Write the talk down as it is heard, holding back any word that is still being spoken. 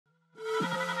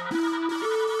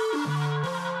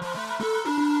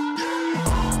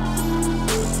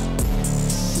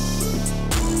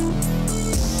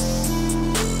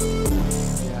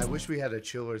had a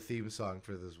chiller theme song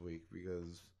for this week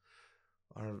because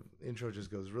our intro just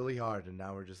goes really hard, and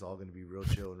now we're just all going to be real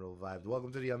chill and real vibed.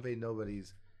 Welcome to the Unpaid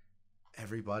Nobodies,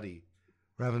 everybody.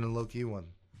 We're having a low key one,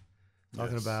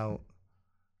 talking about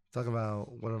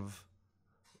one of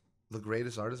the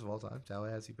greatest artists of all time,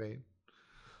 Tallahassee Pain.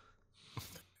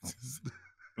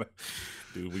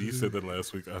 Dude, when you said that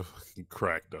last week, I fucking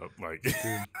cracked up. Like,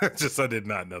 I did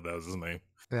not know that was his name.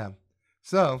 Yeah.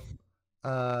 So,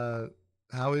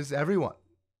 how is everyone?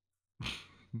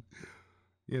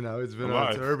 It's been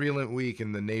a turbulent week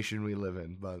in the nation we live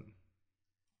in, but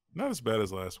not as bad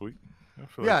as last week.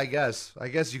 I guess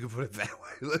you could put it that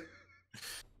way.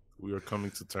 We are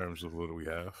coming to terms with what we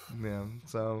have. Yeah.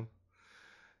 So,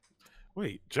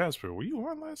 wait, Jasper, were you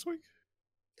on last week?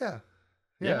 Yeah.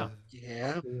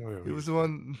 It was the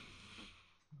one.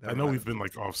 I know we've been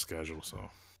like off schedule, so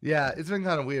yeah, it's been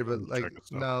kind of weird. But like,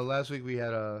 no, last week we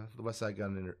had the West Side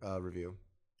Gun review.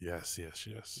 Yes. I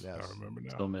remember now.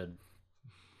 Still mid.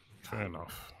 Fair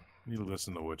enough. You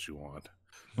listen to what you want.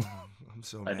 I'm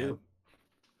so mad. I do.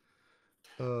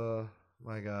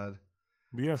 My God.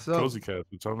 But yeah, Cozy Cast.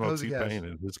 We're talking about T-Pain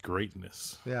and his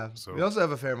greatness. Yeah. So we also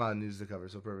have a fair amount of news to cover.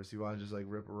 So, Purvis, you want to just like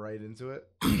rip right into it?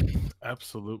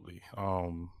 Absolutely.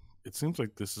 It seems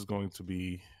like this is going to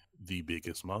be the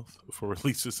biggest month for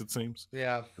releases. It seems.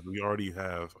 Yeah. We already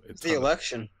have the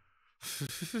election.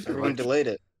 Everyone delayed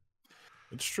it.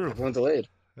 It's true. Everyone delayed.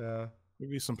 Yeah.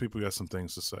 Maybe some people got some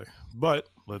things to say. But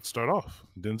let's start off.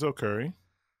 Denzel Curry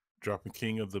dropping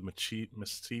King of the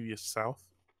Mischievous South.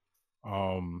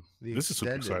 This is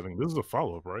super exciting. This is a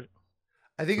follow-up, right?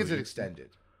 I think it's an extended.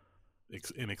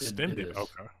 An extended?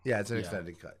 Okay. Yeah, it's an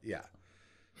extended cut. Yeah.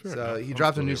 Fair so enough. He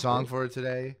dropped a new song for it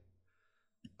today.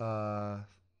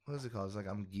 What is it called? It's like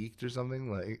I'm Geeked or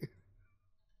something. Like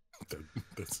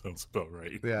that sounds about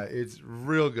right. Yeah, it's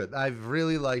real good. I've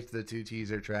really liked the 2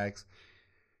 teaser tracks.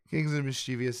 Kings of the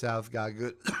Mischievous South got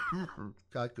good, and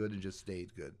just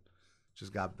stayed good.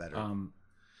 Just got better.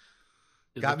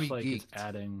 Got me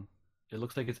geeked. It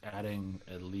looks like it's adding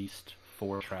at least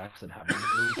 4 tracks that haven't been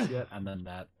released yet, and then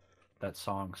that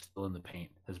song "Still in the Paint"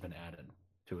 has been added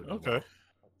to it. Okay,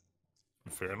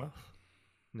 fair enough.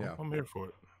 Yeah, well, I'm here for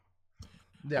it.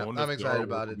 Yeah, I'm excited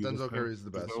about it. Denzel Curry is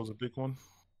the best. That was a big one.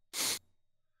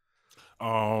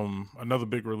 Another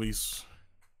big release.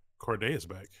 Corday is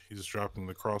back. He's dropping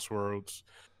the Crossroads,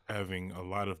 having a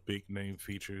lot of big name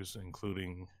features,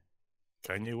 including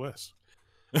Kanye West.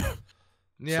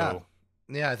 Yeah.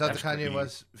 I thought the Kanye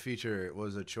West feature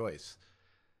was a choice.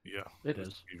 Yeah, it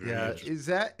is. Yeah, is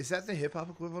that the hip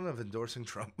hop equivalent of endorsing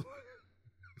Trump?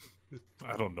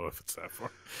 I don't know if it's that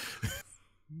far.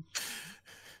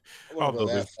 I wouldn't go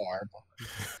that far.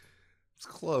 It's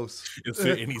close. Is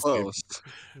there any close?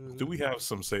 Do we have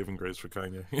some saving grace for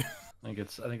Kanye? I think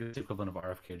it's the equivalent of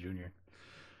RFK Jr.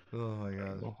 Oh my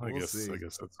God. Well, I guess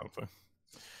that's something.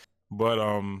 But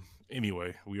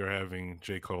anyway, we are having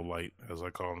J. Cole Light, as I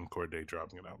call him, Corday,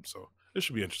 dropping it out. So it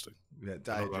should be interesting. Yeah,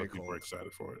 a lot of people are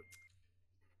excited for it.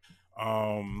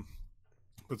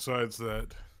 Besides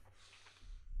that,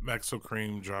 Maxo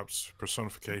Cream drops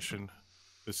Personification.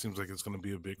 This seems like it's going to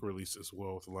be a big release as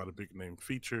well, with a lot of big name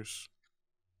features.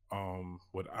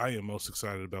 What I am most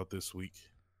excited about this week,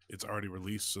 it's already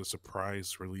released, so a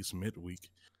surprise release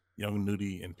midweek. Young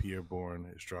Nudie and Pierre Bourne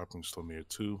is dropping Slumere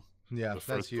 2. Yeah, the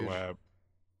first huge. collab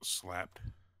slapped.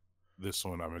 This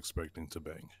one I'm expecting to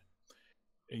bang.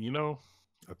 And I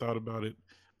thought about it.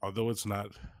 Although it's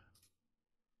not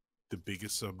the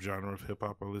biggest subgenre of hip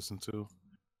hop I listen to,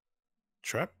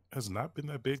 trap has not been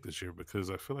that big this year because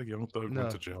I feel like Young Thug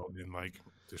went to jail and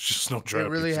there's just no trap. It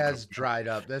really has dried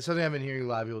up. That's something I've been hearing a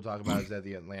lot of people talk about, is that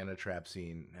the Atlanta trap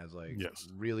scene has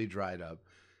really dried up.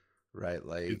 Right,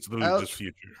 like it's literally just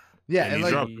Future. Yeah, and he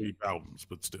dropped 3 albums,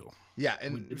 but still. Yeah,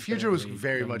 and Future was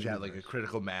very much at like a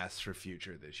critical mass for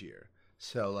Future this year.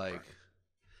 So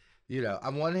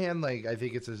on one hand, I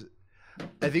think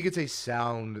it's a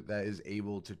sound that is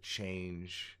able to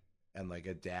change and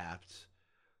adapt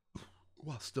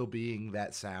while still being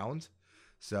that sound.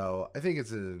 So I think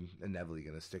it's inevitably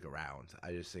going to stick around.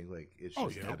 I just think it's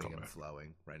just ebbing and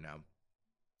flowing right now.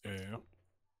 Yeah.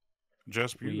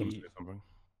 Jasper, you going to say something?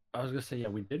 I was going to say,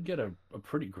 we did get a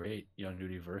pretty great Young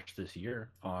Nudie verse this year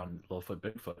on Littlefoot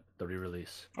Bigfoot, the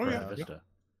re-release. Vista.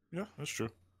 Yeah, that's true.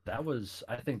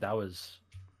 I think that was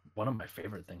one of my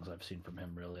favorite things I've seen from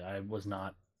him, really. I was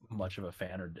not much of a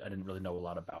fan, or I didn't really know a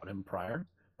lot about him prior,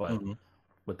 but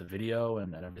with the video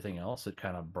and everything else, it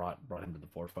kind of brought him to the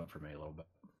forefront for me a little bit.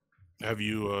 Have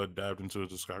you dived into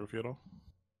his discography at all?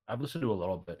 I've listened to a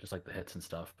little bit, just like the hits and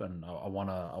stuff, and I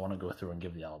wanna go through and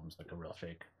give the albums a real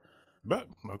shake. But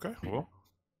okay, well,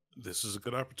 this is a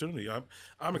good opportunity.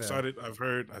 I'm excited. I've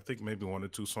heard I think maybe 1 or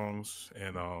 2 songs,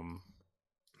 and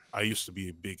I used to be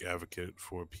a big advocate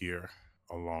for Pierre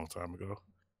a long time ago,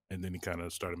 and then he kind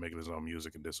of started making his own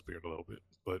music and disappeared a little bit.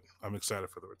 But I'm excited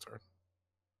for the return.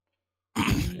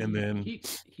 And then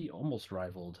he almost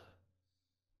rivaled.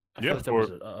 I yeah, feel like there was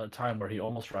a time where he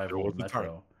almost rivaled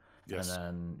Metro. Yes.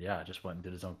 And then just went and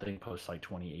did his own thing post like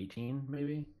 2018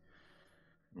 maybe.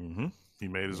 Mm-hmm. He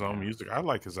made his own music. I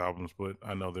like his albums, but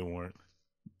I know they weren't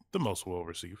the most well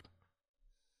received.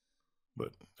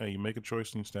 But hey, you make a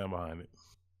choice and you stand behind it,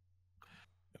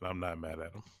 and I'm not mad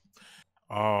at him.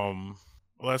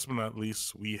 Last but not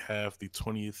least, we have the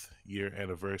 20th year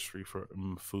anniversary for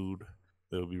Food.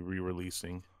 They'll be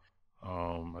re-releasing.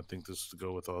 I think this is to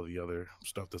go with all the other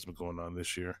stuff that's been going on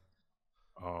this year.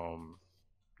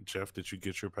 Jeff, did you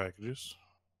get your packages?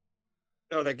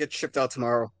 No, that gets shipped out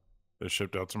tomorrow. They're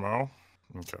shipped out tomorrow?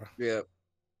 Okay. Yeah.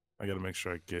 I got to make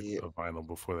sure I get a vinyl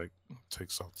before that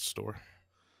takes off the store.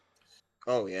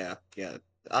 Oh, yeah. Yeah.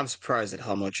 I'm surprised at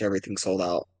how much everything sold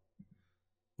out.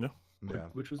 Yeah.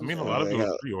 Which was a lot of it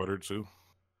was pre-ordered too.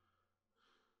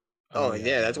 Oh,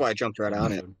 yeah. That's why I jumped right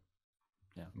on it.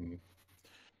 Yeah. Mm-hmm.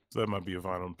 So that might be a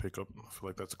vinyl pickup. I feel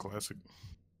like that's a classic.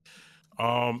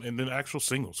 And then actual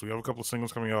singles. We have a couple of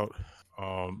singles coming out.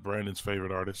 Brandon's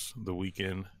favorite artist, The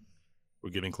Weeknd. We're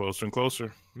getting closer and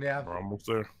closer. Yeah. We're almost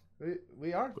there.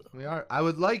 We are. I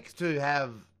would like to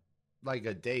have like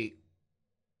a date.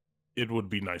 It would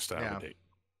be nice to have a date.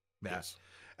 Yeah. Yes.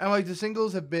 And like the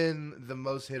singles have been the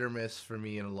most hit or miss for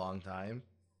me in a long time.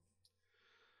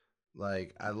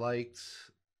 Like I liked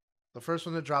the first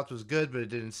one that dropped was good, but it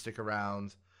didn't stick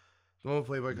around. The one with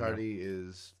Playboy Cardi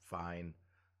is fine.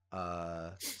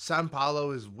 San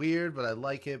Paulo is weird, but I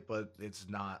like it, but it's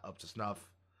not up to snuff.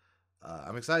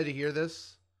 I'm excited to hear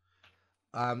this.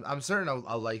 I'm certain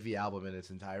I'll like the album in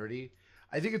its entirety.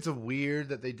 I think it's a weird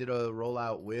that they did a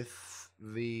rollout with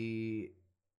the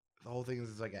whole thing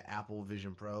is like an Apple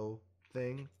Vision Pro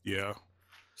thing. Yeah.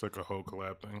 It's like a whole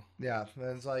collab thing. Yeah.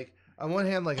 And it's like, on one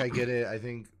hand, like I get it. I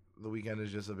think The Weeknd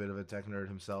is just a bit of a tech nerd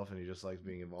himself and he just likes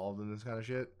being involved in this kind of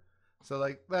shit. So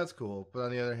like, that's cool. But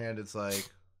on the other hand, it's like,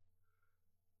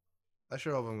 I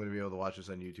sure hope I'm going to be able to watch this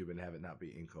on YouTube and have it not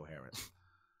be incoherent.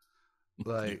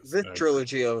 Like the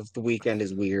trilogy of The Weeknd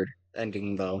is weird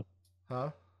ending though. Huh?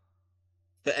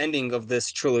 The ending of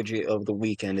this trilogy of The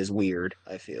Weeknd is weird,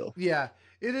 I feel. Yeah,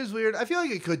 it is weird. I feel like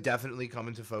it could definitely come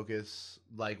into focus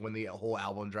like when the whole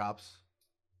album drops.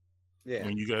 Yeah.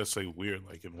 When you guys say weird,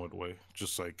 like in what way?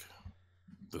 Just like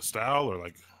the style or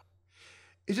like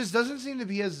it just doesn't seem to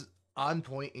be as on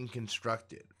point and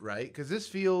constructed, right? Because this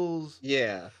feels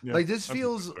like this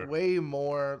feels way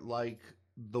more like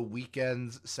The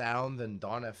Weeknd's sound than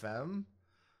Dawn FM,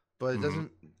 but it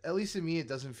doesn't. At least to me, it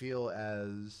doesn't feel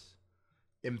as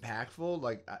impactful.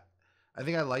 Like I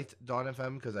think I liked Dawn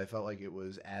FM because I felt like it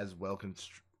was as well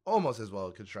almost as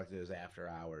well constructed as After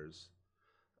Hours.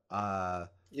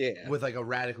 With like a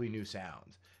radically new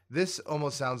sound. This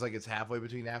almost sounds like it's halfway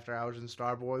between After Hours and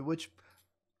Starboy, which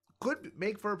could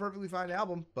make for a perfectly fine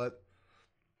album, but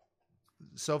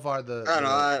so far I don't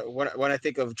know. When I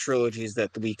think of trilogies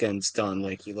that The Weeknd's done,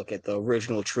 like you look at the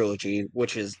original trilogy,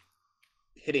 which is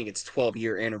hitting its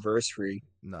 12-year anniversary.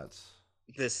 Nuts.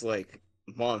 This like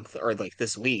month or like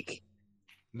this week,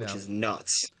 which is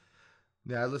nuts.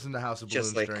 Yeah, I listened to House of Balloons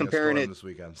just like during comparing a storm this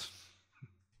weekend.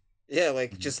 Yeah,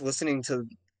 like just listening to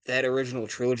that original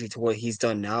trilogy to what he's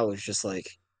done now is just like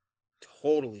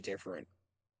totally different.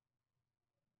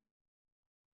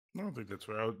 I don't think that's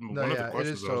right. No, one of the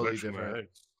questions I was actually different. Gonna ask,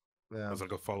 yeah, as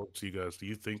like a follow-up to you guys, do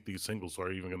you think these singles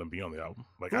are even going to be on the album?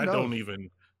 Like, I don't even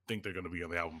think they're going to be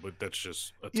on the album, but that's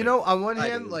just a you know, on one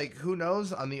hand, like who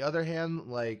knows? On the other hand,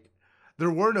 like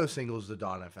there were no singles to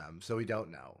Dawn FM, so we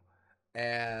don't know.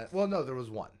 And well, no, there was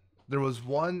one. There was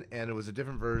one, and it was a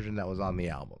different version that was on the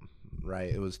album.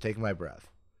 Right? It was "Take My Breath."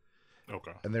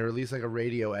 Okay. And they released like a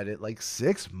radio edit like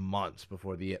 6 months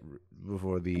before the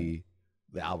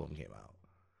album came out.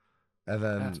 And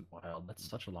then that's wild. That's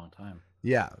such a long time.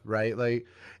 Yeah, right. Like,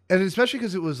 and especially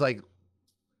because it was like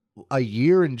a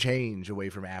year and change away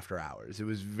from After Hours. It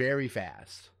was very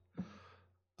fast.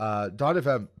 Dawn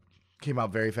FM came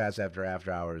out very fast after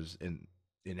Hours in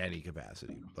any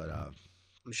capacity. But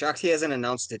I'm shocked he hasn't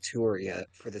announced a tour yet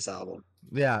for this album.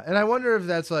 Yeah, and I wonder if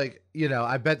that's like, you know,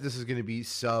 I bet this is going to be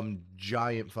some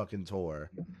giant fucking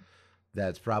tour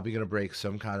that's probably going to break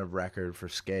some kind of record for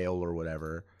scale or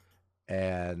whatever.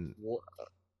 And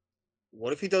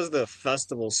what if he does the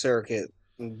festival circuit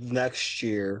next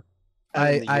year?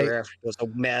 And the year after does a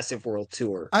massive world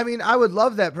tour. I mean, I would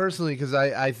love that personally because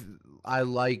I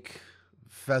like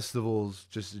festivals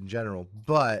just in general.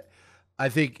 But I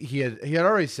think he had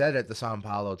already said at the Sao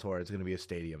Paulo tour it's going to be a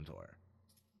stadium tour.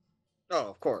 Oh,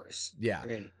 of course. Yeah. I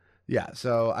mean, Yeah,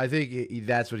 so I think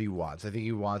that's what he wants. I think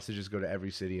he wants to just go to every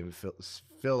city and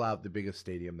fill out the biggest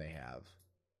stadium they have,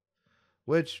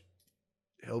 which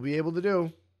he'll be able to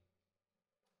do.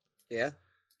 yeah.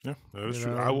 Yeah, that is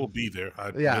true. I will be there.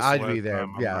 I'd be there.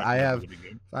 Yeah, I have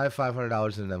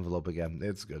 $500 in an envelope again.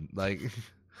 It's good. Like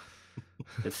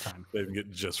It's time. They can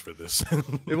get just for this.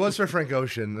 It was for Frank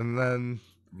Ocean, and then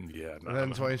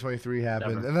 2023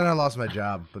 happened, Never. and then I lost my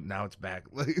job, but now it's back.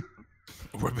 Like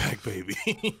We're back, baby.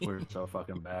 We're so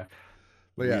fucking back.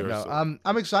 But yeah, no,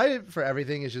 I'm excited for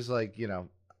everything. It's just like, you know,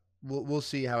 we'll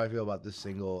see how I feel about this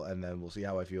single, and then we'll see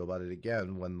how I feel about it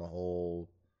again when the whole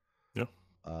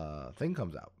thing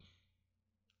comes out.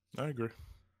 I agree.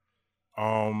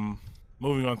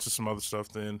 Moving on to some other stuff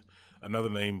then. Another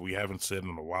name we haven't said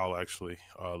in a while, actually.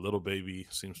 Little Baby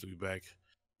seems to be back.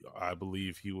 I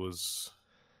believe he was,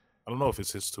 I don't know if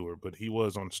it's his tour, but he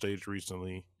was on stage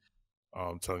recently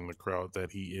telling the crowd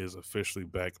that he is officially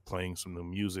back playing some new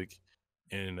music.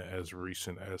 And as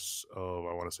recent as, I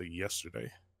want to say yesterday,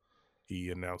 he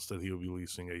announced that he will be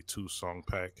releasing a 2-song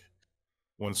pack.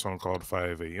 One song called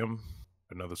 5 a.m.,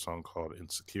 another song called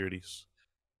Insecurities.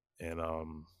 And I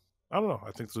don't know.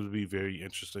 I think this would be very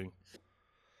interesting.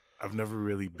 I've never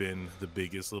really been the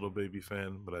biggest Little Baby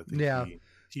fan, but I think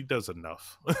he does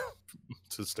enough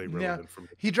to stay relevant for me.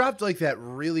 He dropped like that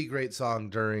really great song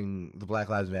during the Black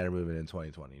Lives Matter movement in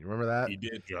 2020. You remember that? He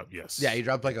did drop, yes. Yeah, he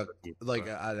dropped like an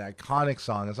iconic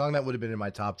song, a song that would have been in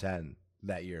my top 10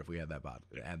 that year if we had this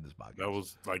podcast. That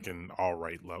was like an all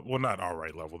right level. Well, not all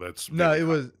right level. That's it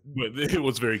was, but it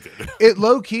was very good. It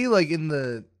low key, like in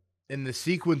the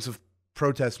sequence of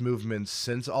protest movements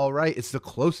since All Right, it's the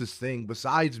closest thing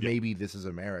besides maybe This Is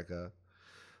America.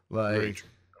 Like,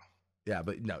 yeah,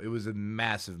 but no, it was a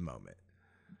massive moment.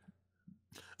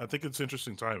 I think it's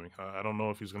interesting timing. I don't know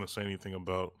if he's going to say anything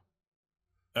about.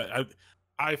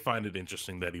 I find it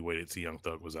interesting that he waited till Young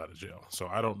Thug was out of jail. So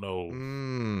I don't know.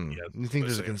 You think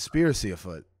there's a conspiracy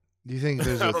afoot? Do you think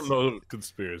there's? I don't know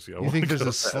conspiracy. You think there's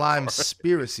a slime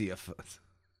conspiracy afoot?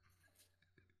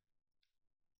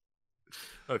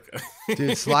 Okay.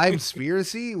 Dude, slime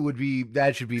conspiracy should be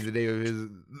the name of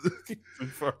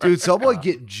his. Dude, someone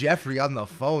get Jeffrey on the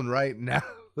phone right now.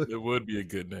 It would be a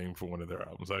good name for one of their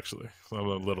albums, actually. So I'm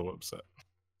a little upset.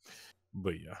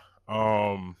 But yeah.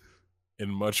 In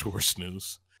much worse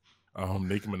news,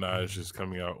 Nicki Minaj is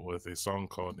coming out with a song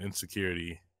called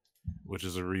Insecurity, which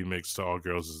is a remix to All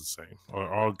Girls Is the Same,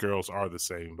 or All Girls Are the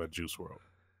Same by Juice WRLD.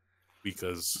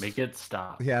 Because make it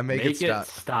stop. Yeah, make it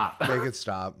stop. Make it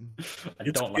stop. I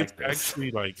don't like this. Actually,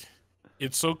 like,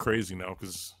 it's so crazy now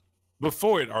because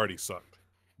before it already sucked,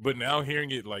 but now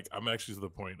hearing it, like, I'm actually to the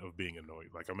point of being annoyed.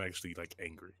 Like, I'm actually like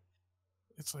angry.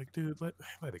 It's like, dude, let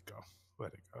it go,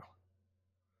 let it go.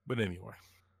 But anyway,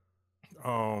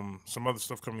 some other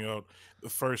stuff coming out. The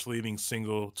first leading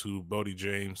single to Bodie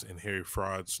James and Harry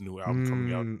Fraud's new album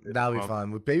coming out. That'll be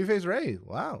fun with Babyface Ray.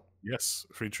 Wow. Yes,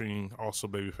 featuring also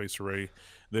Babyface Ray.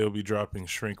 They'll be dropping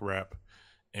Shrink Rap,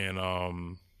 and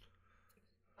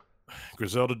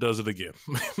Griselda does it again.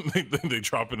 they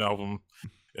drop an album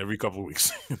every couple of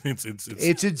weeks. It's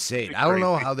insane. I don't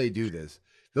know how they do this.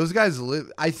 Those guys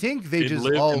live. I think they just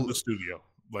live in the studio.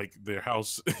 Like their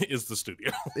house is the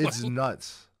studio. It's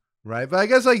nuts, right? But I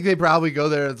guess like they probably go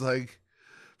there. It's like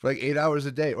for like 8 hours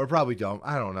a day, or probably don't.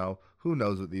 I don't know. Who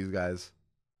knows with these guys?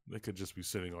 They could just be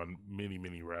sitting on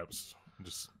many raps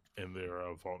just in their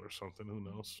vault or something. Who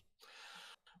knows?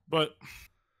 But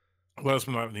last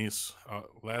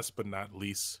but not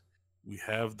least, we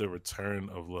have the return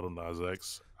of Lil Nas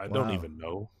X. I don't even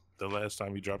know the last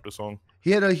time he dropped a song.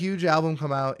 He had a huge album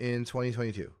come out in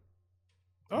 2022.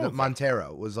 Oh, okay.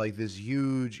 Montero was like this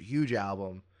huge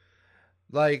album.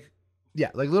 Like,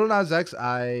 yeah, like Lil Nas X,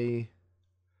 I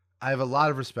have a lot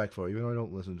of respect for, even though I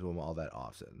don't listen to him all that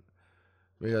often.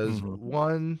 Because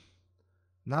one,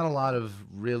 not a lot of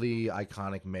really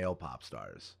iconic male pop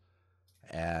stars.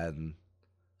 And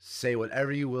say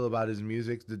whatever you will about his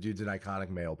music, the dude's an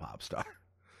iconic male pop star.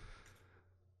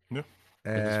 Yeah.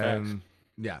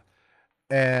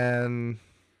 And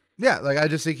yeah, like I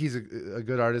just think he's a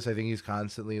good artist. I think he's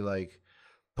constantly like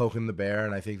poking the bear,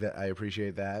 and I think that I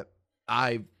appreciate that.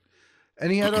 And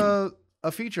he had a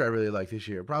feature I really like this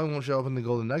year. Probably won't show up in the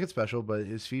Golden Nugget special, but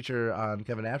his feature on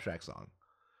Kevin Abstract's song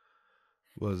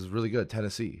was really good.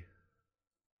 Tennessee.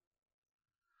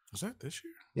 Was that this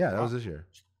year? Yeah, that was this year.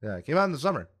 Yeah, it came out in the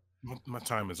summer. My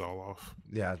time is all off.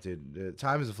 Yeah, dude.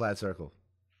 Time is a flat circle.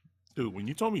 Dude, when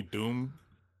you told me Doom,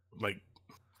 like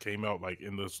came out like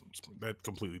in that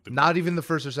completely threw me Not off. even the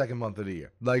first or second month of the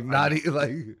year. Like not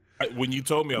like when you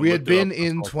told me, we had been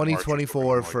in March or something, 2024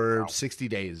 I'm like, for wow, 60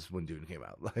 days when Dune came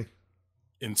out. Like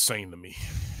insane to me.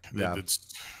 Yeah.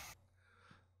 It's,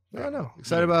 I don't know.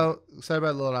 Excited about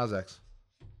Lil Nas X.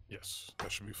 Yes,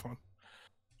 that should be fun.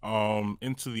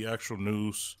 Into the actual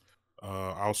news,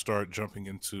 I'll start jumping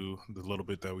into the little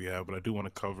bit that we have, but I do want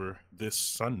to cover this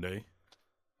Sunday.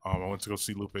 I went to go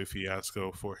see Lupe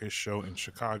Fiasco for his show in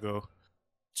Chicago,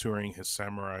 touring his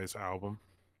Samurai album.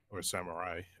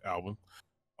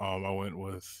 I went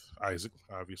with Isaac,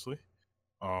 obviously.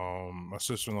 My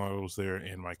sister-in-law was there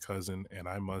and my cousin, and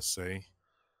I must say,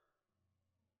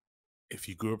 if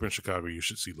you grew up in Chicago, you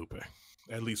should see Lupe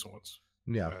at least once.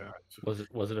 Yeah. Was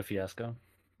it a fiasco?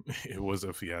 It was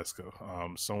a fiasco.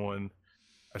 Someone,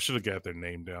 I should have got their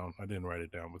name down. I didn't write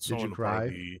it down, but Did someone you cry?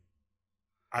 probably.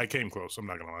 I came close. I'm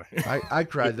not gonna lie. I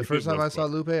cried the first time I saw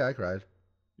Lupe. I cried.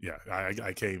 Yeah,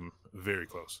 I came very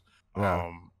close.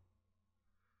 Yeah.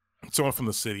 Someone from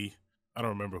the city, I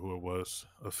don't remember who it was,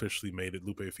 officially made it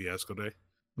Lupe Fiasco Day,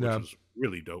 which Yeah. was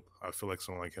really dope. I feel like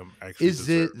someone like him actually. Is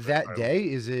it deserved that title. day?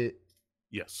 Is it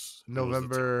Yes. it was the 10th.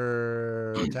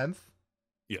 November 10th?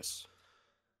 Yes.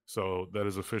 So that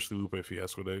is officially Lupe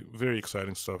Fiasco Day. Very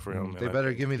exciting stuff for him. They and I better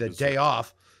think give me he the deserves day it.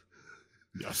 off.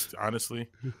 Yes, honestly,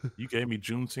 you gave me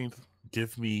Juneteenth.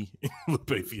 Give me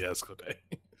Lupe Fiasco Day.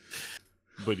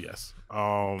 But yes,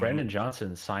 Brandon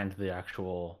Johnson signed the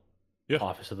actual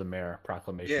office of the mayor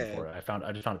proclamation for it.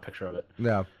 I just found a picture of it.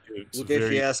 Yeah. It's Lupe very,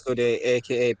 Fiasco Day,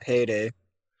 aka Payday.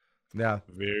 Yeah.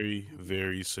 very,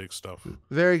 very sick stuff.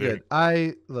 Very good.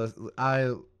 I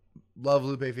love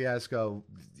Lupe Fiasco.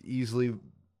 Easily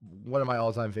one of my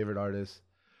all-time favorite artists.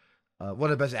 One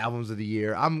of the best albums of the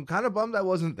year. I'm kind of bummed I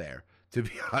wasn't there, to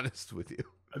be honest with you.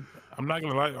 I'm not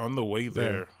gonna lie. On the way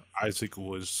there, Isaac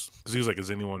was, because he was like,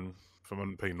 "Is anyone from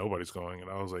Unpaid Nobody's going?" And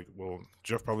I was like, "Well,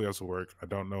 Jeff probably has to work. I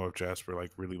don't know if Jasper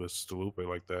like really listens to Lupe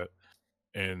like that."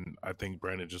 And I think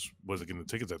Brandon just wasn't getting the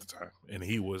tickets at the time, and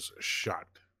he was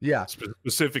shocked. Yeah.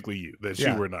 Specifically you, that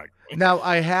you were not going. Now,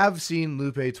 I have seen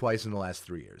Lupe twice in the last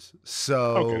 3 years.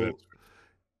 So Okay,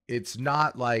 it's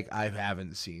not like I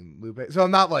haven't seen Lupe. So I'm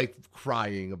not like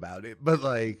crying about it, but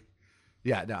like,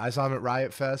 yeah, no, I saw him at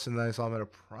Riot Fest and then I saw him at a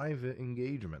private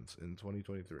engagement in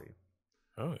 2023.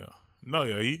 Oh yeah. No,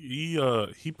 yeah,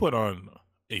 he put on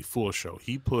a full show.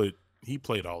 He played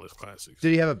all his classics.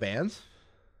 Did he have a band?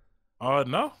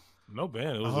 No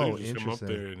band. It was literally just him up interesting.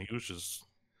 there and he was just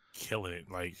killing it.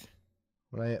 Like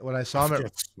When I saw him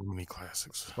at so many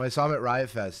classics. When I saw him at Riot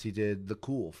Fest, he did the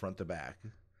Cool front to back.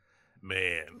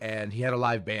 Man. And he had a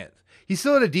live band. He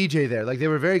still had a DJ there. Like they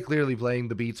were very clearly playing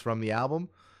the beats from the album,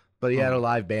 but he had a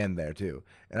live band there too.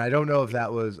 And I don't know if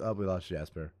that was we lost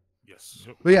Jasper. Yes.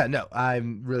 But yeah, no,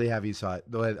 I'm really happy you saw it.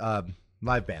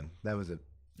 Live band. That was it.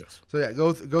 Yes. So yeah,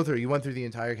 go through. You went through the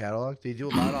entire catalog. Did you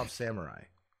do a lot off Samurai?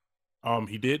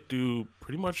 He did do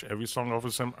pretty much every song off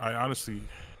of Samurai. I honestly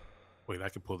wait, I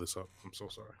can pull this up. I'm so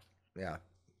sorry. Yeah.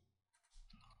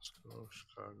 Let's go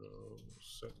Chicago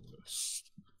set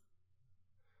list.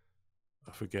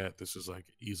 I forget this is like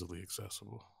easily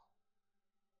accessible.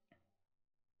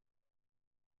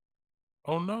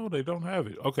 Oh no, they don't have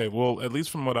it. Okay, well, at least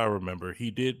from what I remember,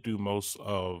 he did do most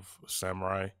of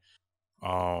Samurai.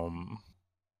 I'm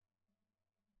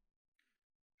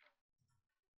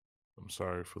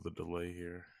sorry for the delay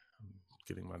here. I'm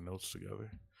getting my notes together.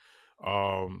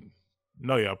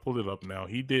 No, yeah, I pulled it up now.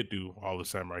 He did do all the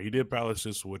Samurai. He did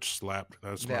Palaces, which slapped.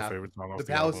 That's my favorite song off the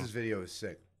the Palaces album. video is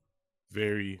sick.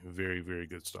 Very, very, very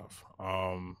good stuff.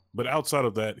 But outside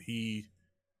of that, he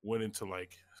went into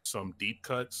like some deep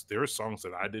cuts. There are songs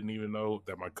that I didn't even know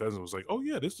that my cousin was like, "Oh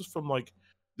yeah, this is from like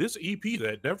this EP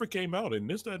that never came out and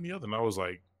this, that, and the other." And I was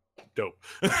like, dope.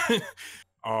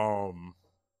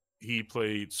 He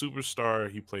played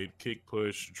Superstar, he played Kick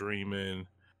Push, Dreamin'.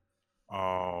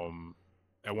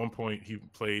 At one point he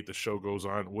played The Show Goes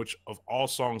On, which of all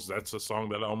songs, that's a song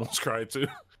that I almost cried to.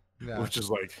 Yeah. Which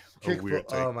is like Kick a weird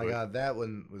take. Oh my god,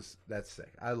 that's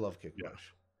sick. I love Kick Push.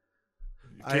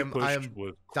 I am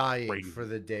dying crazy. For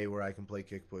the day where I can play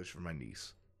Kick Push for my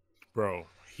niece. Bro,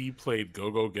 he played Go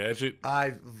Go Gadget.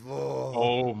 Oh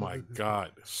Oh my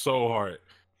god, so hard.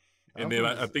 And then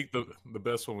I think the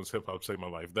best one was Hip Hop Saved My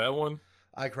Life. That one,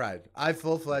 I cried. I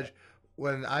full-fledged.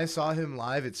 When I saw him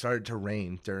live, it started to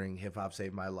rain during Hip Hop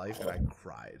Saved My Life, and I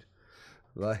cried.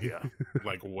 Like, yeah,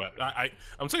 like what?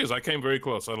 I'm serious. I came very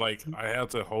close. I had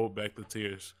to hold back the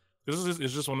tears.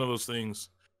 It's just one of those things.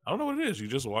 I don't know what it is. You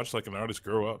just watch like an artist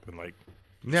grow up and like,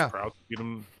 proud to see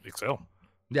them excel.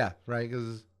 Yeah, right.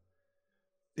 Because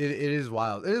it is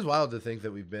wild. It is wild to think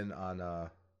that we've been on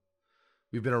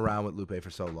we've been around with Lupe for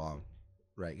so long,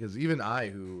 right? Because even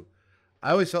I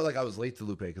always felt like I was late to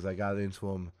Lupe because I got into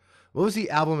him. What was the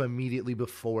album immediately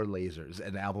before Lasers?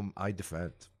 An album I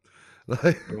defend.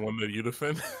 The one that you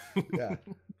defend? Yeah.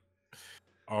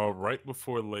 Right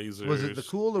before Lasers. Was it The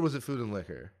Cool or was it Food and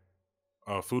Liquor?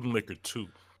 Food and Liquor 2.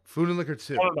 Food and Liquor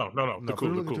 2. No. The Food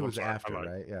and Liquor 2 Cool. was after,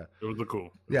 right? Yeah. It was The Cool.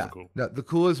 Yeah. No, The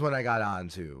Cool is when I got on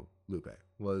to Lupe.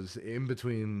 Was in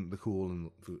between The Cool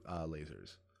and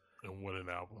Lasers. And what an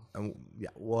album. And yeah,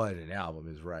 what an album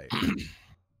is right.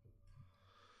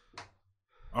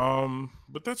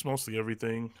 But that's mostly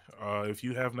everything. If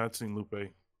you have not seen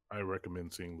Lupe, I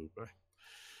recommend seeing Lupe.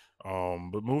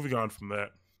 But moving on from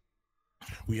that,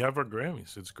 we have our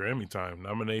Grammys. It's Grammy time.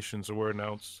 Nominations were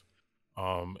announced.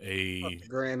 Fuck the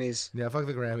Grammys. Yeah, fuck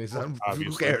the Grammys. Who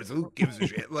Obviously. cares? Who gives a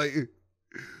shit? Like,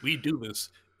 We do this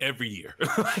every year. we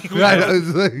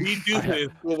do this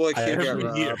Well, boy, Q got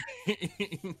every year.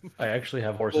 robbed. I actually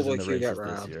have horses Well, in the like, you races got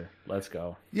this robbed. year. Let's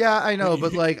go. Yeah, I know,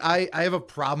 but like, I have a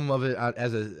problem of it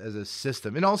as a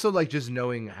system, and also like just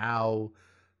knowing how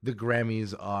the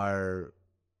Grammys are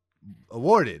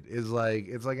awarded is like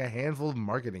it's like a handful of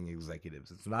marketing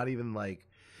executives. It's not even like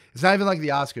the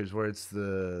Oscars where it's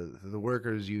the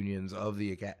workers unions of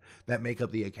the that make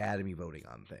up the Academy voting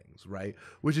on things, right?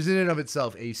 Which is in and of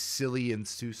itself a silly and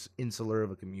insular of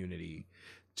a community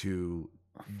to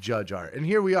judge art. And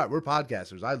here we are, we're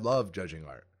podcasters. I love judging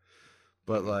art,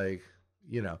 but like,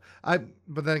 you know,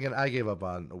 but then again, I gave up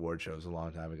on award shows a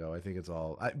long time ago. I think it's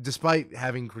all, despite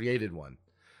having created one,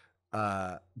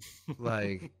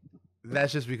 like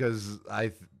that's just because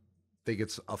I think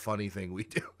it's a funny thing we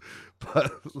do.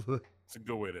 But It's a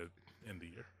good way to end the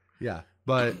year. yeah,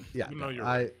 but yeah, You know you're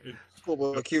I right.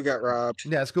 Schoolboy Q got robbed.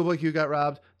 yeah, Schoolboy Q got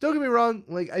robbed. Don't get me wrong,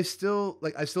 like I still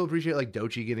appreciate like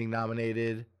Doechii getting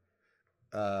nominated.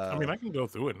 I mean, I can go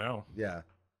through it now. Yeah.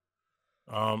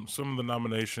 Some of the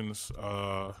nominations,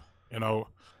 and I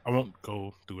won't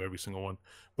go through every single one,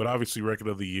 but obviously, Record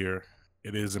of the Year.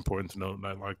 It is important to note,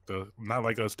 not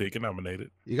like us, they get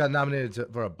nominated. You got nominated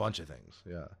for a bunch of things.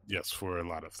 Yeah. Yes, for a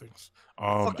lot of things.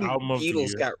 Fucking Album of the Beatles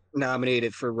Year. got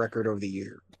nominated for Record of the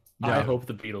Year. I Yeah. hope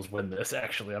the Beatles win this.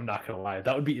 Actually, I'm not gonna lie,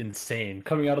 that would be insane.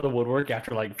 Coming out of the woodwork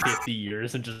after like 50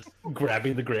 years and just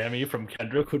grabbing the Grammy from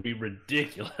Kendrick would be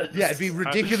ridiculous. Yeah, it'd be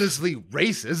ridiculously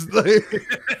racist.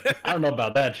 Like, I don't know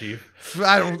about that, Chief.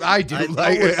 I do. I do.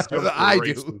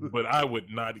 Racist, but I would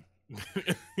not.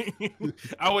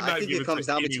 I would not I think give it comes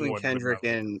to down between anyone but Kendrick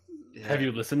Malcolm. and. Have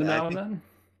you listened to I Now and think- Then?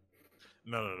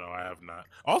 No, I have not.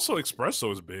 Also,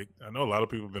 Espresso is big. I know a lot of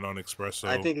people have been on Espresso.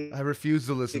 I think I refuse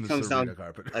to listen It to comes Sabrina down-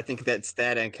 Carpenter. I think that's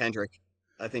that and Kendrick.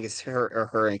 I think it's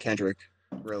her and Kendrick.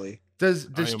 Really, Does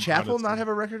I am Chapel honestly- not have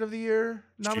a Record of the Year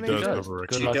She nomination? does does. have a record.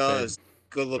 Good she luck, does. babe.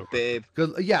 Good look, babe.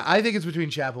 Good. Yeah, I think it's between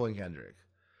Chapel and Kendrick.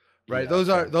 Right. Yeah, those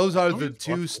are okay. those are Oh, the it's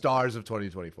two possible. stars of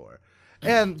 2024.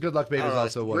 And Good Luck Babe I is don't know,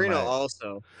 also one of Sabrina my.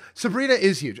 also. Sabrina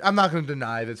is huge. I'm not going to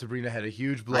deny that Sabrina had a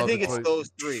huge blow. I up think in it's 20 those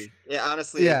three. Yeah,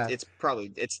 honestly, Yeah.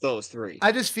 it's those three.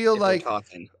 I just feel if we're like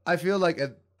talking. I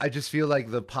just feel like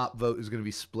the pop vote is going to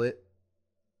be split.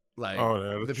 Like Oh,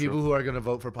 yeah, the that's people true. who are going to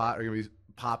vote for pop are going to be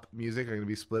pop music are going to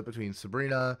be split between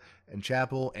Sabrina and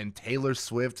Chapel and Taylor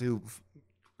Swift, who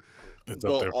It's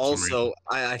up Well, there for some reason. also,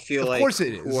 I feel Of like course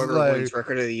it is, whoever like- wins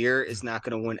Record of the Year is not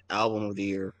going to win Album of the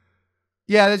Year.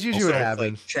 yeah, that's usually Also, what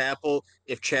it's happens.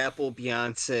 If Chapel,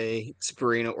 Beyonce,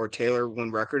 Sabrina, or Taylor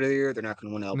win Record of the Year, they're not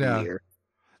going to win Album of Yeah. the Year.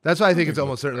 That's why I think Okay, it's but-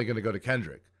 almost certainly going to go to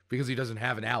Kendrick because he doesn't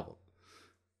have an album.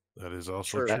 That is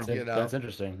also Sure. true. That's, You know? that's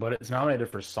interesting. But it's nominated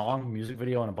for song, music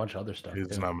video, and a bunch of other stuff.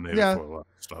 It's too. nominated Yeah. for a lot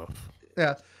of stuff.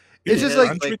 Yeah. It's just Yeah,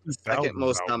 like- it's like the 150,000 second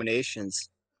most album. nominations.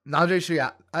 Andre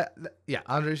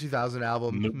 3000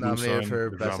 album New nominated Sun for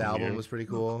for best John album Mayer. was pretty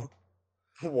cool.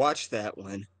 Watch that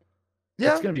one.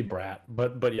 Yeah, It's gonna be Brat,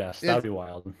 but yes, that would be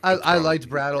wild. I probably- liked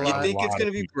Brad a You lot. think it's lot going to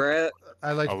of be people- Brett?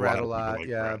 I liked a Brad lot a of people lot. like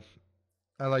Yeah, Brad.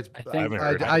 I liked. I think- I haven't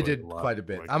heard I it did a lot, quite a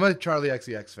bit. like- I'm a Charlie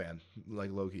XCX fan,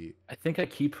 like low key. I think I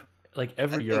keep like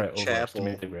every I year I think Chapel-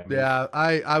 overestimate the Grammys. Yeah,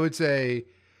 I would say.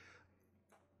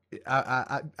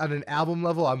 I on an album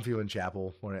level, I'm feeling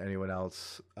Chapel more than anyone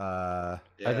else. I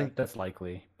Yeah. think that's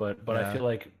likely, but Yeah. I feel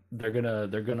like they're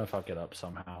gonna fuck it up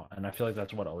somehow, and I feel like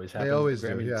that's what always happens. always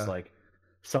with do, Grammys. yeah. It's like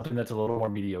something that's a little more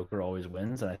mediocre always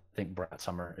wins, and I think Brat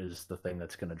Summer is the thing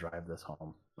that's gonna drive this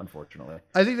home. Unfortunately,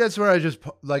 I think that's where I just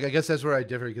like. I guess that's where I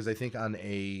differ because I think on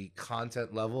a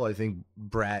content level, I think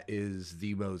Brat is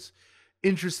the most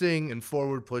interesting and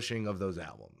forward pushing of those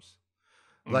albums.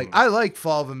 Like Mhm. I like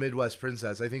Fall of a Midwest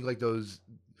Princess. I think like a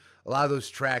lot of those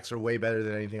tracks are way better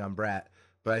than anything on Brat.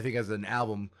 But I think as an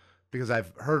album, because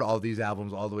I've heard all these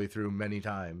albums all the way through many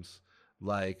times,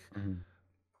 like Mhm.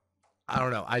 I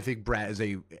don't know. I think Brat is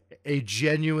a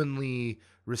genuinely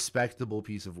respectable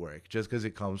piece of work. Just because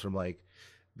it comes from like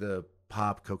the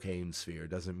pop cocaine sphere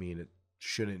doesn't mean it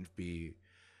shouldn't be.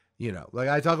 You know, like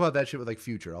I talk about that shit with like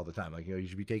Future all the time. Like, you know, you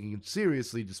should be taking him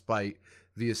seriously despite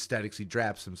the aesthetics he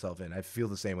drafts himself in. I feel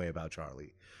the same way about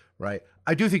Charlie, right?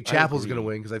 I do think Chapel's going to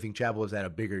win because I think Chapel has had a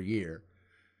bigger year.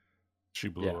 She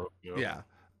blew up. Yep. Yeah.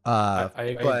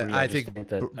 I but agree. I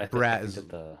think Brat is.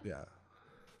 Yeah.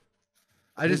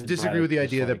 I just disagree with the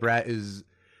idea that Brat is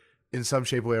in some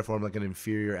shape, way, or form like an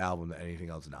inferior album to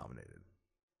anything else nominated.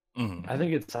 Mm-hmm. I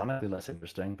think it's sonically less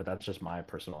interesting, but that's just my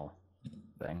personal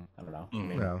thing. I don't know. I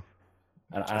mean, no.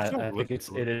 And I think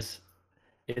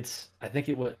I think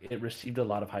it received a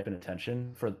lot of hype and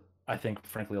attention for, I think,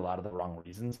 frankly, a lot of the wrong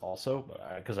reasons also,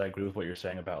 because I agree with what you're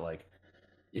saying about like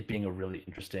it being a really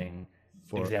interesting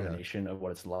examination of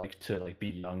what it's like to like be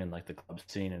young in like the club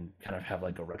scene and kind of have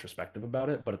like a retrospective about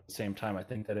it. But at the same time, I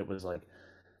think that it was like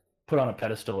put on a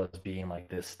pedestal as being like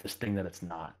this thing that it's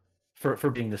not, for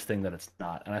being this thing that it's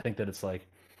not. And I think that it's like,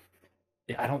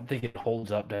 I don't think it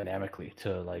holds up dynamically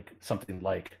to like something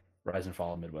like Rise and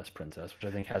Fall of Midwest Princess, which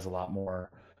I think has a lot more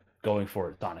going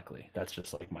for it sonically. That's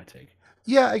just like my take.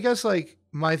 Yeah, I guess like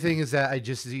my thing is that I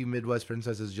just see Midwest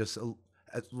Princess as just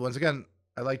once again,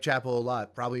 I like Chapel a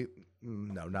lot. Probably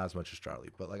no, not as much as Charlie,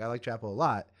 but like I like Chapel a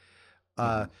lot.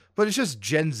 But it's just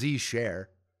Gen Z share.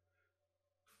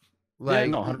 Like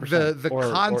yeah, no, 100%. the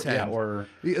content,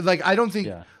 like I don't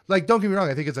think like don't get me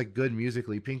wrong, I think it's like good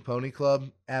musically. Pink Pony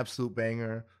Club, absolute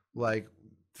banger, like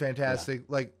fantastic,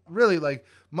 like really like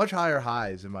much higher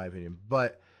highs in my opinion.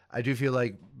 But I do feel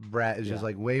like Brat is just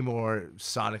like way more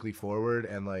sonically forward,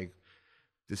 and like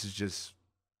this is just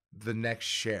the next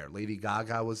Cher. Lady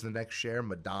Gaga was the next Cher.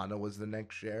 Madonna was the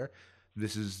next Cher.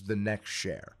 This is the next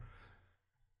Cher.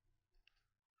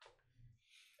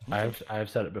 I've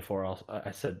said it before. I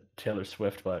said Taylor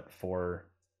Swift, but for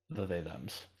the they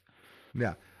thems.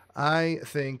 Yeah, I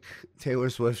think Taylor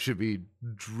Swift should be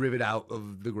driven out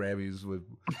of the Grammys with.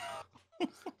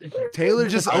 Taylor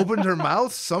just opened her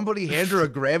mouth. Somebody hand her a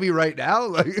Grammy right now.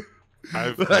 Like,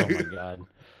 oh my god!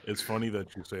 It's funny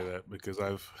that you say that because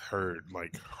I've heard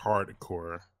like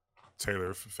hardcore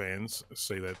Taylor fans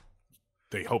say that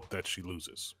they hope that she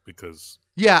loses because.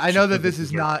 Yeah, I know that this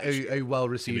is not a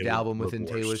well-received album within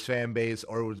Taylor's fan base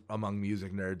or among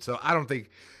music nerds. So I don't think,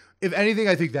 if anything,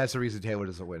 I think that's the reason Taylor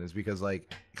doesn't win is because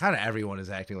like kind of everyone is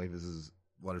acting like this is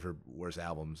one of her worst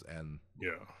albums. And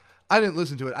I didn't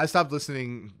listen to it. I stopped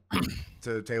listening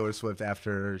to Taylor Swift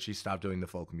after she stopped doing the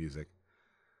folk music.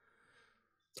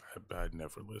 I'd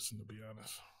never listened, to be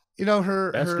honest. You know,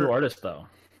 her best new artist though.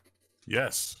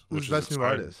 Yes, who's best new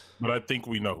artist? But I think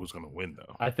we know who's going to win,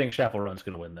 though. I think Chapel Run's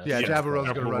going to win this. Yeah, Chapel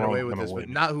Run's going to run away with this, but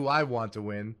not who I want to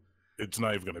win. It's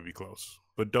not even going to be close.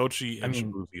 But Doechii and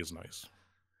Shabuzi is nice.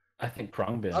 I think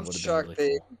Prongbin. I'm shocked really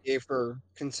they cool. gave her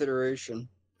consideration.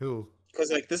 Who?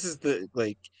 Because like this is the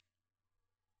like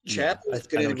Chapel is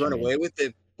going to run away with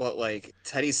it. But like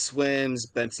Teddy Swims,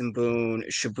 Benson Boone,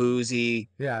 Shabuzi.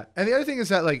 Yeah, and the other thing is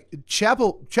that like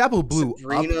Chapel blew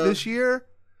up this year.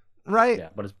 Right. Yeah,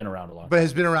 but it's been around a long time. But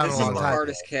has been around a long time. This is the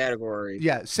hardest category.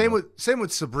 Yeah, same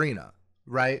with Sabrina,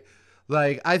 right?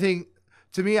 Like I think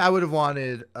to me I would have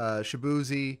wanted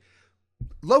Shabuzi.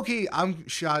 Low-key, I'm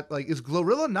shocked. Like, is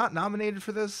Glorilla not nominated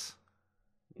for this?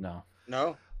 No.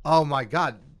 Oh my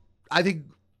god. I think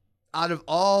out of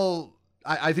all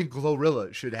I think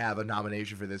Glorilla should have a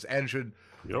nomination for this and should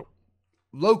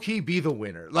low-key be the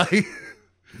winner. Like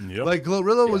like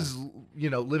Glorilla was,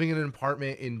 you know, living in an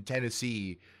apartment in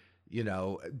Tennessee, you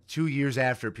know, 2 years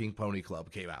after Pink Pony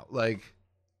Club came out. Like,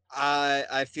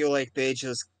 I feel like they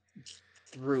just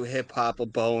threw hip hop a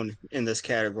bone in this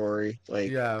category. Like,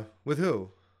 yeah, with who?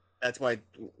 That's why.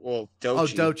 Well, Doechii. Oh,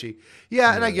 Doechii.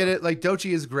 Yeah, and I get it. Like,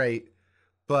 Doechii is great,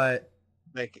 but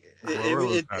like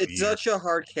it's such a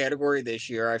hard category this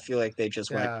year. I feel like they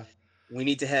just went. We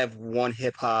need to have one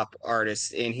hip hop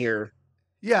artist in here.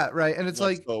 Yeah, right. And it's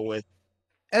Let's go with.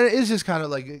 And it is just kind of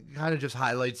like, it kind of just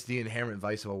highlights the inherent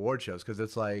vice of award shows. Cause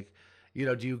it's like, you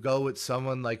know, do you go with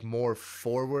someone like more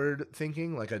forward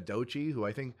thinking, like a Doechii, who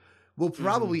I think will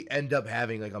probably end up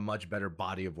having like a much better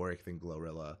body of work than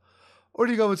Glorilla? Or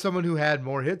do you go with someone who had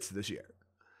more hits this year?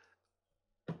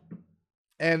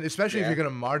 And especially if you're going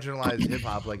to marginalize hip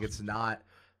hop, like it's not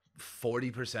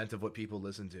 40% of what people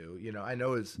listen to, you know, I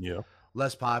know it's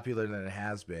less popular than it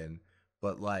has been,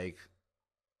 but like,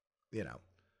 you know,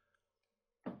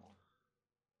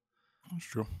 that's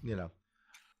true. You know.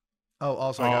 Oh,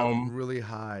 also, I got really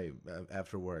high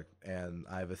after work, and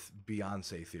I have a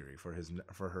Beyonce theory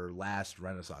for her last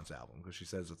Renaissance album because she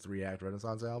says a 3-act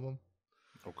Renaissance album.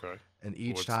 Okay. And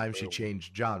each What's time she the-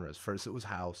 changed genres. First it was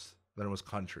house, then it was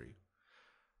country.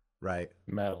 Right?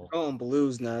 Metal. Oh, and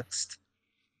blues next.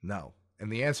 No.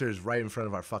 And the answer is right in front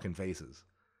of our fucking faces.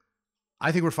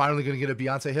 I think we're finally going to get a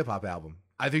Beyonce hip hop album.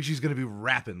 I think she's going to be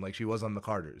rapping like she was on the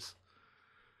Carters.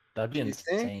 That'd be You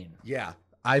think? insane. Yeah.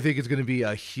 I think it's going to be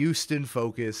a Houston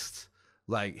focused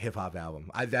like hip hop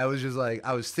album. That was just like,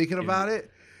 I was thinking about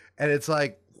it and it's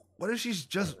like, what if she's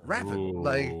just rapping?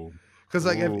 Like, Ooh. because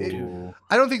like, Ooh.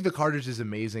 I don't think the Carters is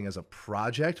amazing as a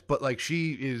project, but like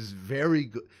she is very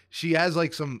good. She has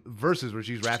like some verses where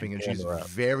she's rapping and can she's rap.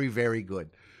 very, very good.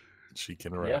 She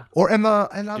can rap. Yeah. Or on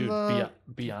Dude, the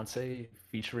Beyonce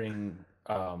featuring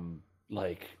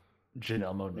like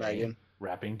Janelle Monáe Megan.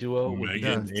 rapping duo would be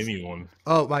Megan, anyone.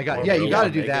 oh my god, Or yeah, you got to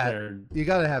do Megan that. or- You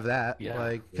got to have that, Yeah.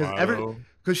 like Wow.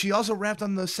 because she also rapped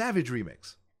on the Savage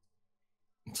remix.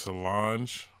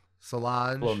 Solange.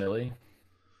 Solange. Flo Milli.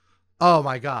 Oh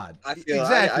my god, I feel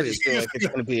exactly. I just feel like it's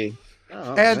gonna be. I don't know,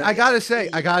 And man. I gotta say,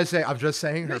 I'm just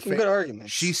saying her. Making good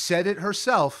arguments. She said it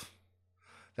herself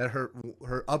that her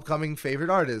upcoming favorite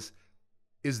artist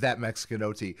is that Mexican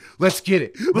OT. Let's get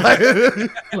it. Like,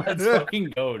 Let's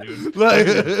fucking go, dude. Like-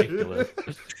 That's ridiculous.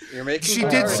 You're making. she good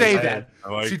did say arguments. that.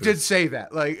 I like She this. did say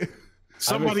that. Like,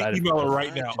 Somebody excited email for her this.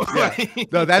 right now. Yeah.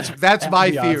 no, that's my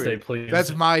Beyonce, theory. please.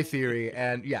 That's my theory,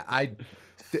 and yeah,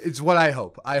 it's what I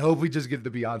hope. I hope we just get the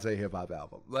Beyonce hip hop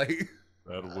album. Like,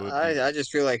 That would be- I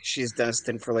just feel like she's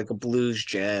destined for like a blues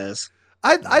jazz.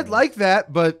 I'd like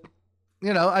that, but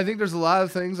I think there's a lot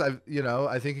of things. I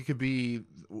think it could be,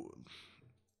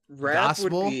 Rap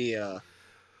Gospel? would be.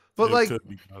 but it like, could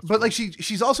be but like possible.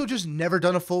 she's also just never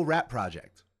done a full rap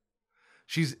project.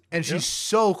 She's Yeah.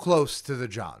 so close to the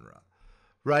genre,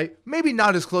 right? Maybe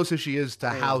not as close as she is to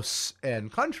Yeah. house and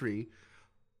country,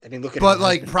 I mean, look at. but her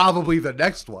like husband. probably the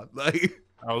next one. Like,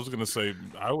 I was gonna say,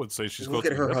 I would say she's Look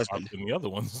closer at her to hip-hop husband. than the other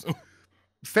ones.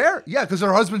 fair, yeah, because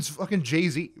her husband's fucking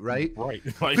Jay-Z, right? Right.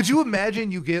 Like, Could you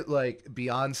imagine you get like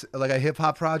Beyonce, like a hip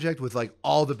hop project with like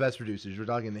all the best producers? We're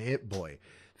talking Hit Boy,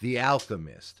 The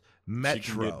Alchemist, she can get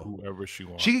Metro. whoever she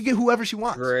wants. She could get whoever she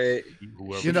wants. Great.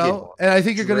 Whoever You she know, wants. and I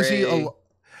think you're gonna see Dre.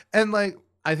 and like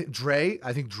I think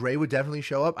Dre would definitely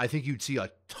show up. I think you'd see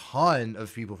a ton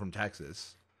of people from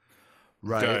Texas,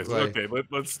 right? Guys, Like, okay,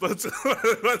 let's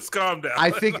let's calm down. I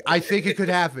think it could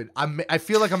happen. I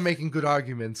feel like I'm making good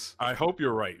arguments. I hope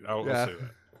you're right. I'll Yeah. say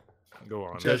that. Go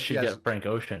on. Does she yes. get Frank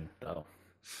Ocean though?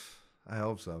 I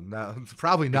hope so. No,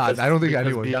 probably not. Because- I don't think because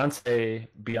anyone.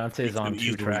 Beyonce's on could 2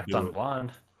 easily tracks do on it.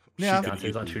 Blonde. Yeah.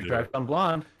 Beyonce's on Easily 2 do tracks it. on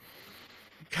Blonde.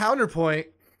 Counterpoint.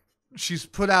 She's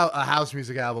put out a house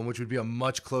music album, which would be a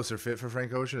much closer fit for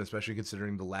Frank Ocean, especially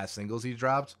considering the last singles he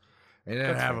dropped. And he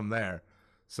didn't That's have fair. them there,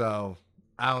 so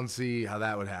I don't see how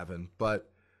that would happen. But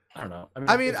I don't know.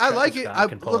 I mean, if I Travis like it. Scott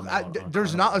can pull Look, him out on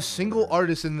there's Carnival not a or single whatever.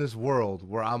 artist in this world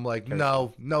where I'm like, There's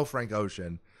no Frank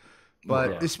Ocean. But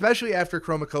Yeah. especially after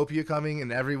Chromacopia coming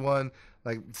and everyone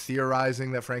like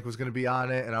theorizing that Frank was going to be on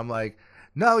it, and I'm like,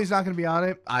 no, he's not going to be on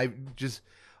it.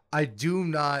 I do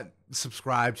not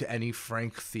subscribe to any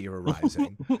Frank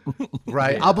theorizing.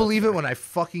 Right? Yeah, I'll that's believe it fair. when I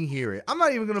fucking hear it. I'm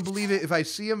not even going to believe it if I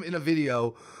see him in a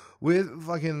video with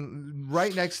fucking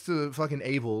right next to fucking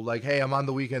Abel, like, hey, I'm on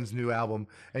The Weeknd's new album,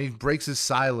 and he breaks his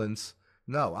silence.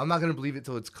 No, I'm not going to believe it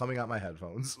till it's coming out my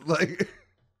headphones. Like,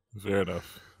 Fair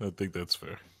enough. I think that's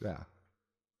fair. yeah.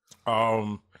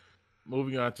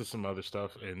 Moving on to some other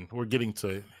stuff, and we're getting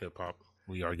to hip hop.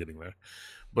 We are getting there,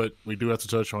 but we do have to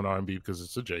touch on R&B because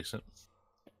it's adjacent.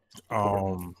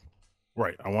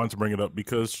 Right. I wanted to bring it up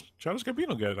because Childish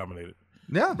Gambino got nominated.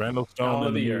 Yeah. Brando Album Stone of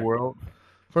in the the year. New World,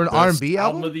 For an Best R&B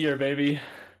Album album? of the year, baby.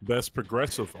 Best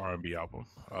Progressive R&B album.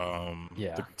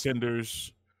 Yeah. The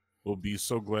contenders will be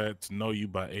So Glad to Know You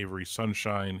by Avery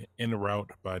Sunshine, En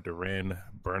Route by Duran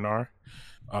Bernard,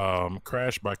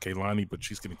 Crash by Kaylani, but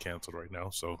she's getting canceled right now,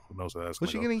 so who knows how that's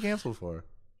What's she going to go. getting canceled for?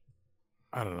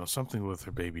 I don't know, something with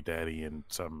her baby daddy and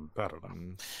some, I don't know.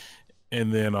 Mm.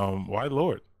 And then Why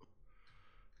Lord,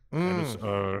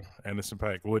 Mm. Anderson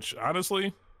 .Paak, which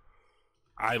honestly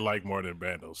I like more than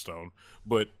Brando Stone,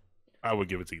 but I would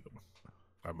give it to either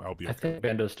one. I'll be I okay. think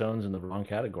Bando Stone's in the wrong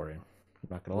category. I'm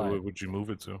not gonna lie. What would you move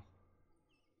it to?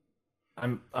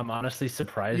 I'm honestly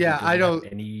surprised. Yeah, it I doesn't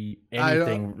have don't-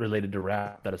 anything related to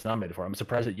rap that it's nominated for. I'm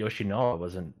surprised that Yoshinoa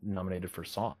wasn't nominated for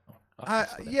song.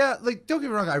 honestly. Yeah, like, don't get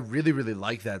me wrong, I really, really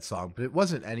like that song, but it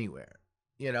wasn't anywhere.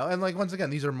 And like, once again,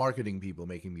 these are marketing people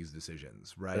making these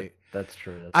decisions, right? That's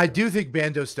true. That's I true. do think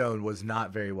Bando Stone was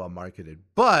not very well marketed,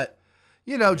 but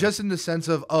just in the sense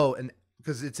of and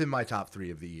because it's in my top 3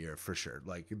 of the year for sure.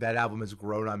 Like, that album has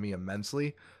grown on me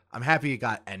immensely. I'm happy it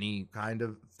got any kind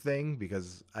of thing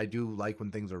because I do like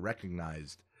when things are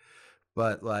recognized.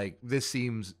 but like this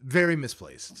seems very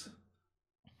misplaced.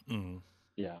 Mm.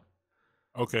 Yeah.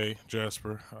 Okay,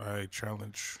 Jasper, I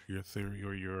challenge your theory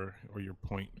or your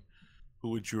point. Who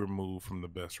would you remove from the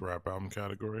best rap album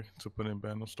category to put in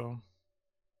Band of Stone?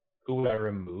 Who would I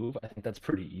remove? I think that's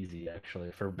pretty easy,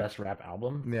 actually. For best rap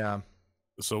album, Yeah.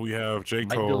 So we have J.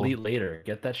 might Cole. delete later.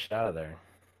 Get that shit out of there.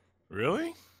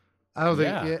 Really? I don't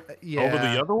Yeah. think. Yeah. Over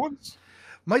the other ones?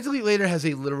 Might Delete Later has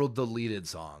a literal deleted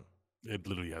song. It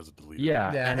literally has a deleted.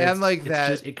 Yeah, Yeah, and and it's, like it's that-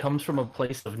 just, it comes from a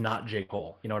place of not J.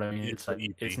 Cole. You know what I mean? It's It's like an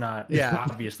EP. it's not. Yeah.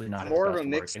 It's obviously not More his of a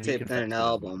best work, and he mixtape confessed than an to as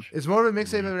album. much. It's more of a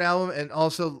mixtape Mhm. than an album, and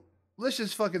also let's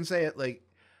just fucking say it. Like,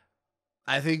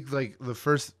 I think like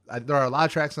there are a lot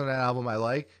of tracks on that album I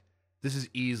like. This is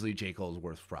easily J. Cole's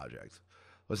worst project.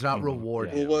 Let's not Mhm. reward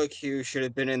Yeah. him. Schoolboy Q should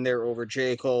have been in there over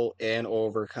J. Cole and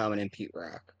over Common and Pete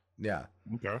Rock. Yeah.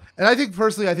 Okay. And I think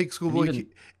personally, Schoolboy even- Q,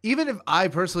 even if I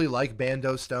personally like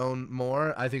Bando Stone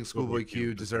more, I think Schoolboy Schoolboy Q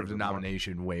Q deserved a deserved it more.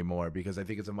 nomination way more because I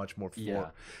think it's a much more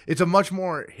Yeah. it's a much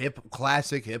more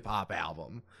classic hip hop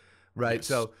album, right? Yes.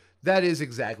 So that is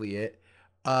exactly it.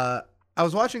 I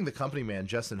was watching The Company Man,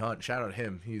 Justin Hunt. Shout out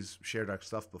him. He's shared our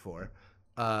stuff before,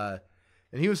 and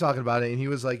he was talking about it, and he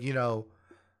was like,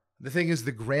 the thing is,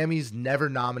 the Grammys never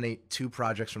nominate two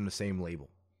projects from the same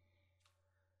label.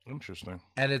 Interesting.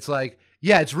 And it's like,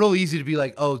 yeah, it's real easy to be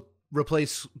like, oh,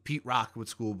 replace Pete Rock with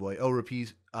Schoolboy. Oh,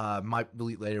 repeat Might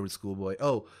Delete Later with Schoolboy.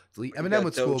 Oh, delete You Eminem got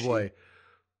with Doechii. Schoolboy.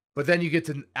 But then you get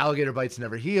to Alligator Bites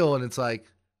Never Heal, and it's like,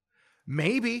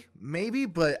 maybe,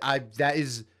 but that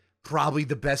is probably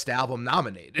the best album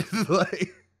nominated.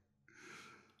 Like,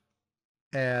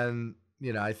 and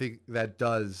I think that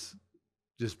does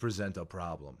just present a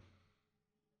problem.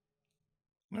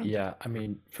 Yeah, I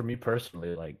mean, for me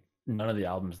personally, like none of the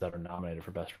albums that are nominated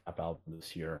for best rap album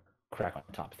this year crack on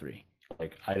top 3.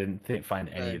 Like I didn't find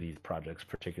any Right. of these projects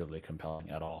particularly compelling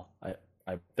at all.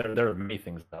 There are many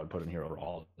things that I would put in here over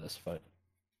all of this, but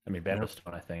I mean, Band of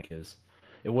Stone, I think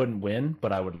it wouldn't win,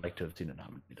 but I would like to have seen it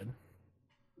nominated.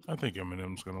 I think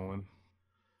Eminem's gonna win.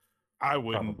 I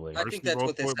wouldn't. Probably. I think personally that's vote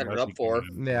what they for it, set but it I up think for.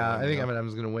 Eminem's Yeah, gonna I win, think yeah.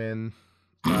 Eminem's gonna win.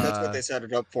 That's what they set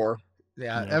it up for.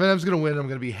 Yeah, Yeah. Eminem's gonna win. I'm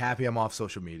gonna be happy I'm off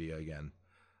social media again.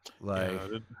 Like,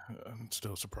 Yeah, I'm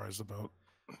still surprised about.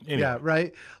 Anyway, yeah,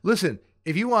 right. Listen,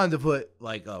 if you wanted to put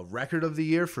like a record of the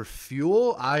year for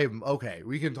Fuel, I'm okay.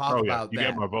 We can talk oh yeah, about you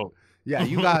that. got my vote. Yeah,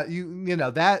 you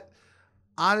got that.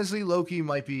 Honestly, low-key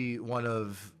might be one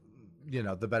of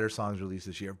the better songs released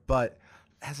this year. But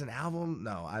as an album,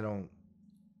 no, I don't.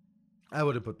 I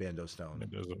would have put Bando Stone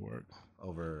It doesn't work.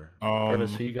 over.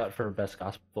 Purvis, who you got for best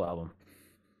gospel album?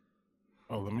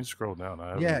 Oh, let me scroll down. I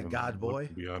haven't Yeah, even God looked, Boy.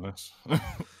 To be honest,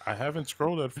 I haven't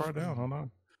scrolled that far down. Hold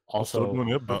on. Also, doing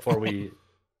hip-hop. before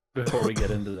we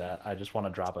get into that, I just want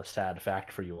to drop a sad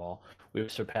fact for you all.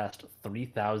 We've surpassed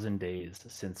 3,000 days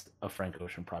since a Frank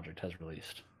Ocean project has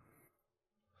released.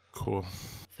 Cool.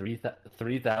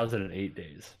 3,008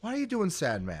 days. Why are you doing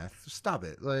sad math? Stop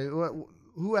it. Like, what?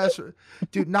 Who asked?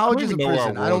 Dude, knowledge is a even know where I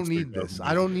prison. I don't was need 3,000 this. days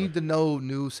I don't ago. need to know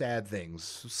new sad things.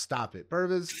 Stop it,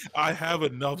 Purvis. I have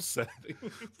enough setting.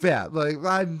 Yeah, like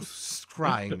I'm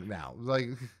crying now.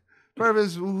 Like,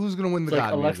 Purvis, who's gonna win the It's like,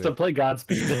 God Alexa, music? play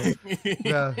Godspeed.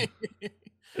 Yeah.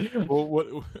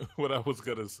 Well, what I was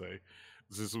gonna say,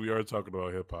 since we are talking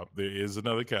about hip hop, there is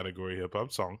another category, hip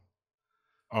hop song.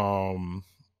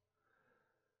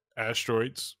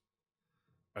 Asteroids.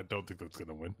 I don't think that's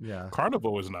gonna win. Yeah.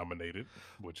 Carnival is nominated,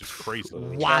 which is crazy.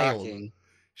 Wild.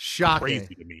 Shocking.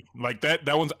 Crazy to me. Like that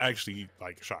one's actually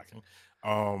like shocking.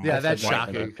 Yeah, that's Like,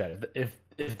 shocking. okay,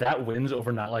 if that wins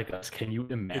over Not Like Us, can you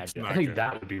imagine? not I think good.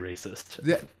 that would be racist.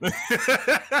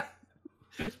 Yeah.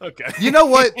 Okay. You know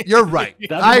what? You're right.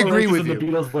 That's I more agree racist with than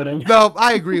you. The Beatles winning. No,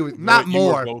 I agree with not You were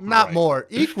more, both not right. more,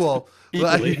 equal.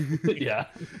 Equally. Like, Yeah.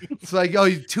 it's like, oh,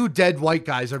 two dead white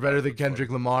guys are better than Kendrick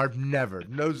Lamar. Never.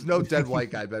 No dead white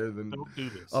guy better than Don't do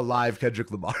this. a live Kendrick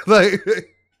Lamar. Like,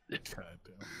 God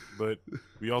damn. But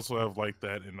we also have Like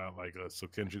That and Not Like Us. So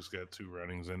Kendrick's got 2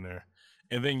 runnings in there.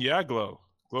 And then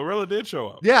Glorilla did show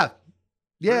up. yeah,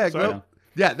 yeah, Excited. Glo-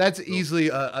 yeah. That's easily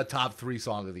a top 3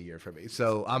 song of the year for me.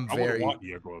 So I'm I would very want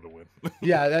Glow to win.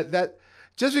 yeah. That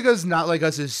just because Not Like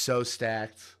Us is so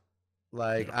stacked,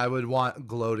 like I would want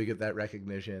Glow to get that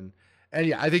recognition. And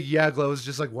yeah, I think Glow is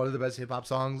just like one of the best hip hop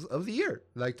songs of the year.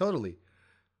 Like totally, It's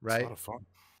a right? lot of fun.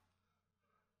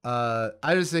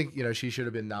 I just think she should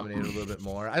have been nominated a little bit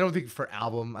more. I don't think for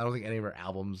album. I don't think any of her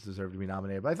albums deserve to be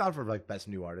nominated. But I thought for like best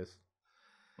new artist,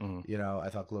 Mhm. I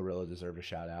thought Glorilla deserved a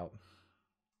shout out.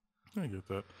 I get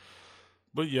that.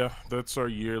 But yeah, that's our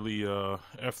yearly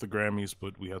F the Grammys,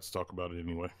 but we had to talk about it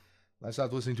anyway. I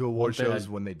stopped listening to award One thing shows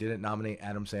when they didn't nominate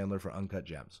Adam Sandler for Uncut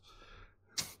Gems.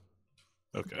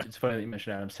 Okay. It's funny that you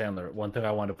mentioned Adam Sandler. One thing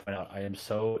I wanted to point out: I am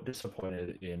so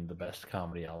disappointed in the best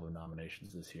comedy album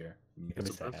nominations this year. Making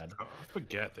me sad. I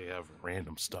forget they have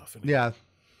random stuff in it. Yeah,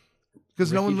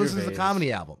 because no Ricky one listens to Gervais,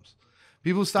 comedy albums.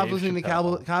 People stopped Dave listening to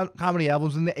Chappelle. comedy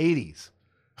albums in the 80s.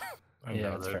 I Yeah,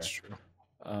 know that's true.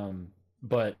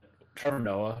 But Trevor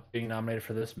Noah being nominated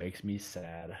for this makes me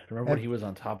sad. Remember when he was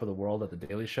on top of the world at the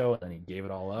Daily Show and then he gave it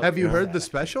all up? Have you heard Sad. the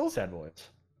special? Sad boys.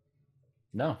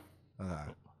 No.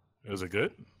 Is it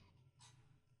good?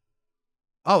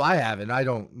 Oh, I haven't. I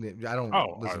don't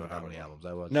Oh, listen to I comedy don't. albums.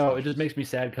 I watch. No, it just makes me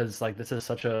sad because like this is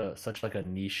such like a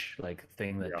niche like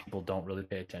thing that Yeah. people don't really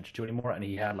pay attention to anymore. And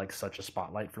he had like such a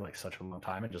spotlight for like such a long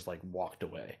time and just like walked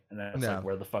away. And then it's Yeah. like,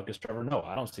 where the fuck is Trevor Noah?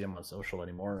 I don't see him on social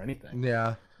anymore or anything.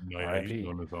 Yeah. No, yeah, R.I.P. he's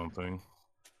doing his own thing.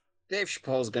 Dave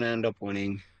Chappelle's gonna end up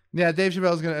winning. Yeah, Dave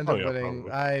Chappelle's gonna end Oh, up yeah, winning.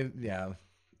 probably.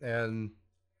 And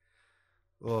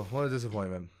well, what a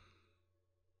disappointment.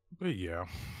 But yeah.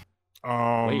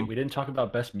 Wait, we didn't talk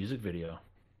about best music video.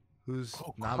 Who's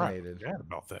crap, nominated? I forgot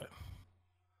about that.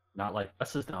 Not Like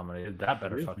Us is nominated. That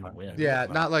better It is fucking not- win. Yeah,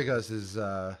 Not Like Us is.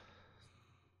 I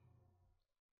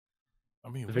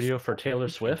mean, The video for Taylor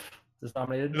Swift is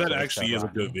nominated. that so it's actually is a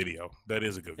Rocky. good video. That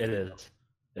is a good It video. is.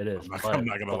 It is. I'm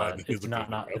not gonna lie, but it is it's a not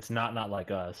good video. It's not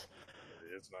Like Us.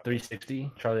 It's not.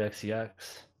 360, Charlie XCX,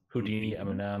 Houdini, Houdini.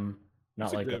 Eminem, Not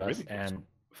These are Like good Us, videos. and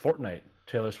Fortnite,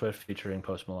 Taylor Swift featuring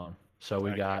Post Malone. So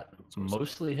we I got got it.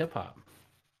 mostly hip hop.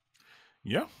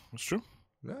 Yeah, that's true.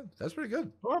 Yeah, that's pretty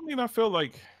good. Well, I mean, I feel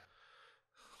like.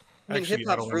 I mean, Actually, hip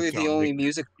I hop's don't wanna really the sound only big-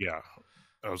 music. Yeah,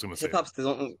 I was gonna say. Hip hop's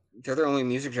they're the only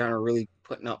music genre really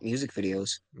putting out music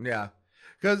videos. Yeah,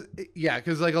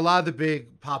 because like a lot of the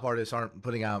big pop artists aren't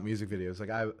putting out music videos. Like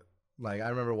I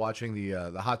remember watching the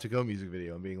Hot to Go music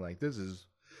video and being like, this is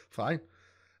fine.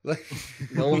 Like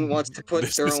No one wants to put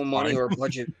This their is own money fine. or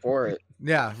budget for it.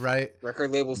 Yeah, right.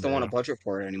 Record labels don't want Yeah. to budget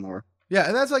for it anymore. Yeah,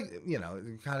 and that's like,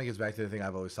 it kind of gets back to the thing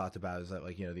I've always talked about is that,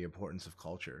 like, the importance of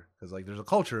culture. Because, like, there's a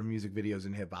culture of music videos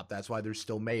in hip hop. That's why they're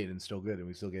still made and still good, and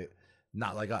we still get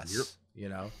Not Like Us,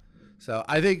 So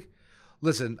I think,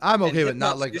 listen, I'm okay with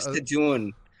Not Like Us.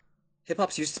 Hip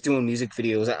hop's used to doing music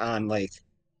videos on, like,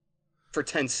 for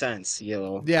 10 cents, Yeah,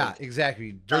 like,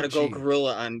 exactly. gotta Dirt go cheap.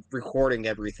 gorilla on recording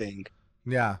everything.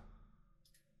 Yeah.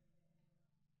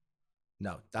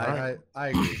 No, Alright. I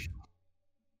agree.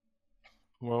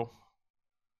 Well,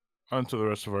 on to the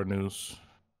rest of our news.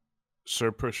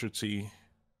 Sir Pusha T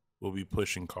will be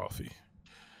pushing coffee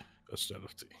instead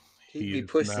of tea. He'd He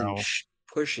be is now-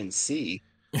 pushing C,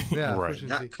 Yeah, Right. pushing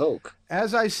not C. Coke.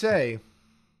 As I say,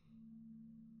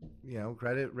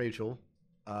 credit Rachel.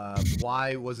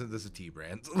 Why wasn't this a tea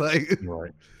brand? Like,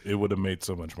 Right. It would have made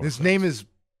so much more his sense. name is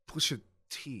Pusha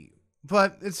T,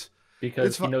 but it's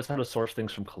Because fu- he knows how to source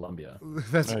things from Colombia.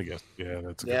 that's I guess. Yeah,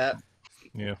 that's a Yeah, good.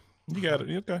 Yeah. You got it.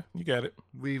 Okay. You got it.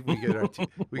 we get our tea.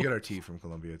 We get our tea from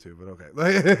Colombia too, but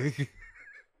okay.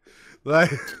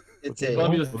 Like, it's Okay. a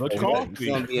Colombia's for the two coffee. things,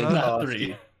 Colombian not coffee.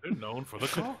 three. They're known for the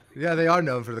coffee. yeah, they are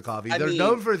known for the coffee. I They're mean-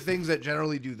 known for things that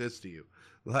generally do this to you.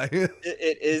 Like, It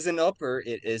is an upper.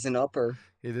 It is an upper.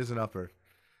 it is an upper.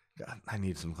 God, I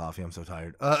need some coffee. I'm so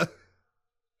tired. But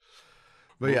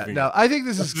yeah, Moving no, on. I think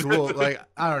this is cool. Like,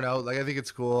 I don't know. Like, I think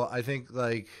it's cool. I think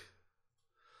like,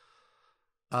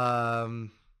 I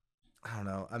don't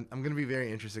know. I'm gonna be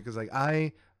very interested because like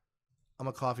I'm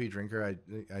a coffee drinker.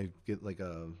 I get like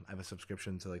I have a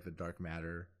subscription to like the Dark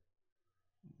Matter.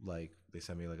 Like they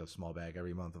send me like a small bag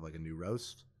every month of like a new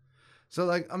roast. So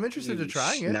like I'm interested to You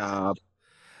trying it. snob.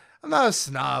 I'm not a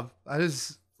snob. I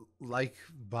just like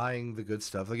buying the good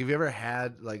stuff. Like, have you ever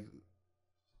had like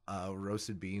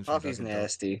roasted beans? from Coffee's Dunkin' Donuts?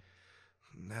 nasty.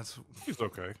 That's It's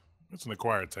okay. It's an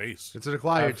acquired taste. it's an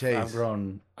acquired taste.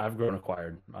 I've grown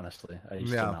acquired. Honestly, I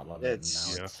used Yeah. to not love it. And It's-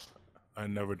 now Yeah. it's I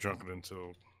never drunk it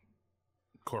until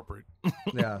corporate.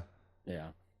 Yeah, yeah.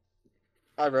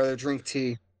 I'd rather drink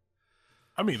tea.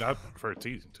 I mean, I prefer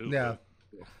tea too. Yeah.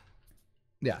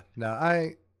 yeah. No,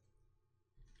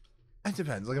 it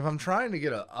depends. Like if I'm trying to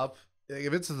get like,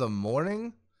 if it's the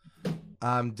morning,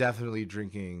 I'm definitely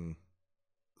drinking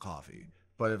coffee.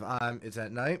 But if it's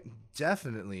at night,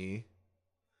 definitely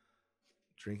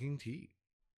drinking tea.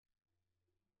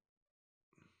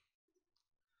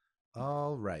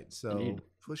 All right, so Indeed.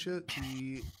 Pusha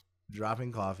T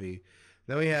dropping coffee.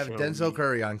 Then we have Shall Denzel we-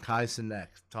 Curry on Kai Cenat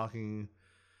talking.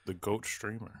 The GOAT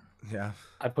streamer. Yeah,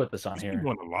 I put this on He's here. been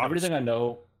doing a lot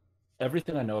of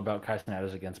Everything I know about Kai Cenat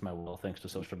is against my will, thanks to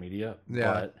social media.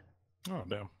 Yeah. But Oh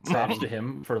damn. props to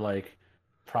him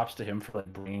for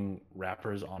bringing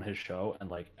rappers on his show and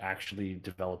like actually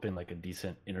developing like a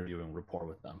decent interviewing rapport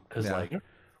with them. Because Yeah. like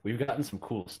we've gotten some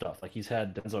cool stuff. Like he's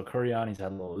had Denzel Curry on, he's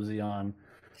had Lil Uzi on.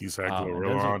 He's had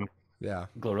Glorilla on. Yeah.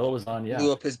 Glorilla was on, yeah.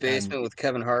 Blew up his basement with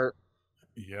Kevin Hart.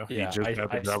 Yeah, he just had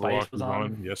the Jabberwock was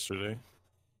on yesterday.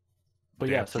 But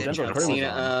yeah, so Denzel John Curry was Cena,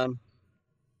 on.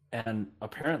 And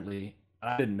apparently,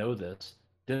 I didn't know this,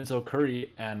 Denzel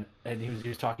Curry, and he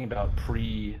was talking about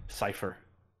pre-Cypher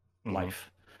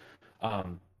life.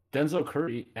 Denzel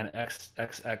Curry and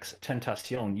XXX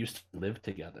Tentacion used to live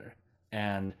together,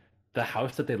 and the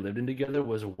house that they lived in together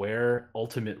was where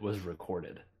Ultimate was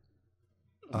recorded,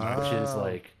 which is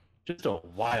like just a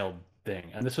wild thing.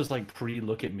 And this was like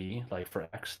pre-Look at Me, like for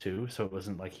X too, so it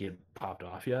wasn't like he had popped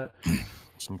off yet.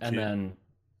 And then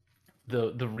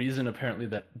the reason apparently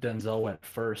that Denzel went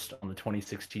first on the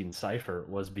 2016 Cypher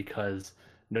was because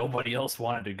nobody else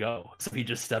wanted to go, so he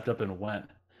just stepped up and went.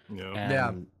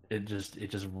 And it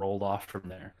just rolled off from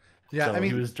there. Yeah, so I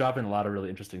mean, he was dropping a lot of really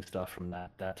interesting stuff from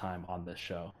that time on this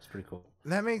show. It's pretty cool.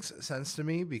 That makes sense to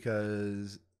me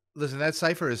because, listen, that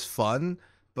Cypher is fun,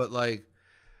 but like,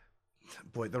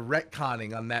 boy, the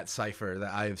retconning on that Cypher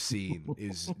that I have seen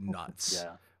is nuts.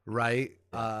 Yeah. Right?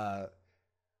 Yeah.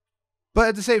 But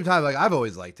at the same time, like, I've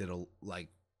always liked it. Like,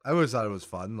 I always thought it was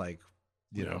fun. Like,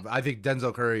 you know, I think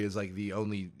Denzel Curry is like the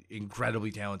only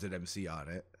incredibly talented MC on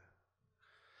it.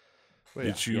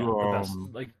 Did you the best,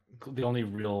 like the only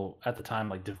real at the time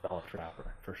like developed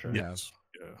rapper for sure? Yes.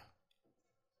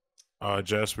 Yeah.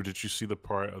 Jasper, did you see the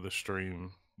part of the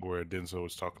stream where Denzel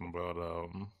was talking about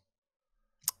oh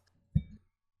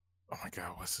my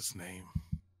God, what's his name?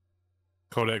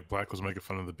 Kodak Black was making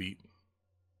fun of the beat.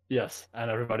 Yes,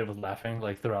 and everybody was laughing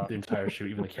like throughout the entire shoot,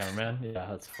 even the cameraman. Yeah,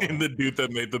 that's funny. And the dude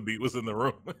that made the beat was in the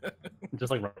room.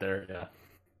 Just like right there, yeah.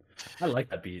 I like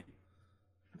that beat.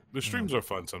 The streams are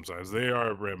fun sometimes. They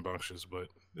are rambunctious, but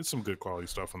it's some good quality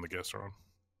stuff when the guests are on.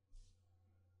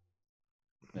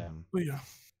 Yeah. But yeah.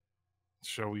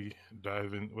 Shall we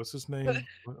dive in? What's his name?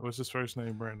 What's his first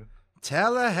name, Brandon?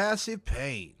 Tallahassee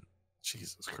Pain.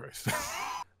 Jesus Christ.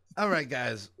 All right,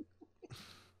 guys.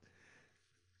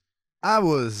 I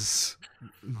was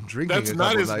drinking That's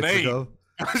not his name. Ago.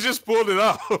 I just pulled it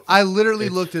up. I literally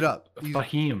looked it up.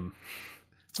 Fahim.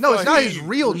 No, it's not his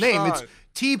real name. It's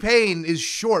T-Pain is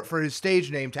short for his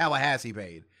stage name, Tallahassee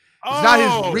Pain. It's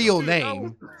not his real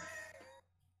name.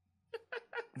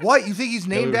 What? You think he's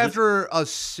named after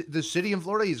the city in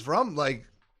Florida he's from? Like,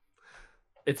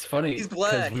 it's funny. He's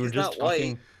black. We were he's just not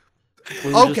talking,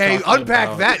 white. Okay,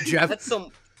 unpack that, Jeff. That's some.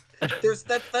 That's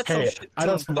hey, some shit. I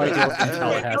don't some white girls from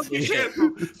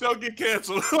Tallahassee. Don't get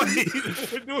canceled.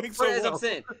 We're doing so well. I'm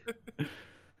saying.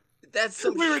 That's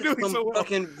some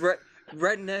fucking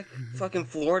redneck fucking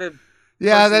Florida.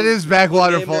 Yeah, that is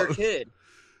backwater kid.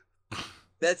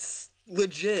 That's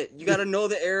legit. You got to know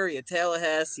the area,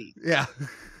 Tallahassee. Yeah.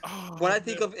 When I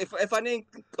think of if I think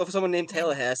of someone named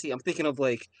Tallahassee, I'm thinking of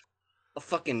like a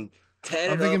fucking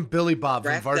I'm thinking Billy Bob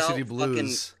from Varsity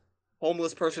Blues.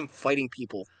 Homeless person fighting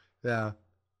people. Yeah.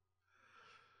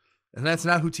 And that's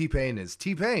not who T-Pain is.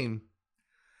 T-Pain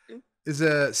is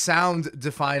a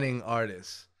sound-defining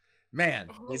artist. Man.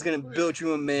 He's going to build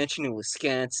you a mansion in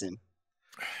Wisconsin.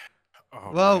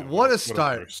 Oh, well, man, what a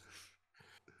start.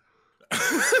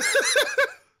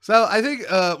 So I think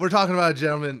we're talking about a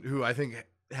gentleman who I think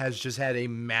has just had a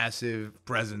massive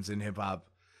presence in hip-hop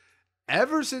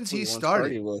ever since he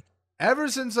started. Ever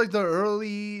since like the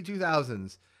early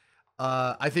 2000s.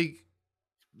 I think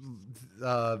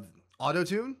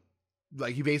auto-tune,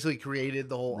 like he basically created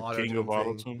the whole auto-tune king of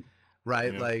auto-tune,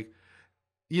 right? Yeah. Like,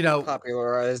 you know,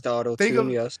 popularized auto-tune.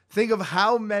 Yes. Think of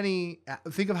how many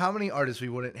artists we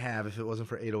wouldn't have if it wasn't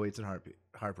for 808s and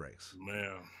heartbreaks.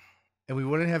 Man, and we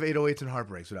wouldn't have 808s and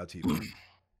heartbreaks without T-Pain.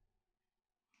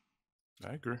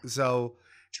 I agree. So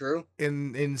true.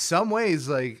 In some ways,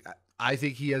 like I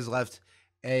think he has left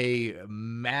a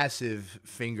massive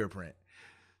fingerprint.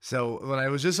 So when I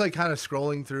was just like kind of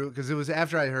scrolling through, because it was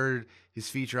after I heard his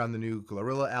feature on the new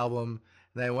Glorilla album,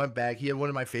 and I went back. He had one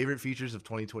of my favorite features of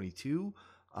 2022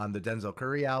 on the Denzel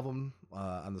Curry album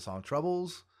on the song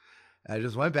Troubles. And I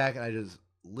just went back and I just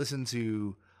listened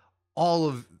to all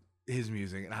of his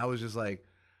music, and I was just like,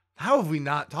 how have we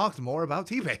not talked more about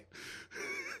T-Pain?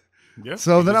 Yes,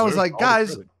 so then I was like,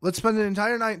 guys, let's spend an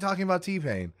entire night talking about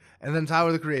T-Pain. And then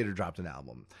Tyler, the Creator, dropped an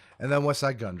album. And then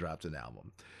Westside Gunn dropped an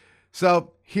album.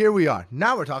 So here we are.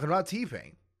 Now we're talking about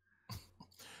T-Pain.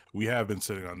 We have been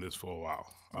sitting on this for a while.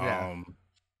 Yeah.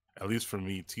 At least for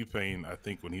me, T-Pain, I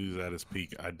think when he was at his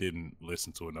peak, I didn't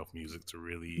listen to enough music to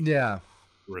really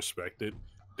respect it.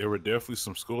 There were definitely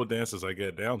some school dances I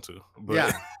get down to,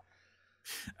 but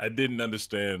I didn't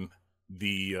understand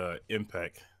the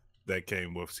impact that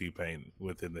came with T-Pain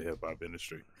within the hip hop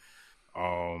industry.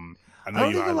 I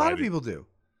don't think a lot of people do.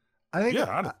 I think Yeah,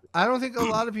 honestly. I don't think a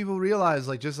lot of people realize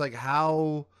like just like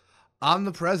how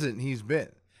omnipresent he's been.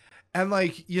 And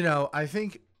like, you know, I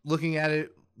think looking at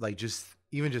it like just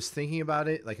even just thinking about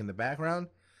it like in the background,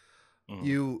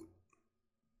 you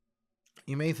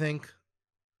may think,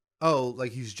 oh,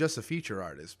 like he's just a feature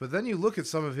artist. But then you look at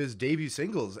some of his debut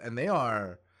singles and they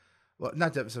are, well,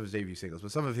 not some of his debut singles,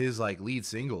 but some of his like lead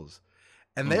singles,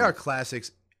 and they are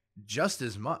classics just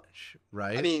as much,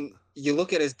 right? I mean, you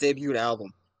look at his debut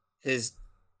album.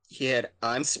 He had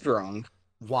 "I'm Sprung,"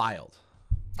 Wild.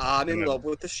 "I'm in Love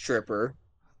with the Stripper."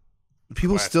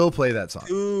 People still play that song.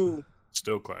 Two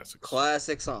still classics.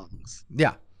 Classic songs.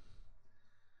 Yeah.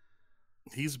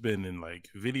 He's been in like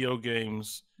video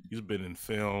games. He's been in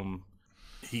film.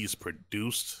 He's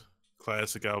produced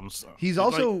classic albums. He's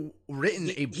also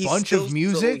written a bunch of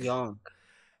music. So young.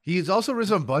 He's also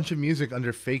written a bunch of music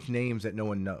under fake names that no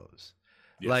one knows.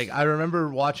 Yes. Like I remember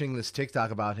watching this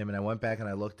TikTok about him, and I went back and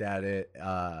I looked at it,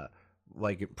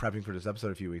 like prepping for this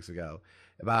episode a few weeks ago,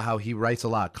 about how he writes a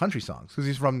lot of country songs because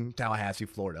he's from Tallahassee,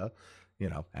 Florida, you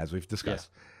know, as we've discussed.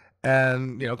 Yeah.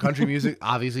 And you know, country music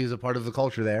obviously is a part of the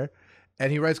culture there.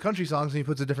 And he writes country songs and he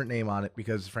puts a different name on it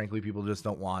because, frankly, people just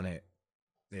don't want it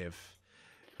if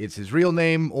it's his real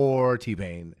name or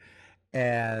T-Pain.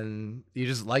 And he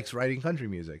just likes writing country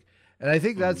music. And I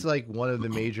think that's like one of the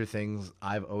major things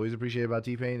I've always appreciated about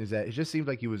T-Pain is that it just seems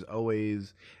like he was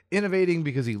always innovating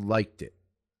because he liked it.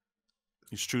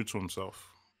 He's true to himself.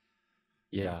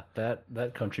 Yeah,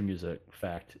 that country music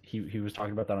fact, he was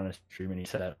talking about that on his stream, and he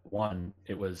said that one,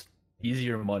 it was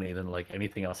easier money than like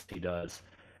anything else he does.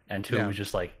 And two, it was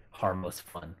just like harmless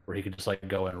fun where he could just like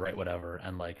go and write whatever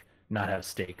and like not have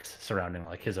stakes surrounding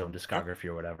like his own discography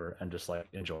or whatever and just like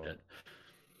enjoy it.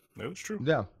 That was true.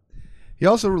 Yeah. He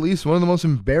also released one of the most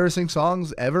embarrassing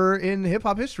songs ever in hip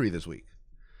hop history this week.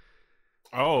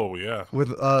 Oh, yeah.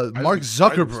 With Mark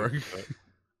Zuckerberg.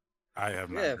 I have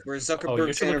not. Yeah, for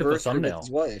Zuckerberg's anniversary with his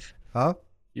wife. Huh?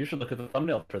 You should look at the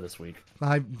thumbnail for this week.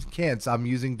 I can't. I'm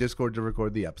using Discord to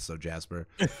record the episode, Jasper.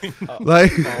 Okay.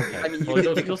 I mean,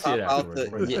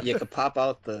 you could pop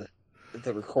out the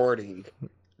recording.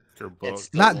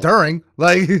 It's not during.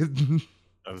 Like,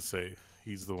 I would say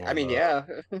he's the one. I mean, yeah.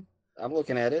 I'm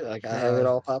looking at it. Like, I have it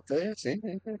all popped there. See?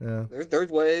 Yeah. There's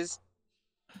ways.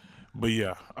 But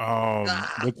yeah,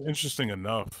 what's interesting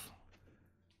enough,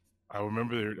 I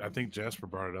remember I think Jasper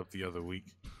brought it up the other week.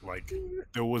 Like,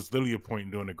 there was literally a point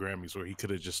during the Grammys where he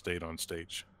could have just stayed on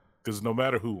stage. Because no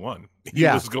matter who won, he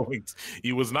was nominated. So,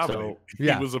 he was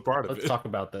a part of it. Let's talk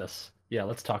about this. Yeah,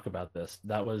 let's talk about this.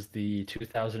 That was the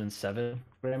 2007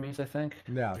 Grammys, I think.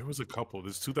 Yeah. There was a couple.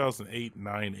 There's 2008,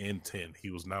 9, and 10.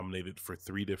 He was nominated for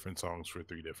 3 different songs for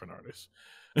 3 different artists.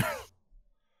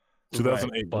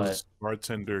 2008 was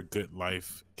Bartender, Good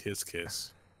Life, Kiss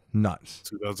Kiss. Nuts.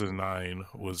 2009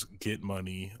 was Get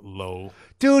Money, Low.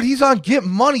 Dude, he's on Get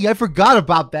Money. I forgot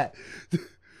about that.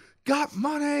 Got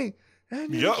money.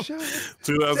 Yep.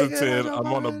 2010, I'm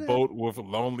on a boat with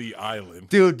Lonely Island.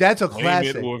 Dude, that's a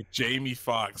classic. With Jamie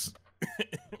Foxx.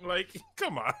 Like,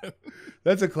 come on.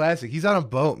 That's a classic. He's on a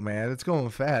boat, man. It's going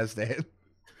fast, man.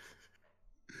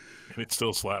 And it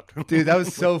still slapped. Dude, that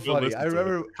was so funny. I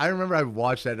remember I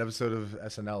watched that episode of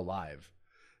SNL live.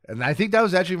 And I think that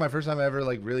was actually my first time I ever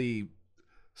like really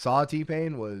saw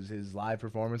T-Pain was his live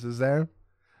performances there.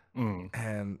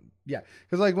 And yeah,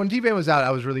 because like when T-Pain was out,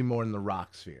 I was really more in the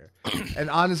rock sphere. And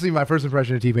honestly, my first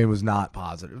impression of T-Pain was not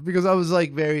positive because I was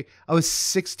like I was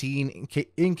 16,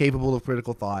 incapable of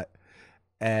critical thought.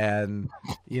 And,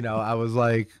 you know, I was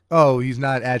like, oh, he's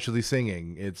not actually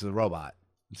singing. It's a robot.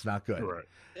 It's not good. Right.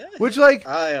 Yeah. Which like,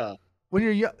 when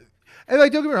you're young, and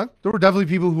like, don't get me wrong, there were definitely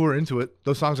people who were into it.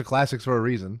 Those songs are classics for a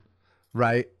reason,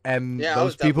 right? And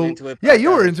those people, into it,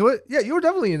 you were into it. Yeah, you were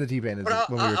definitely into T-Pain. But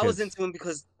I was into him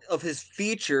because of his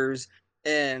features,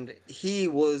 and he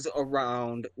was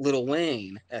around Lil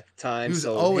Wayne at the time.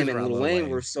 So him and Lil Wayne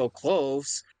were so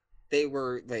close. They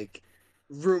were like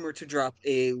rumored to drop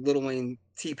a Lil Wayne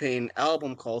T-Pain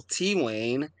album called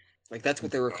T-Wayne. Like that's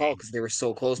what they were called because they were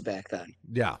so close back then.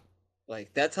 Yeah.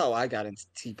 Like that's how I got into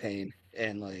T-Pain.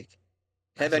 And like,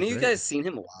 have any of you guys seen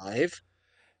him live?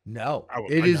 No.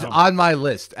 It is on my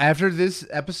list. After this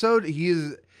episode, he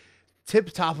is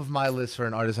tip top of my list for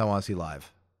an artist I want to see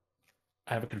live.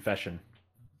 I have a confession.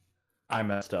 I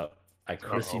messed up. I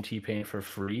could have seen T-Pain for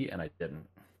free, and I didn't.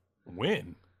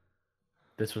 When?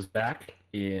 This was back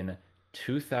in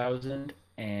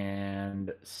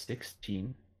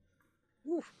 2016.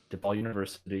 DePaul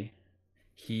University.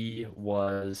 He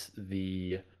was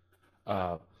the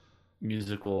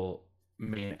musical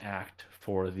main act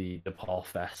for the DePaul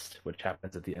Fest, which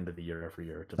happens at the end of the year every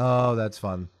year. Oh, that's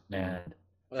fun. And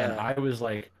I was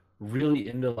like really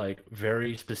into like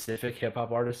very specific hip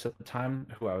hop artists at the time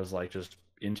who I was like just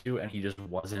into, and he just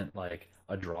wasn't like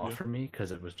a draw for me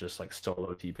because it was just like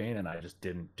solo T-Pain, and I just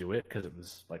didn't do it because it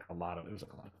was like a lot of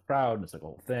crowd, and it's like a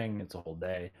whole thing, it's a whole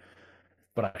day.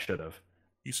 But I should have.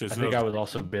 I think I was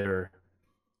also bitter.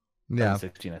 Yeah,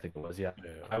 2016, I think it was. Yeah,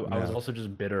 I was also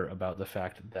just bitter about the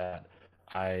fact that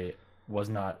I was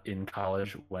not in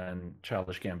college when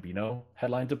Childish Gambino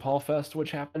headlined DePaul Fest,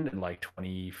 which happened in like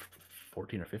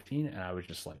 2014 or 15, and I was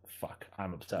just like, "Fuck,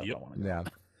 I'm upset. I want to go."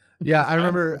 Yeah. I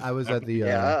remember I was at the.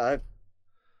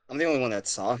 I'm the only one that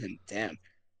saw him. Damn.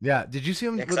 Yeah, did you see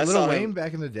him with Lil Wayne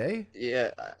back in the day?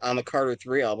 Yeah, on the Carter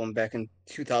 3 album back in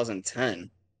 2010.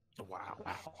 Wow,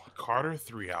 Carter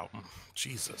 3 album,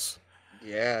 Jesus.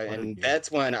 Yeah, and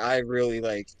that's when I really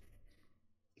like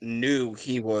knew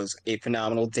he was a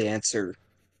phenomenal dancer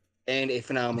and a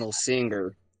phenomenal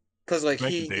singer, because like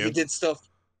he did stuff.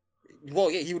 Well,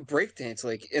 yeah, he would break dance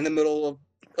like in the middle of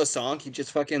a song. He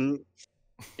just fucking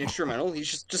instrumental. He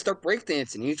just start break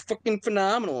dancing. He's fucking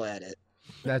phenomenal at it.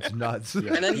 That's nuts.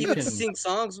 And then he would sing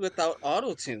songs without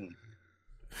auto tune.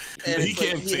 And he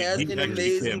can sing. He has an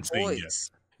amazing voice.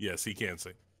 Yes, he can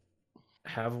sing.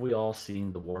 Have we all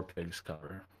seen the War Pigs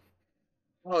cover?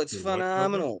 Oh, it's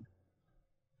phenomenal.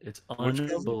 It's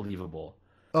unbelievable.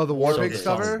 Oh, the War Pigs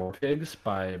cover? War Pigs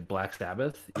by Black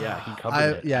Sabbath. Yeah, he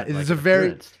covered it. Yeah, it's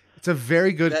a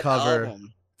very good cover.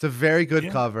 Album. It's a very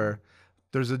good cover.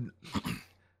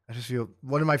 I just feel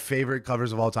one of my favorite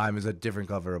covers of all time is a different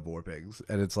cover of War Pigs,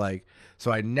 and it's like,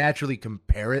 so I naturally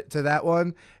compare it to that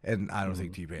one, and I don't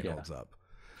think T-Pain holds up.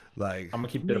 Like, I'm gonna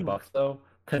keep it a buck though.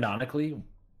 Canonically,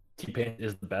 T-Pain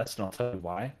is the best, and I'll tell you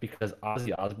why. Because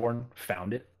Ozzy Osbourne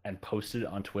found it and posted it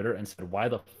on Twitter and said, "Why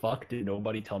the fuck did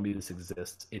nobody tell me this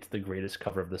exists? It's the greatest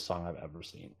cover of this song I've ever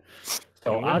seen."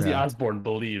 So Ozzy Osbourne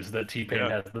believes that T-Pain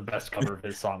has the best cover of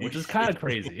his song, which is kind of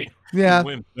crazy. Yeah,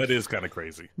 that is kind of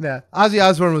crazy. Yeah, Ozzy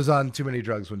Osbourne was on Too Many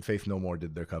Drugs when Faith No More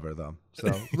did their cover, though. So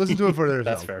listen to it for yourself.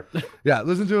 That's fair. Yeah,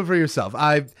 listen to it for yourself.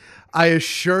 I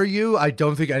assure you, I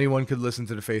don't think anyone could listen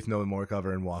to the Faith No More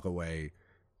cover and walk away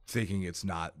thinking it's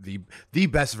not the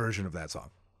best version of that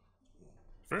song.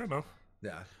 Fair enough.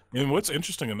 Yeah. And what's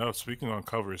interesting enough, speaking on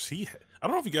covers, I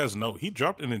don't know if you guys know, he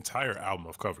dropped an entire album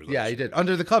of covers. Yeah, he did.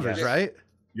 Under the covers, right?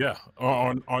 Yeah,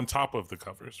 on top of the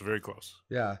covers, very close.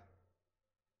 Yeah.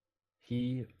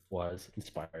 He was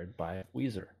inspired by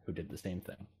Weezer, who did the same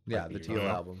thing. Yeah, the Teal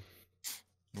album.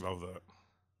 Love that.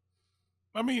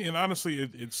 I mean, and honestly,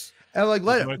 it's and like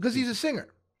let him, because he's a singer,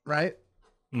 right?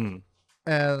 Mm.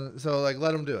 And so like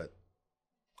let him do it.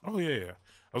 Oh yeah.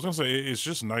 I was gonna say it's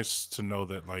just nice to know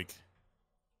that like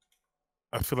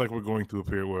I feel like we're going through a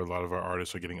period where a lot of our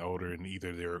artists are getting older, and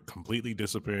either they're completely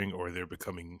disappearing or they're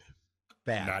becoming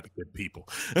bad, not good people,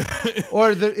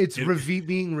 or it's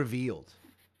being revealed.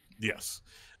 Yes,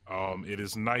 it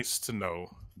is nice to know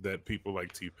that people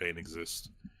like T-Pain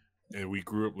exist, and we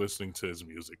grew up listening to his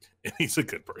music, and he's a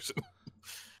good person,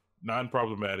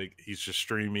 non-problematic. He's just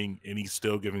streaming, and he's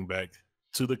still giving back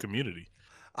to the community.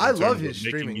 I love his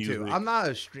streaming too. I'm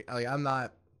not I'm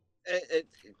not.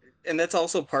 And that's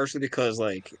also partially because,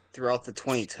 like, throughout the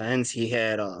 2010s, he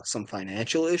had some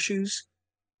financial issues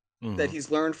that he's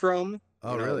learned from.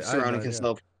 Oh, really? Surrounding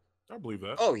himself. I believe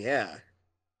that. Oh, yeah.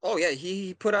 Oh, yeah.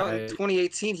 He put out in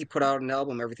 2018, he put out an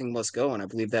album, Everything Must Go, and I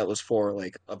believe that was for,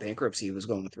 like, a bankruptcy he was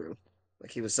going through.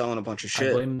 Like, he was selling a bunch of shit.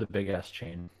 I blame the big ass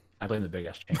chain.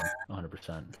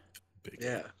 100%.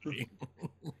 Yeah.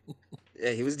 Yeah,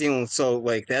 he was dealing with, so,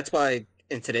 like, that's why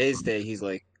in today's day, he's,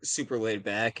 like, super laid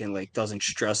back and like doesn't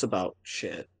stress about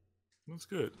shit. That's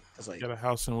good. It's like got a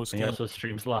house in Wisconsin. He also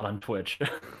streams a lot on Twitch.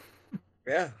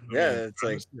 yeah. It's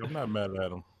like I'm not mad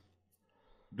at him.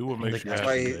 Do what makes you happy. That's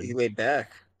why he laid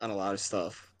back on a lot of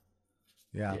stuff.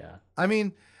 Yeah. I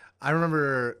mean, I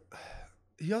remember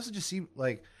he also just seemed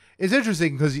like it's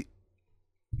interesting because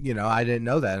I didn't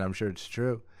know that, and I'm sure it's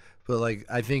true. But like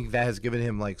I think that has given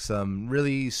him like some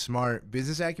really smart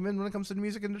business acumen when it comes to the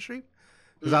music industry.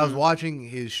 Because I was watching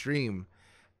his stream,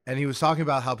 and he was talking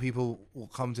about how people will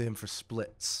come to him for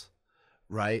splits,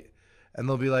 right? And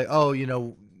they'll be like, "Oh,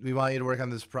 we want you to work on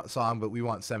this song, but we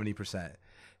want 70%."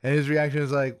 And his reaction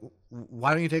is like,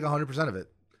 "Why don't you take 100% of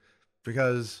it?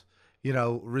 Because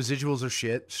residuals are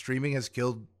shit. Streaming has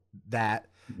killed that,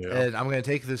 and I'm going to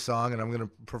take this song and I'm going to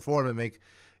perform and make,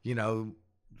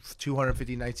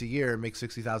 250 nights a year and make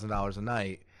 $60,000 a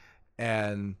night,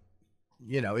 and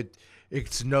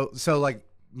it's so like."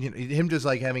 Him just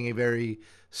like having a very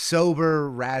sober,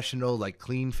 rational, like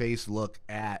clean-faced look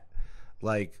at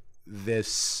like the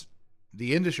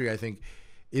industry, I think,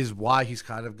 is why he's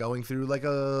kind of going through like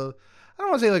I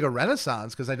don't want to say like a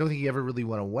renaissance because I don't think he ever really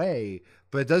went away,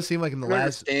 but it does seem like in the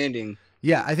last understanding.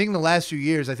 Yeah, I think in the last few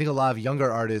years, I think a lot of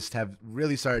younger artists have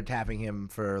really started tapping him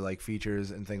for like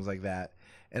features and things like that.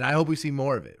 And I hope we see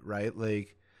more of it, right?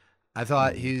 Like I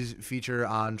thought his feature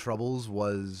on Troubles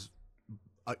was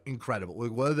incredible.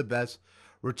 Like one of the best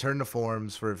return to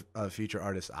forms for a feature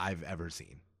artist I've ever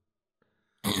seen.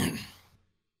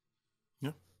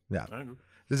 Yeah.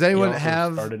 Does anyone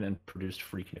have started and produced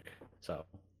Free Kick? So,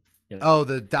 Oh,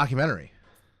 the documentary.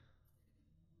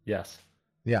 Yes.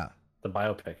 Yeah. The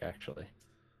biopic, actually.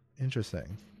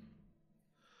 Interesting.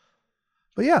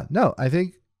 But yeah, no, I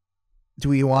think. Do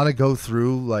we want to go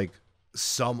through like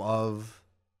some of?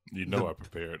 I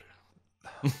prepared.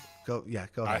 Go ahead.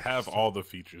 I have all the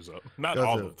features up. Not go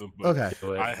all through. Of them, but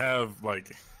okay. I have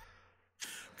like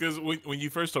because when you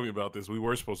first told me about this, we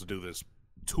were supposed to do this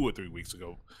 2 or 3 weeks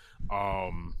ago.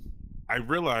 I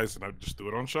realized, and I just threw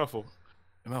it on shuffle,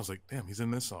 and I was like, "Damn, he's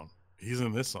in this song. He's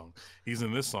in this song. He's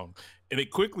in this song." And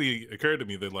it quickly occurred to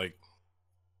me that like,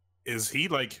 is he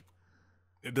like,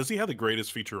 does he have the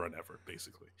greatest feature run ever?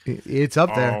 Basically, it's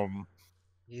up there.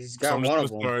 He's got one of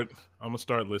them. I'm gonna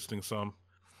start listing some,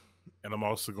 and I'm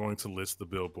also going to list the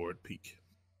Billboard peak.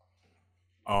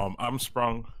 I'm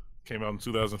Sprung came out in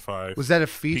 2005. Was that a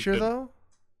feature though?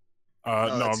 No,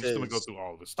 I'm just gonna go through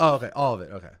all of this. Oh, okay, all of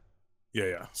it. Okay.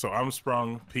 Yeah. So I'm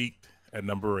Sprung peaked at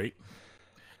number 8.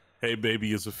 Hey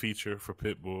Baby is a feature for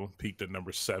Pitbull, peaked at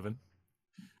number 7.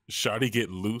 Shawty Get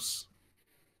Loose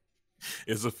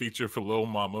is a feature for Lil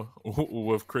Mama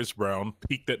with Chris Brown,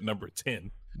 peaked at number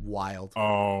 10. Wild.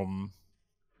 Some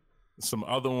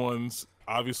other ones,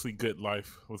 obviously Good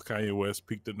Life with Kanye West,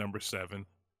 peaked at number 7.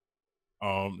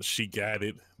 She Got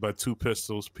It by Two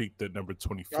Pistols, peaked at number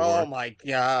 24. Oh my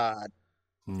god.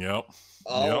 Yep.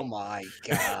 Oh my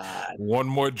god. One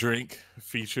More Drink,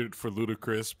 featured for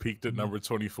Ludacris, peaked at number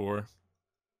 24.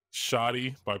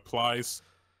 Shoddy by Plies,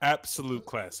 absolute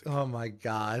classic. Oh my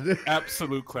god.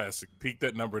 Absolute classic, peaked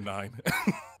at number 9.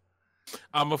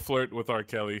 I'm a Flirt with R.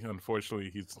 Kelly. Unfortunately,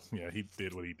 he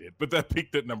did what he did, but that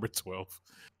peaked at number 12.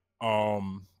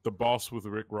 The Boss with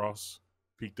Rick Ross,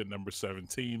 peaked at number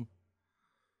 17.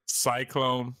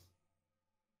 Cyclone,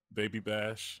 Baby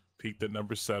Bash, peaked at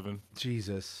number 7.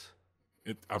 Jesus.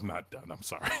 I'm not done. I'm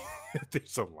sorry.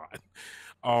 There's a lot.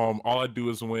 All I Do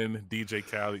Is Win, DJ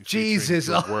Khaled. Jesus.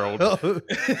 World.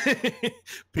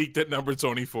 Peaked at number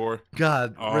 24.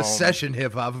 God, recession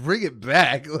hip hop. Bring it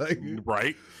back. Like,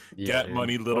 right? Yeah, Got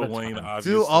Money, Lil Wayne,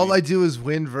 obviously. Dude, All I Do Is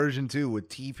Win version 2 with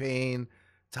T-Pain,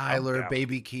 Tyler,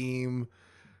 Baby Keem.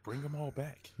 Bring them all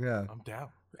back. Yeah. I'm down.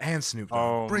 And Snoop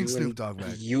Dogg. Bring Snoop Dogg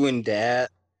back. You and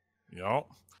Dat. Yup.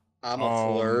 I'm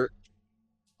a Flirt.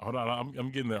 Hold on,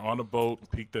 I'm getting there. On the Boat,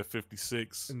 peaked at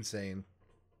 56. Insane.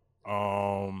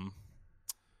 All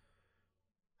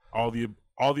the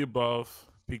Above,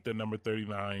 peaked at number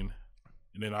 39.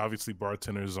 And then obviously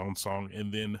Bartender's own song.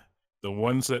 And then the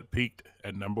ones that peaked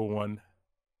at number 1,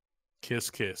 Kiss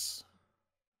Kiss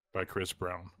by Chris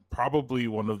Brown. Probably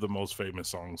one of the most famous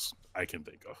songs I can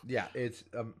think of. Yeah, it's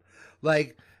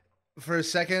like for a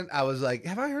second I was like,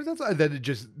 have I heard that song? And then it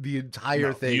just the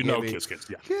entire thing. You know Kiss Kiss,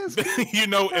 yeah. Kiss, you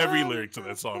know every lyric to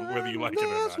that song, whether you like it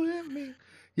or not.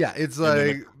 Yeah, it's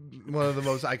like one of the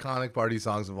most iconic party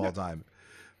songs of all time.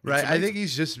 Right? I think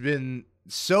he's just been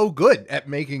so good at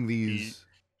making these.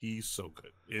 He's so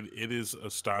good. It is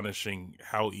astonishing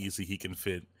how easy he can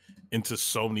fit into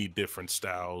so many different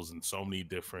styles and so many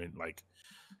different like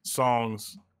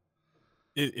songs.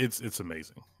 It's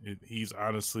amazing. He's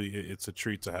honestly, it's a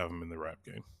treat to have him in the rap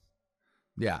game.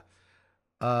 Yeah.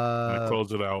 And I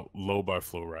close it out, Low by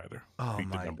Flow Rider. Oh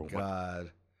my god.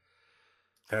 1.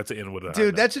 Had to end with a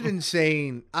dude. That's an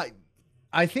insane.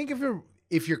 I think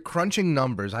if you're crunching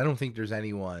numbers, I don't think there's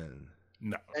anyone.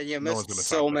 No. And you missed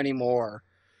so many more.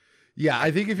 Yeah,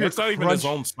 I think if you're not even his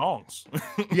own songs.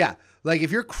 Yeah, like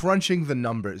if you're crunching the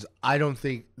numbers, I don't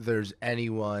think there's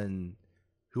anyone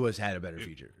who has had a better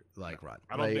feature like Rod.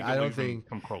 I don't think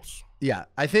come close. Yeah,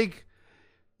 I think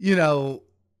I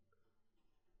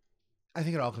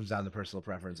think it all comes down to personal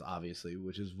preference, obviously,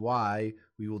 which is why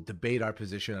we will debate our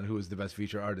position on who is the best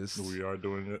feature artist. We are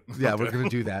doing it. Yeah, we're gonna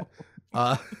do that.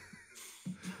 But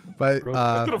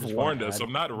I could have warned us.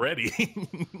 I'm not ready.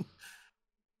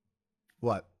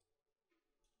 What?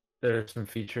 There's some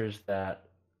features that,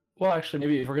 well, actually,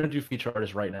 maybe if we're gonna do feature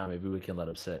artists right now, maybe we can let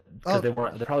them sit because they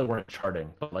probably weren't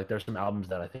charting. But like, there's some albums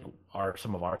that I think are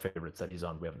some of our favorites that he's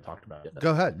on. We haven't talked about yet.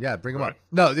 Go ahead, yeah, bring them up.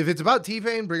 No, if it's about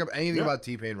T-Pain, bring up anything about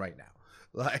T-Pain right now.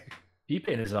 Like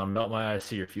T-Pain is on Melt My Eyes,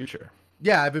 See Your Future.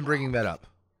 Yeah, I've been bringing that up.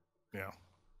 Yeah,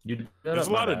 You there's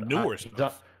a lot of newer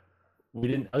stuff. We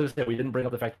didn't. I was gonna say we didn't bring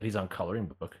up the fact that he's on Coloring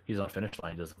Book. He's on Finish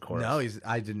Line. He does the chorus. No,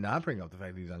 I did not bring up the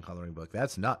fact that he's on Coloring Book.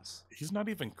 That's nuts. He's not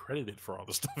even credited for all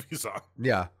the stuff he's on.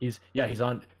 Yeah. He's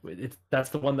on. That's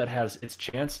the one that has it's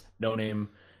Chance, No Name,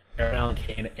 Aaron Allen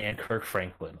Kane, and Kirk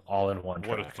Franklin all in one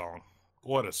track. What a song!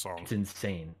 What a song! It's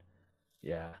insane.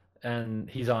 Yeah, and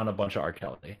he's on a bunch of R.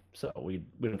 Kelly, so we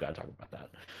don't gotta talk about that.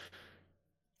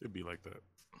 It'd be like that.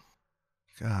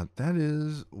 God, that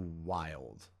is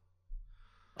wild.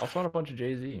 Also on a bunch of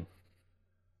Jay-Z.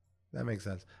 That makes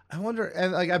sense. I wonder,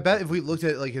 and like I bet if we looked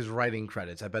at like his writing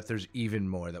credits, I bet there's even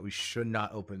more that we should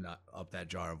not open up that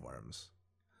jar of worms.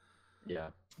 Yeah.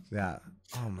 Yeah.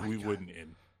 Oh my We God. wouldn't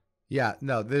in. Yeah.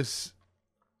 No. This.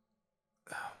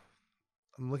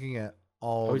 I'm looking at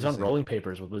all. Oh, he's on Rolling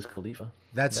Papers with Wiz Khalifa.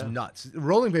 That's nuts.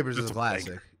 Rolling Papers That's is a a classic.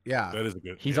 banger. Yeah. That is a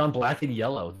good. He's on Black and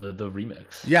Yellow, the remix.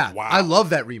 Yeah. Wow. I love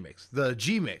that remix. The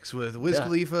G mix with Wiz Yeah.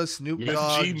 Khalifa, Snoop Yeah.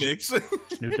 Dogg. G mix.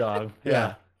 Snoop Dogg. Yeah.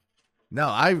 Yeah. No,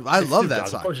 I It's love Snoop that Dogg,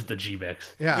 song. Of course, it's the G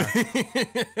mix. Yeah.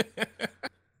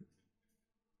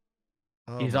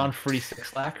 Oh He's my- on Free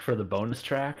Six Lack for the bonus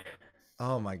track.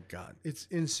 Oh my God. It's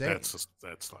insane.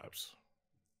 that slaps.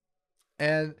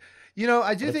 And, you know,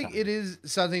 I do That's think fine. it is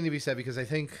something to be said because I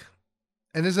think,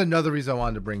 and this is another reason I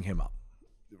wanted to bring him up,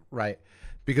 right?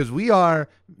 Because we are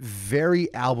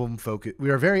very album focused. We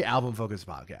are a very album focused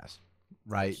podcast,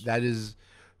 right? That has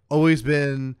always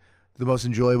been the most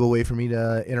enjoyable way for me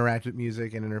to interact with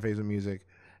music and interface with music.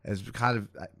 As kind of,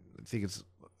 I think it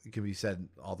can be said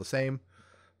all the same.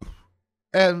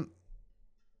 And,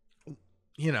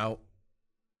 you know,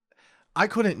 I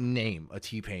couldn't name a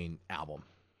T-Pain album.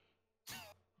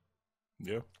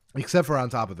 Yeah. Except for On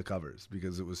Top of the Covers,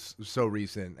 because it was so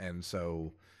recent and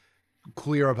so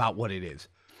clear about what it is.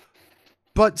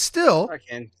 But still, I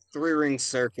can 3-ring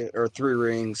circuit or 3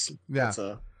 rings. yeah. That's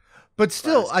a But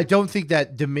still, classic. I don't think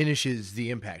that diminishes the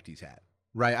impact he's had,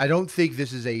 right? I don't think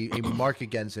this is a mark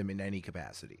against him in any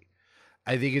capacity.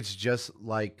 I think it's just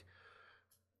like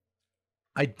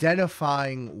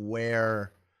identifying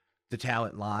where the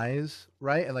talent lies,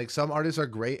 right? And like some artists are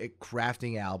great at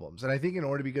crafting albums. And I think in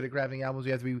order to be good at crafting albums,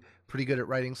 you have to be pretty good at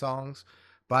writing songs.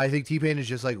 But I think T-Pain is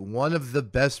just like one of the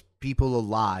best people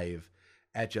alive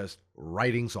at just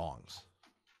writing songs.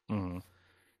 Mm-hmm.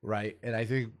 Right. And I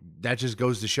think that just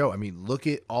goes to show. I mean, look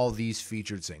at all these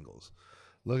featured singles.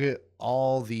 Look at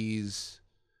all these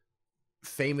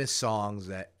famous songs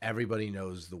that everybody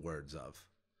knows the words of.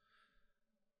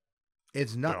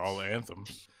 It's nuts. They're all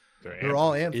anthems. They're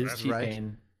all anthems, Is right?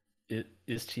 T-Pain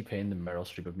is T-Pain the Meryl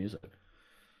Streep of music?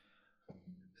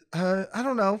 I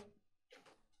don't know.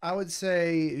 I would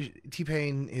say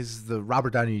T-Pain is the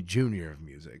Robert Downey Jr. of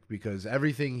music because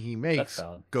everything he makes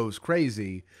valid. goes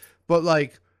crazy. But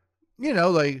like, you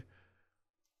know, like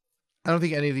I don't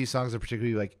think any of these songs are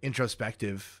particularly like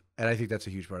introspective, and I think that's a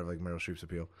huge part of like Meryl Streep's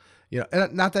appeal. You know,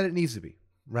 and not that it needs to be,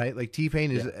 right? Like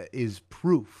T-Pain is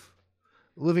proof,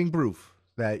 living proof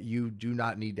that you do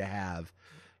not need to have,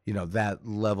 you know, that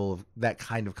level of that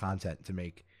kind of content to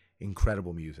make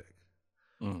incredible music.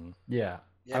 Mm-hmm. Yeah.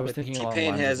 Yeah, I was but thinking along the T-Pain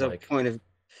lines has of, a like, point of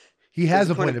He has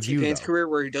a point of view, T-Pain's though. career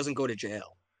where he doesn't go to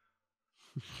jail.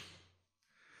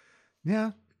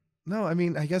 Yeah. No, I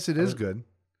mean, I guess it is good.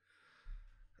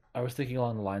 I was thinking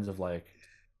along the lines of like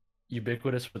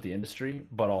ubiquitous with the industry,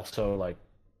 but also like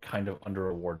kind of under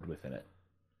awarded within it.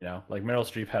 You know, like Meryl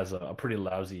Streep has a pretty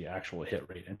lousy actual hit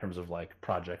rate in terms of like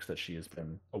projects that she has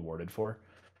been awarded for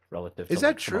relative to Is that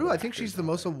like, some true? other I think actors she's the out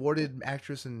most there. awarded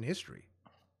actress in history.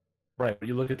 Right. But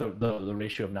you look at the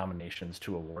ratio of nominations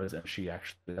to awards, and she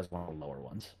actually has one of the lower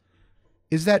ones.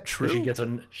 Is that So true?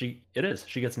 she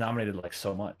gets nominated like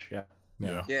so much. Yeah.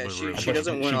 Yeah. Yeah, literally. she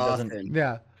doesn't win She doesn't- often.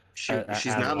 Yeah. She's as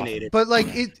nominated. But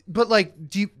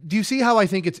do you see how I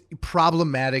think it's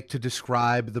problematic to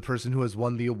describe the person who has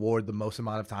won the award the most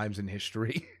amount of times in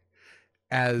history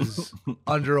as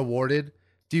under awarded?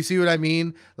 Do you see what I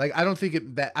mean? Like I don't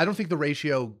think the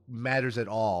ratio matters at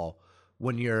all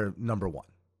when you're number one.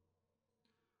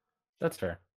 That's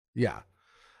fair. Yeah.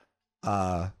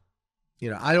 You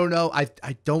know, I don't know. I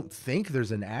don't think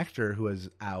there's an actor who is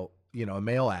out, you know, a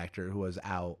male actor who is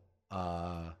out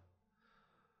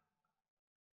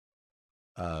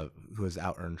who has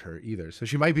out earned her either. So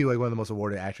she might be like one of the most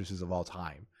awarded actresses of all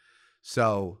time.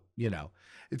 So, you know,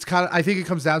 it's kind of, I think it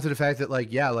comes down to the fact that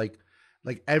like, yeah, like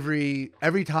every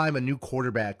time a new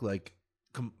quarterback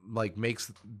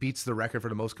beats the record for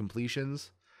the most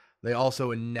completions, they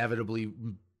also inevitably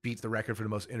beat the record for the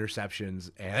most interceptions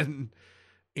and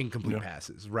incomplete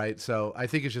passes. Right. So I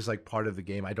think it's just like part of the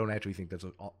game. I don't actually think that's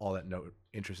all that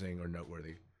interesting or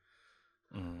noteworthy.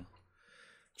 Mm-hmm.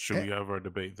 Should we have our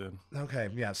debate then? Okay,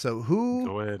 yeah. So who?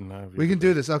 Go ahead and have we can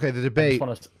do this. Okay, the debate.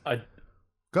 Go ahead.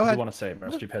 I want to say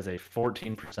Meryl Streep has a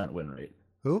 14% win rate.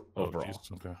 Who? Overall.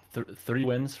 Okay. 3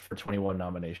 wins for 21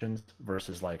 nominations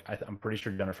versus like I'm pretty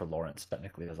sure Jennifer Lawrence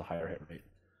technically has a higher hit rate.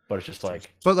 But it's just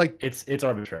like, it's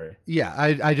arbitrary. Yeah,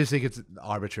 I just think it's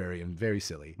arbitrary and very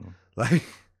silly. Like,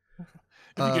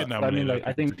 if you get nominated,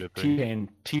 I think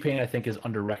T-Pain, I think is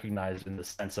under recognized in the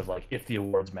sense of like, if the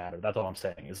awards matter, that's all I'm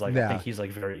saying. Is like, I think he's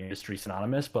like very industry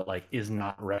synonymous, but like is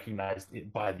not recognized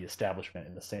by the establishment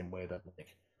in the same way that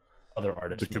like other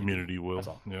artists. The community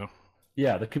will. Yeah.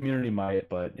 Yeah, the community might,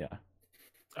 but yeah.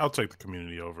 I'll take the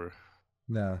community over.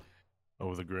 No.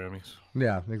 Over the Grammys.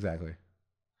 Yeah, exactly.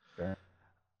 Sure.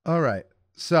 All right.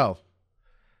 So,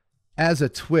 as a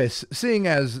twist, seeing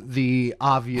as the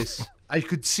obvious, I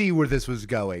could see where this was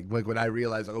going. Like when I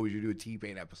realized, oh, we should do a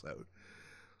T-Pain episode.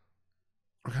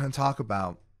 We're going to talk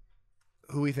about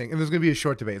who we think, and there's going to be a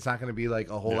short debate. It's not going to be like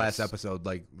a whole ass episode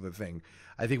like the thing.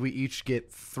 I think we each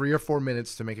get 3 or 4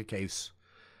 minutes to make a case.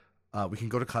 We can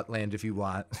go to Cutland if you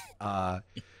want. But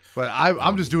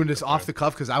I'm just doing this off the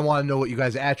cuff because I want to know what you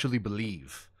guys actually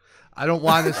believe. I don't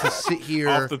want us to sit here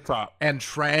off the top and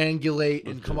triangulate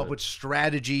and come up with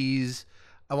strategies.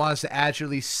 I want us to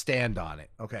actually stand on it.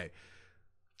 Okay.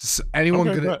 Is anyone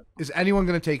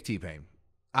gonna take T-Pain?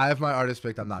 I have my artist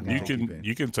picked. I'm not gonna take T-Pain.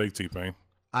 You can take T-Pain.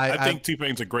 I think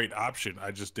T-Pain's a great option.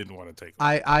 I just didn't want to take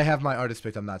him. I have my artist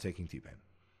picked. I'm not taking T-Pain.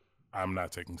 I'm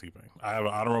not taking T-Pain. I have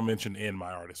an honorable mention in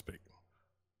my artist pick.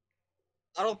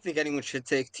 I don't think anyone should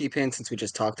take T-Pain since we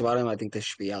just talked about him. I think this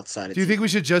should be outside of Do you think we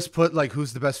should just put like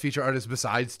who's the best feature artist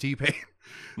besides T-Pain?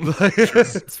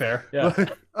 It's fair. Yeah.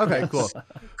 Okay, cool.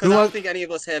 Because I don't think any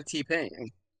of us have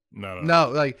T-Pain. No,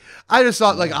 like I just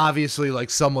thought like obviously like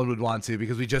someone would want to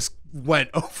because we just went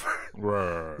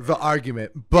over the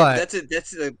argument. But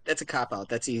that's a cop out.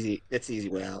 That's easy. That's the easy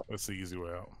way out. That's the easy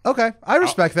way out. Okay, I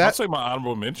respect that. I'll say my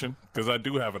honorable mention because I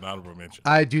do have an honorable mention.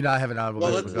 I do not have an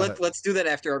honorable mention. Let's do that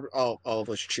after all of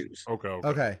us choose.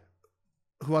 Okay.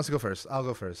 Who wants to go first? I'll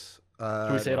go first.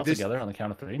 Can we say it all together on the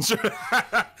count of 3?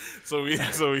 so we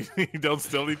don't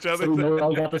steal each other. So we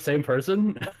all got the same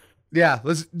person. Yeah,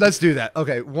 let's do that.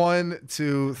 Okay, 1,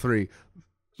 2, 3.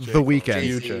 The Weeknd.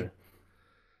 Future.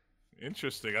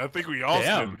 Interesting. I think we all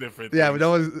said different. Yeah, things. but no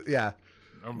one's. Yeah.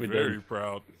 I'm very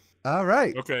proud. All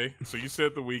right. Okay, so you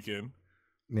said The Weeknd.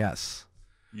 Yes.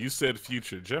 You said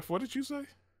Future. Jeff, what did you say?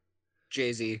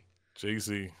 Jay-Z.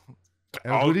 Jay-Z.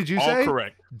 Who did you say? All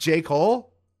correct. J.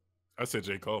 Cole. I said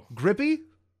J. Cole. Grippy.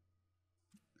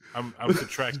 I'm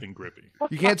subtracting Grippy.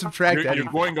 You can't subtract You're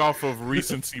going off of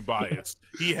recency bias.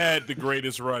 He had the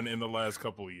greatest run in the last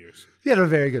couple of years. He had a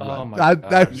very good run.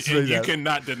 You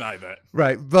cannot deny that.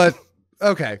 Right, but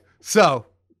okay. So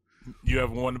you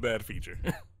have one bad feature.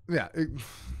 Yeah,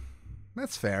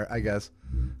 that's fair, I guess.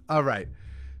 All right.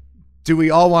 Do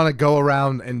we all want to go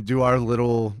around and do our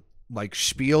little like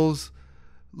spiels?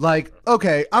 Like,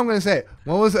 okay, I'm gonna say it.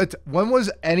 When was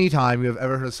any time you have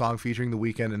ever heard a song featuring The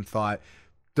Weeknd and thought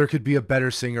there could be a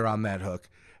better singer on that hook?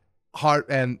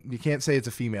 And you can't say it's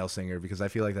a female singer because I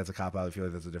feel like that's a cop out. I feel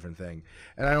like that's a different thing,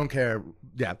 and I don't care.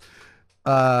 Yeah.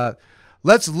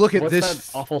 Let's look at this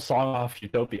that awful song off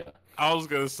Utopia. I was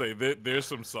gonna say there's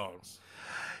some songs.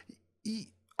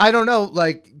 I don't know,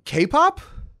 like K-pop.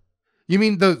 You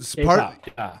mean the part?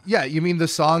 Yeah, you mean the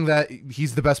song that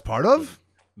he's the best part of?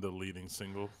 The leading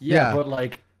single. Yeah, but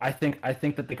like I think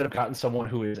that they could have gotten someone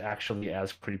who is actually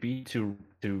as creepy to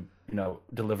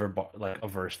deliver like a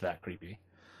verse that creepy.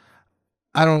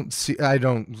 I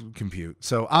don't compute.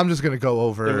 So I'm just gonna go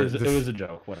over. It was a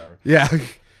joke. Whatever. Yeah,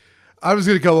 I'm just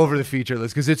gonna go over the feature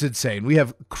list because it's insane. We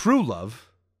have Crew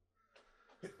Love.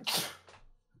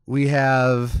 We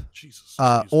have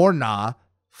Or Nah,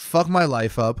 Fuck My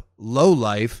Life Up, Low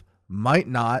Life, Might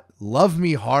Not, Love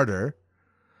Me Harder.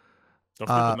 Don't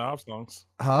forget the Knob songs.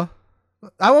 Huh?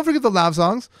 I won't forget the Knob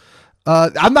songs.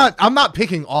 I'm not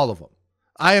picking all of them.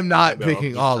 I am not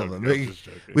picking all of them.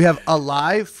 We have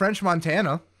Alive, French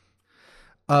Montana.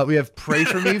 We have Pray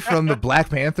For Me from the Black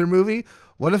Panther movie.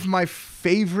 One of my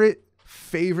favorite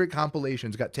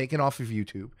compilations got taken off of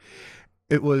YouTube.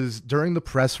 It was during the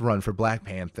press run for Black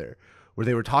Panther, where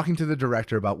they were talking to the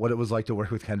director about what it was like to work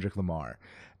with Kendrick Lamar.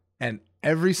 And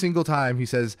every single time he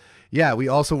says, yeah, we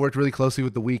also worked really closely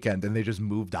with The Weeknd, and they just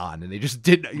moved on. And they just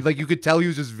didn't, like, you could tell he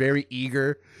was just very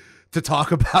eager to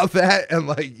talk about that, and,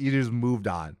 like, he just moved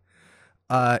on.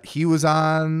 He was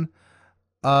on,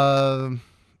 what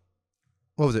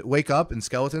was it, Wake Up and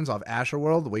Skeletons off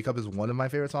Astroworld. Wake Up is one of my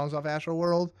favorite songs off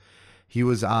Astroworld. He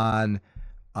was on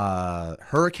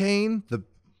Hurricane,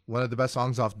 one of the best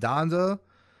songs off Donda.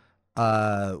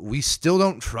 We Still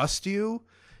Don't Trust You.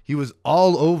 he was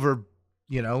all over,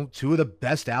 you know, 2 of the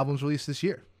best albums released this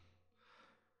year.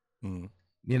 You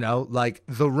know, like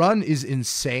The Run is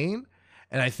insane.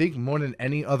 And I think more than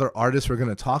any other artist we're going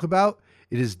to talk about,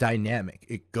 it is dynamic.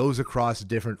 It goes across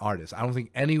different artists. I don't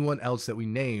think anyone else that we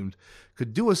named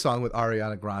could do a song with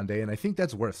Ariana Grande, and I think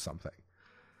that's worth something.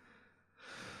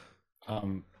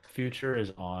 Future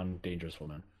is on Dangerous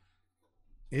Woman.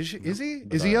 Is he?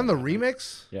 Is he on the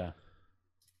remix? Yeah.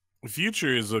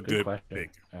 Future is a good question,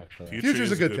 pick. Actually,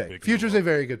 Future's a good pick. Future's a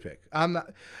very good pick. I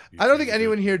don't think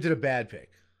anyone here did a bad pick.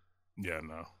 Yeah,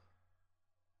 no.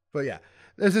 But yeah,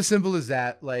 it's as simple as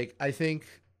that. Like, I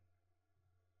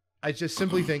just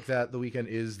simply think that The Weeknd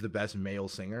is the best male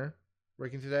singer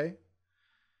working today.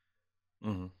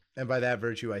 And by that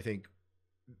virtue, I think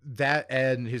that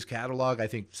and his catalog, I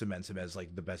think cements him as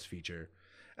like the best feature,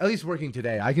 at least working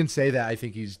today. I can say that I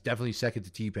think he's definitely second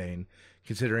to T-Pain,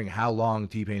 considering how long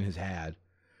T-Pain has had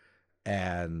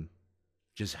and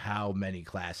just how many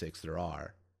classics there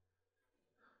are.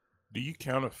 Do you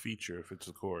count a feature if it's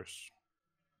a chorus?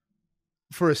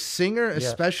 For a singer,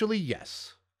 especially,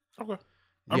 yes. Okay.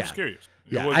 I'm just curious.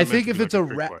 Yeah, I think if it's a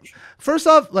rap... First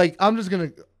off, like, I'm just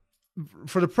going to...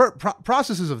 For the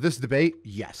processes of this debate,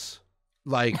 yes.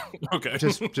 Like, okay.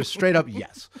 just straight up,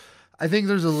 yes. I think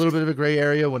there's a little bit of a gray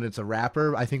area when it's a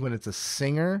rapper. I think when it's a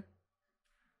singer...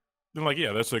 Then, like,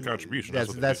 yeah, that's their contribution.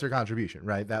 That's their contribution,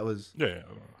 right? That was,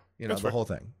 you know, the whole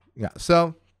thing. Yeah,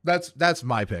 so that's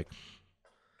my pick.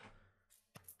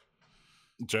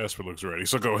 Jasper looks ready,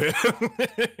 so go ahead.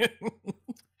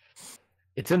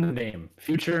 It's in the name.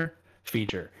 Future,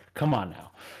 feature. Come on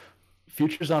now.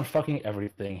 Future's on fucking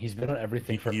everything. He's been on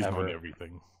everything forever. He's on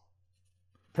everything.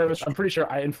 Purvis, I'm pretty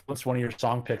sure I influenced one of your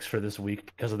song picks for this week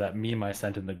because of that meme I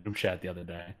sent in the group chat the other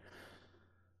day.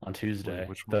 On Tuesday.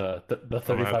 The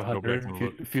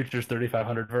 3500 Future's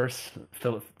 3500 verse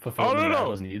fulfilling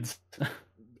those needs.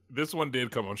 This one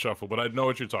did come on shuffle, but I know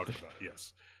what you're talking about.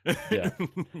 Yes. Yeah.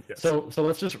 Yes. So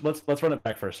let's run it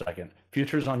back for a second.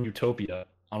 Future's on Utopia,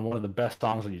 on one of the best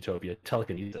songs on Utopia,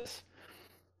 Telekinesis.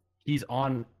 He's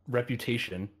on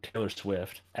Reputation, Taylor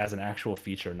Swift, as an actual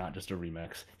feature, not just a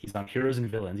remix. He's on Heroes and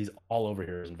Villains. He's all over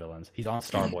Heroes and Villains. He's on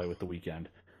Starboy with The Weeknd.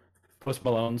 Post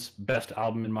Malone's best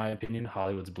album, in my opinion,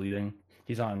 Hollywood's Bleeding.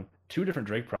 He's on 2 different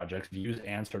Drake projects, Views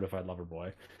and Certified Lover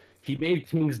Boy. He made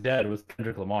King's Dead with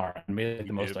Kendrick Lamar and made it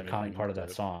the most iconic part of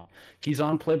that song. He's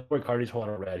on Playboy Cardi's Whole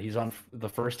Lotta Red. He's on The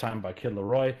First Time by Kid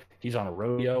Laroi. He's on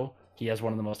Rodeo. He has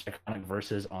one of the most iconic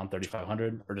verses on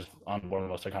 3500, or just on one of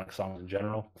the most iconic songs in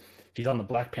general. He's on the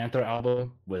Black Panther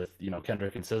album with,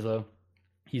 Kendrick and SZA.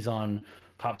 He's on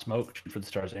Pop Smoke, Shoot for the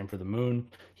Stars, Aim for the Moon.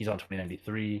 He's on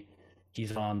 2093.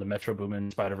 He's on the Metro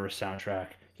Boomin Spider-Verse soundtrack.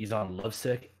 He's on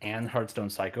Lovesick and Heartstone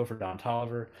Psycho for Don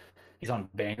Toliver. He's on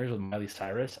Bangers with Miley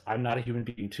Cyrus. I'm Not a Human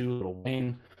Being 2, Lil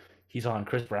Wayne. He's on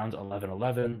Chris Brown's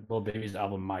 1111, Lil Baby's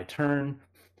album My Turn,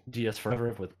 DS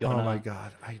Forever with Gunna. Oh my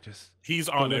God, he's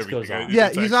on everything. On. Yeah,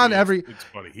 he's on every. It's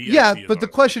funny. But the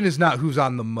question is not who's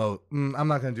on the most. I'm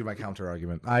not going to do my counter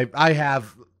argument. I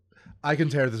can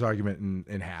tear this argument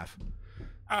in half.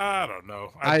 I don't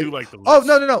know. I do like the list. Oh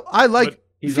no. I like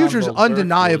Future's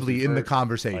undeniably in the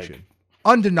conversation.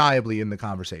 Undeniably in the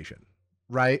conversation,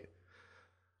 right?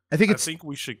 I think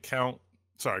we should count.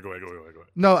 Sorry, go ahead.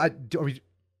 No,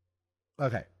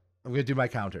 okay. I'm going to do my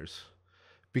counters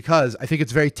because I think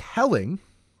it's very telling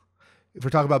if we're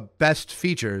talking about best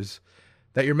features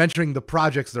that you're mentioning the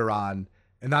projects they're on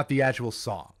and not the actual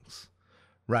songs,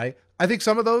 right? I think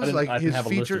some of those, like his have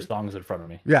feature a list of songs in front of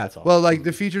me. Yeah, well, like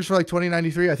the features for like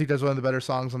 2093, I think that's one of the better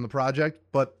songs on the project.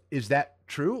 But is that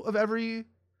true of every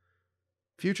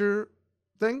Future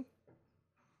thing?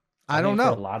 I don't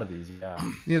know. A lot of these, yeah.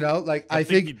 I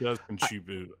think he does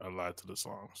contribute a lot to the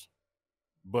songs,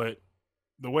 but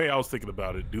the way I was thinking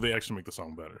about it, do they actually make the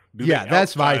song better?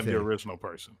 That's my thing. The original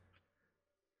person,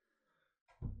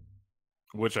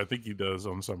 which I think he does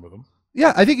on some of them.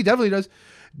 Yeah, I think he definitely does.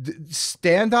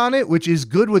 Stand on It, which is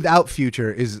good without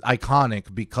Future, is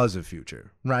iconic because of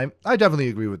Future, right? I definitely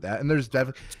agree with that. And there's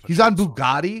definitely he's on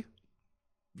Bugatti,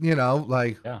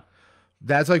 yeah.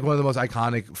 That's like one of the most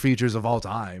iconic features of all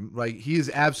time. Like he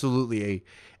is absolutely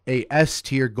a S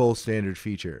tier gold standard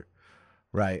feature,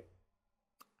 right?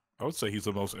 I would say he's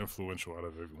the most influential out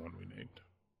of everyone we named,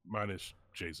 minus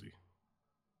Jay-Z.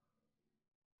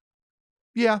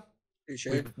 Yeah,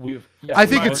 sure? I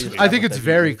think it's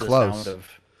very close.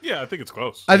 Yeah, I think it's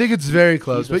close. I think it's very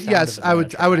close, but yes, I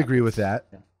would agree with that.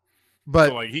 Yeah. But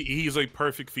so, he's a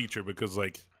perfect feature because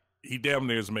he damn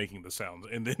near is making the sounds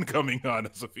and then coming on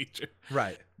as a feature.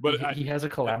 Right. But he has a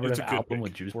collaborative album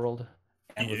with Juice WRLD.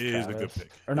 And he is Travis. A good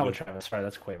pick. Or not with Travis, sorry,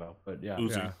 that's Quavo. But yeah.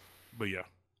 Uzi. Yeah. But yeah.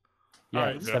 Yeah,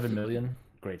 right, 7 Million,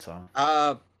 great song.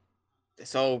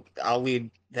 So I'll lead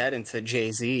that into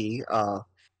Jay-Z. All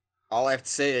I have to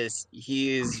say is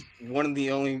he is one of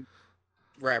the only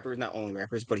rappers, not only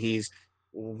rappers, but he's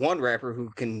one rapper who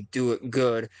can do it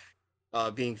good.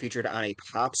 Being featured on a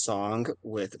pop song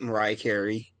with Mariah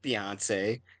Carey,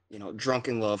 Beyonce, Drunk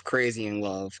in Love, Crazy in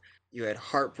Love. You had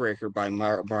Heartbreaker by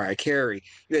Mariah Carey.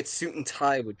 You had Suit and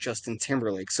Tie with Justin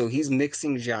Timberlake. So he's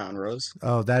mixing genres.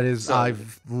 Oh, that is So,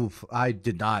 I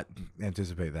did not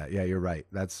anticipate that. Yeah, you're right.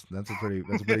 That's a pretty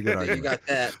good argument. You got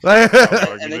that.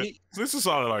 And then this is a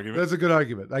solid argument. That's a good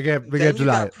argument. I can't then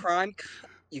deny it.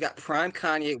 You got prime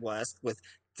Kanye West with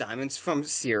Diamonds from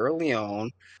Sierra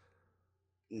Leone,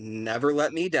 Never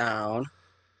Let Me Down.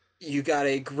 You got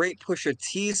a great Pusha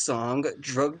T song,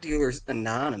 Drug Dealers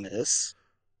Anonymous.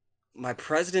 My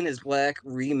President is Black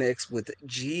remix with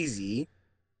Jeezy.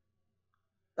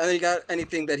 And then you got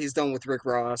anything that he's done with Rick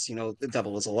Ross, The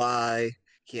Devil Is a Lie.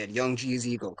 He had Young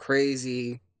Jeezy Go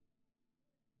Crazy.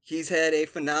 He's had a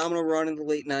phenomenal run in the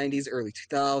late 90s, early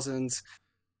 2000s.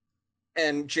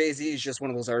 And Jay-Z is just one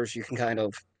of those artists you can kind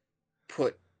of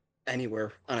put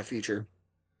anywhere on a feature.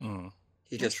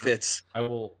 He just fits.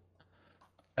 I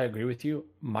agree with you.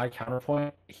 My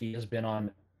counterpoint, he has been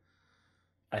on,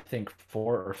 I think,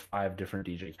 4 or 5 different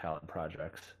DJ Khaled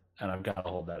projects, and I've got to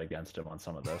hold that against him on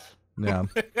some of this. Yeah,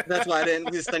 that's why I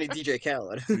didn't list any DJ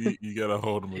Khaled. You gotta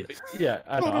hold him. Yeah,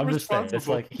 I know. I'm just saying, it's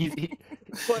like he's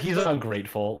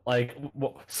ungrateful. Like,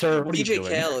 sir, what are you doing?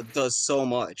 DJ Khaled does so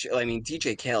much. I mean,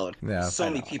 DJ Khaled. Yeah, so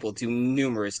many people do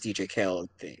numerous DJ Khaled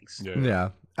things. Yeah.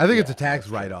 I think it's a tax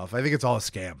write-off. I think it's all a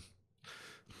scam.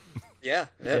 Yeah.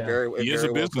 Very. He is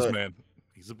very a well businessman.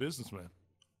 He's a businessman.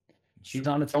 He's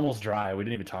on It's Almost Dry. We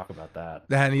didn't even talk about that.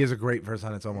 And he has a great verse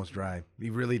on It's Almost Dry.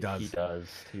 He really does. He does.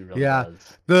 He really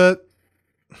does.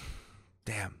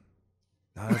 Damn.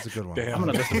 No, that's a good one. I'm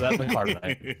gonna listen to that in the car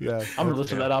tonight. Yeah. I'm gonna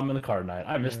listen to that album in the car tonight.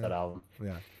 I missed that album.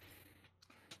 Yeah.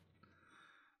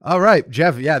 All right,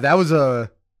 Jeff. Yeah, that was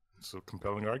it's a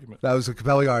compelling argument. That was a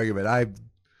compelling argument.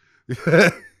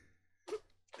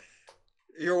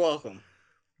 You're welcome.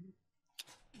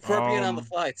 For being on the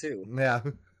fly too. Yeah.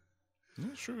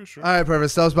 Sure. All right,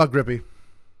 Purvis. Tell us about Grippy.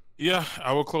 Yeah,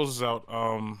 I will close this out.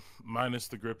 Minus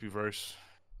the Grippy verse,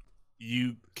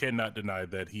 you cannot deny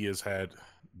that he has had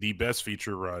the best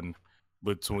feature run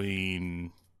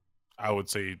between, I would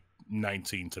say,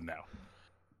 19 to now.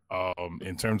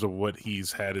 In terms of what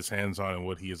he's had his hands on and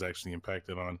what he has actually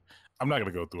impacted on. I'm not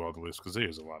going to go through all the list because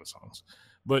there's a lot of songs.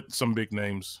 But some big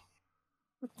names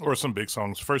or some big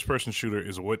songs. First Person Shooter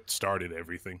is what started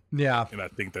everything. Yeah. And I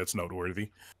think that's noteworthy.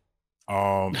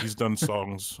 He's done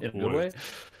songs. In a good way?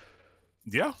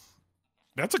 Yeah.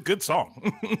 That's a good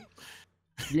song.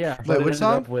 Yeah, but it ended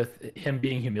up with him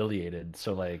being humiliated.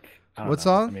 So, like, I don't know.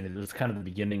 Song? I mean, it was kind of the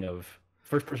beginning of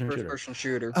First Person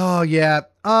Shooter. Oh, yeah.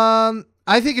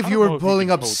 I think if you were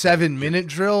pulling up 7-minute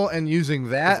drill and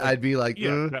using that, I'd be like,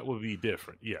 yeah, that would be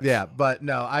different. Yes. Yeah, but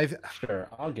no, Sure,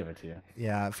 I'll give it to you.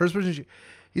 Yeah, First Person Shooter.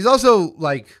 He's also,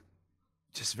 like,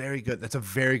 just very good. That's a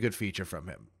very good feature from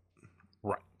him.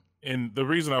 Right. And the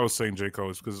reason I was saying J. Cole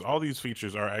is because all these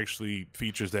features are actually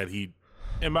features that he,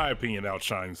 in my opinion,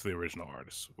 outshines the original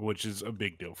artist, which is a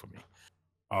big deal for me.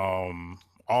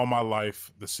 All My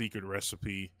Life, The Secret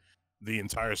Recipe, the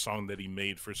entire song that he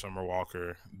made for Summer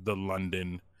Walker, The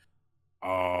London,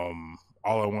 All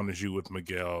I Want Is You with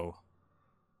Miguel.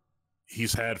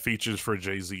 He's had features for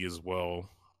Jay-Z as well.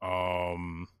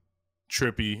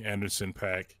 Trippy, Anderson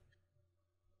 .Paak.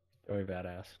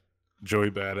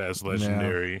 Joey Badass,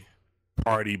 Legendary. Yeah.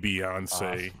 Party,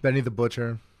 Beyonce. Benny the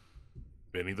Butcher,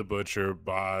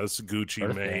 Boz,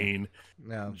 Gucci Mane.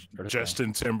 Yeah.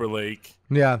 Justin Timberlake.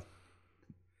 Yeah.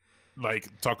 Like,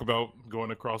 talk about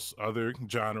going across other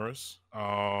genres.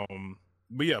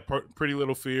 But yeah, Pretty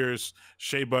Little Fears,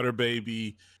 Shea Butter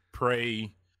Baby,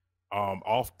 Pray,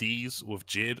 Off D's with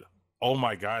Jid. Oh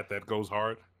my God, that goes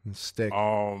hard. Stick.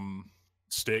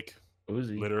 Stick.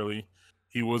 Uzi. Literally.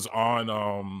 He was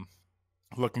on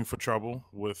Looking for Trouble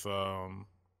with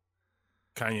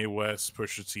Kanye West,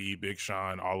 Pusha T, Big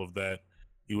Sean, all of that.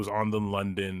 He was on The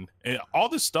London. And all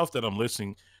this stuff that I'm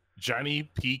listening, Johnny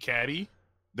P. Caddy,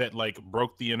 that like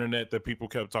broke the internet, that people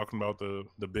kept talking about,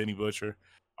 the Benny Butcher.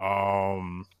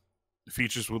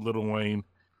 Features with Lil Wayne.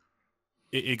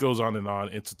 It goes on and on.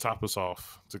 And to top us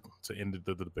off, to end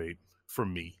the debate, for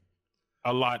me,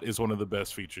 A Lot is one of the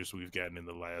best features we've gotten in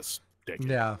the last decade.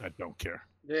 Yeah. I don't care.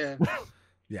 Yeah.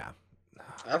 Yeah.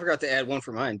 I forgot to add one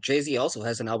for mine. Jay-Z also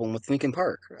has an album with Linkin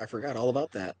Park. I forgot all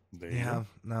about that. Yeah,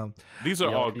 no. These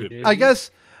are all good. I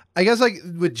guess like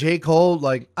with J. Cole,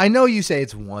 like I know you say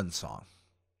it's one song,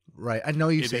 right? I know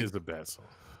you say it is the best song.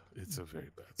 It's a very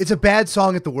bad song. It's a bad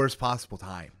song at the worst possible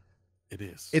time. It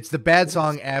is. It's the bad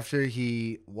song after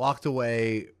he walked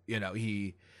away. You know,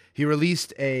 he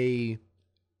released a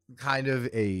kind of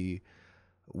a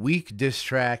weak diss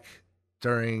track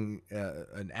during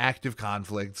an active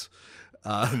conflict.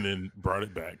 And then brought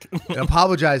it back.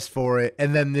 Apologized for it.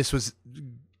 And then this was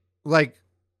like,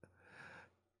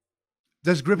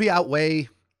 does Grippy outweigh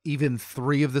even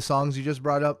 3 of the songs you just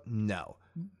brought up? No.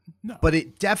 But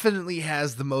it definitely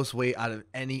has the most weight out of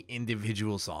any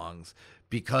individual songs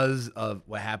because of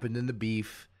what happened in the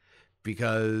beef,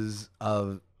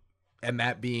 and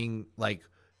that being like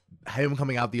him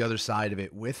coming out the other side of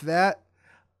it with that,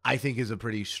 I think is a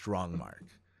pretty strong mark.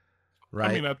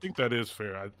 Right. I mean, I think that is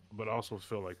fair, but I also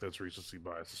feel like that's recency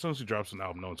bias. As soon as he drops an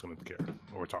album, no one's going to care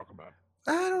or talk about it.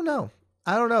 I don't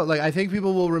know. Like, I think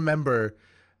people will remember,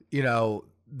 you know,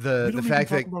 the fact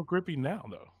that about Grippy now,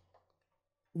 though.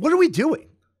 What are we doing?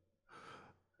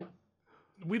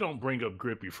 We don't bring up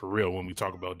Grippy for real when we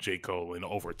talk about J. Cole in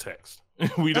over text.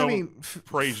 We don't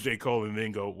praise J. Cole and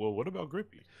then go, well, what about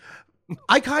Grippy?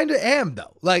 I kind of am,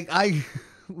 though.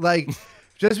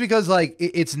 Just because, like,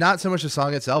 it's not so much the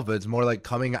song itself, but it's more like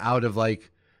coming out of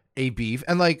like a beef.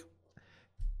 And like,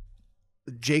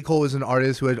 J. Cole is an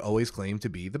artist who had always claimed to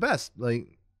be the best.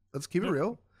 Like, let's keep it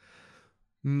real.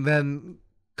 And then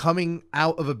coming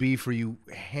out of a beef where you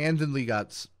handedly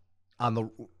got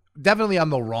definitely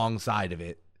on the wrong side of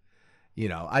it. You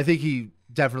know, I think he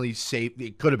definitely saved.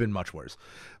 It could have been much worse,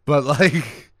 but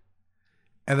like,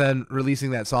 and then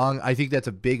releasing that song, I think that's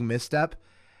a big misstep.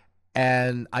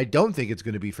 And I don't think it's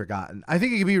going to be forgotten. I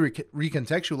think it can be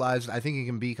recontextualized. I think it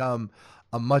can become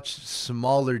a much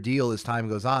smaller deal as time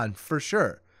goes on, for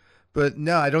sure. But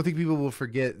no, I don't think people will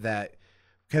forget that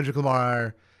Kendrick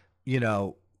Lamar, you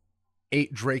know,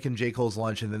 ate Drake and J. Cole's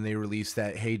lunch, and then they released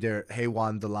that Hey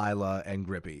Juan, Delilah, and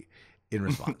Grippy in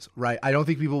response, right? I don't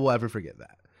think people will ever forget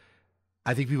that.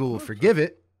 I think people will forgive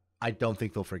it. I don't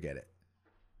think they'll forget it.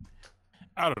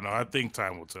 I don't know. I think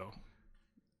time will tell.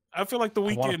 I feel like The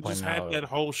Weeknd just had that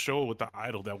whole show with the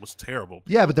Idol that was terrible.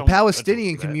 Yeah, but the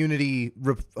Palestinian community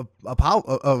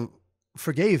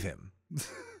forgave him.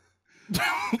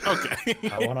 Okay.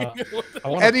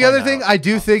 And the other thing, I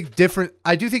do think different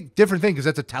thing because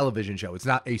that's a television show. It's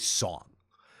not a song.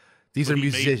 These are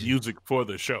musicians. Music for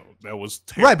the show that was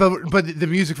terrible. Right, but the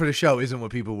music for the show isn't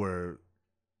what people were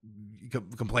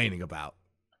complaining about.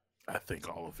 I think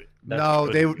all of it.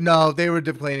 They were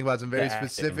complaining about some very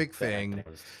specific thing.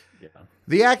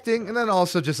 The acting, and then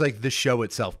also just like the show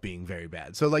itself being very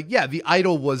bad. So like, yeah, the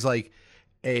Idol was like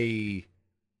a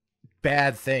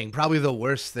bad thing, probably the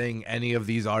worst thing any of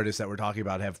these artists that we're talking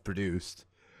about have produced.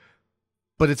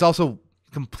 But it's also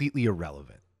completely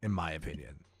irrelevant, in my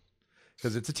opinion,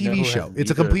 because it's a TV show.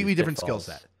 It's a completely different skill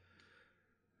set.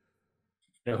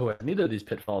 You know who had neither of these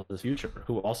pitfalls is Future,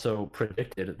 who also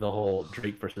predicted the whole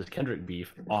Drake versus Kendrick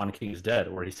beef on King's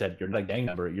Dead, where he said, "You're not a gang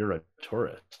member, you're a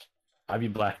tourist. I be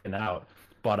blacking out."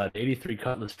 Bought an 83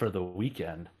 Cutlass for the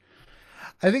weekend.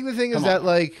 I think the thing is that,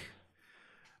 like,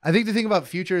 I think the thing about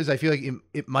Future is I feel like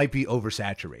it might be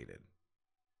oversaturated.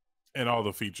 And all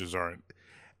the features aren't.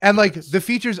 And, like, the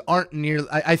features aren't near...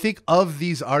 I think of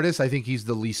these artists, I think he's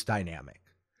the least dynamic.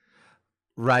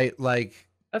 Right? Like...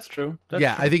 That's true.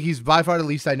 I think he's by far the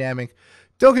least dynamic.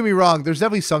 Don't get me wrong. There's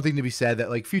definitely something to be said that,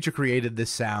 like, Future created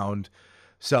this sound.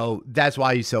 So that's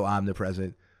why he's so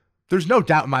omnipresent. There's no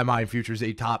doubt in my mind Future's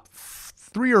a top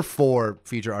 3 or 4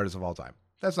 feature artists of all time.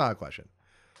 That's not a question.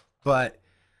 But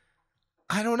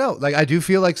I don't know. Like, I do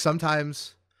feel like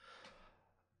sometimes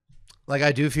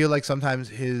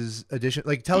his addition,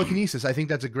 like Telekinesis, I think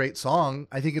that's a great song.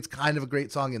 I think it's kind of a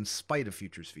great song in spite of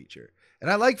Future's feature. And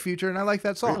I like Future and I like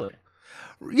that song.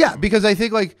 Really? Yeah, because I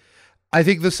think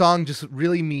the song just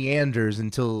really meanders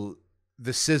until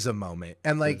the SZA moment.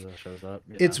 And like, shows up.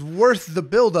 Yeah. It's worth the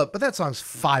buildup, but that song's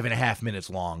 5.5 minutes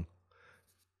long.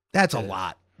 That's a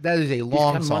lot. That is a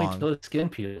long song. Money till the skin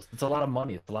peels. It's a lot of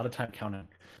money. It's a lot of time counting.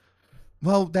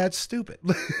 Well, that's stupid.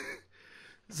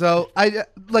 So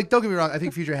don't get me wrong. I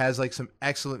think Future has like some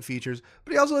excellent features,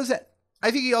 but he also has that.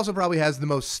 I think he also probably has the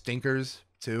most stinkers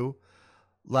too,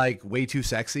 like Way Too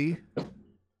Sexy.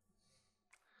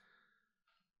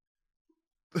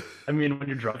 I mean, when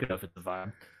you're drunk enough, it's a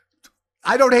vibe.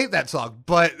 I don't hate that song,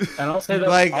 but and I'll say that,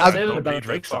 like, I'll say that about a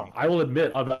Drake song. I will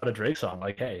admit about a Drake song.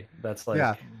 Like, hey, that's like,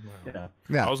 yeah.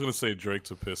 I was gonna say Drake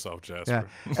to piss off Jasper.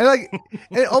 Yeah. And like,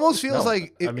 it almost feels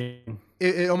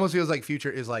it almost feels like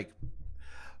Future is like,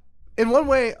 in one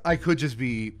way, I could just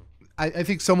be. I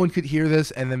think someone could hear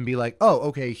this and then be like, oh,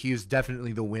 okay, he is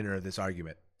definitely the winner of this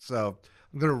argument. So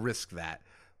I'm gonna risk that.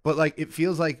 But like, it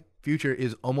feels like Future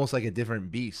is almost like a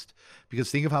different beast, because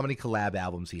think of how many collab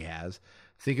albums he has.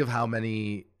 Think of how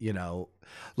many, does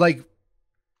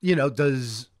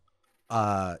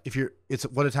it's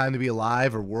What a Time to Be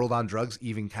Alive or World on Drugs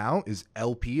even count? Is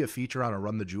LP a feature on a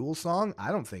Run the Jewels song?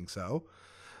 I don't think so.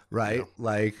 Right?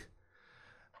 Yeah.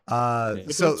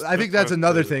 So I think that's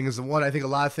another thing, is the one, I think a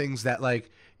lot of things that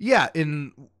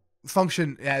in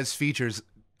function as features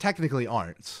technically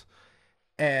aren't.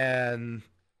 And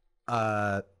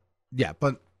yeah,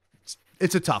 but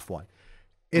it's a tough one.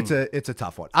 It's a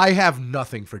tough one. I have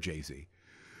nothing for Jay-Z.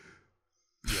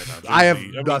 Yeah, no, I have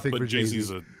nothing for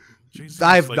Jay-Z's Jay-Z.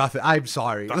 I have nothing. I'm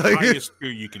sorry. The highest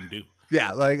tier you can do.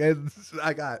 Yeah, I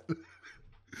got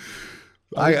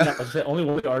the only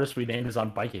one of the artists we named is on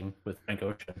Biking with Frank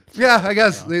Ocean. Yeah, I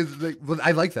guess.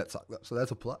 I like that song, so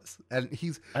that's a plus. And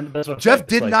Jeff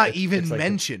did not even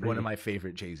mention one of my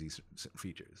favorite Jay-Z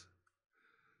features.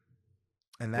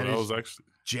 And that is actually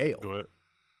Jail. Go ahead.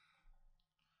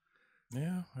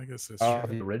 Yeah, I guess that's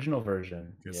true. The original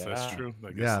version. I guess that's true.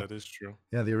 I guess that is true.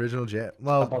 Yeah, the original Jail.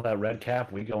 Well, how about that red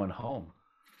cap? We going home.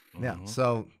 Yeah.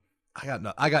 So I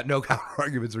got no counter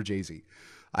arguments for Jay-Z.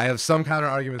 I have some counter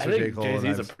arguments for J. Cole.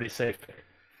 Jay-Z's a pretty safe pick.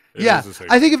 Yeah,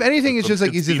 I think if anything, it's just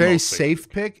he's a very safe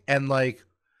pick, and I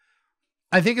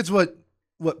think it's what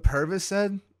Purvis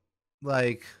said.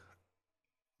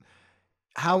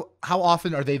 How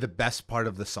often are they the best part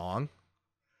of the song?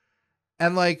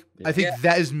 And I think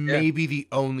that is maybe the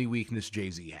only weakness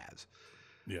Jay-Z has.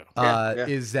 Yeah.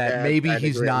 Is that maybe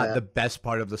he's not the best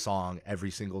part of the song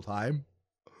every single time.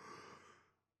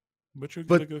 But a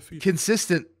good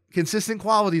feature. Consistent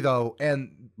quality though,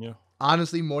 and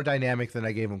honestly more dynamic than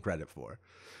I gave him credit for.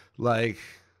 What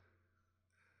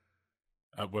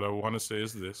I want to say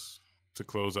is this, to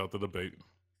close out the debate.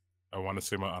 I want to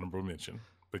say my honorable mention.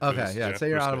 Okay, yeah, say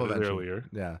your honorable mention. Earlier,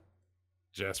 yeah.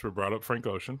 Jasper brought up Frank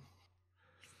Ocean.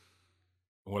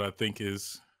 What I think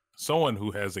is someone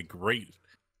who has a great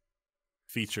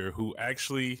feature, who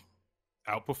actually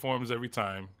outperforms every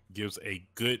time, gives a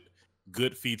good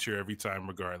feature every time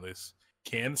regardless,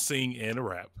 can sing and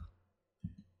rap,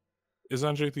 is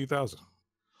Andre 3000.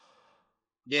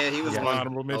 Yeah, he was my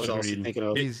honorable mention. I was also thinking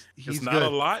of. He's not good. A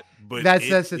lot, but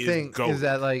that's the thing goated. Is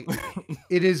that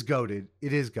it is goated.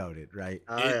 It is goated, right?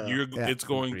 It's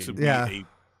going to be a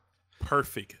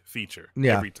perfect feature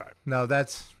every time. No,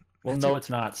 that's no,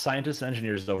 it's not. Scientists and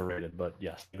engineers is overrated, but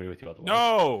yes, I agree with you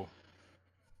otherwise.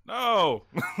 No.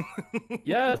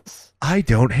 Yes. I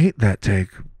don't hate that take.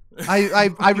 I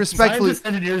respectfully. Scientists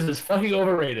and engineers is fucking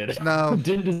overrated. No,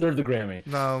 didn't deserve the Grammy.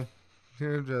 No,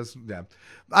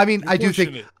 I mean, I do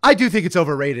think it's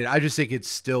overrated. I just think it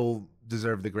still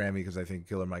deserved the Grammy because I think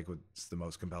Killer Mike was the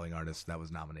most compelling artist that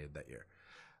was nominated that year.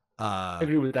 I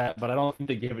agree with that, but I don't think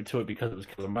they gave it to it because it was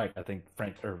Killer Mike. I think I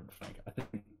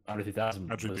think Andre 3000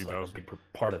 was a big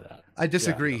part of that. I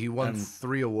disagree. He won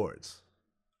 3 awards.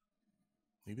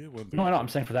 He did win. No, I know. I'm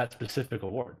saying for that specific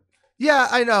award. Yeah,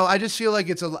 I know. I just feel like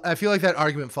I feel like that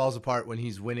argument falls apart when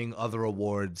he's winning other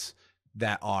awards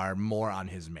that are more on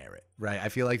his merit, right? I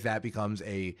feel like that becomes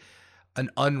an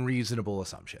unreasonable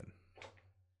assumption.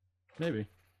 Maybe.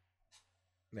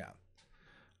 Yeah.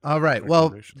 All right.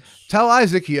 Well, tell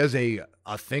Isaac he has a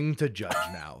thing to judge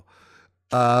now.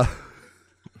 I'm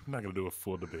not gonna do a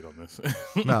full debate on this.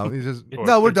 No,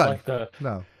 we're done.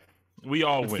 No, we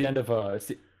all win. The end of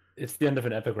it's the end of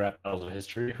an epic rap battle of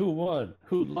history. Who won?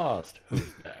 Who lost?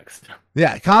 Who's next?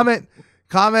 Yeah, comment,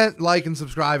 like, and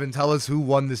subscribe, and tell us who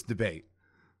won this debate.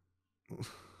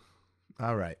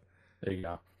 All right. There you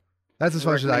go. That's as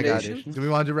much as I got. Do we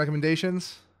want to do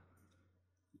recommendations?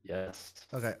 Yes.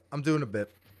 Okay, I'm doing a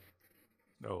bit.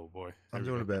 Oh boy, I'm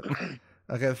doing a bit.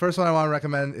 Okay, the first one I want to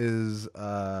recommend is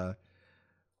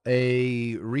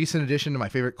a recent addition to my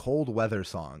favorite cold weather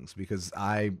songs, because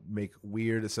I make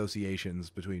weird associations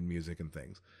between music and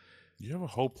things. You have a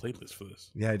whole playlist for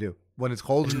this. Yeah, I do. When it's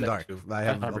cold and dark, I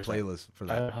have a playlist for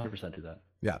that. I 100% do that.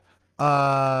 Yeah.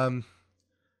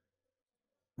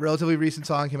 Relatively recent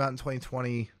song came out in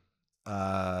 2020.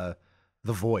 The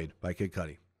Void by Kid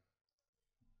Cudi.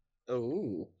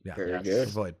 Oh, yeah, very good.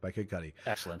 The Void by Kid Cudi.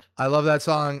 Excellent. I love that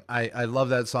song. I love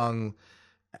that song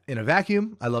in a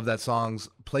vacuum. I love that song's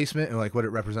placement and what it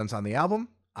represents on the album.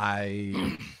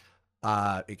 It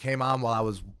came on while I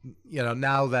was,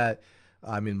 now that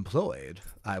I'm employed,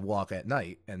 I walk at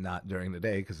night and not during the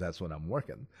day because that's when I'm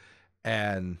working.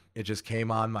 And it just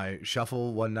came on my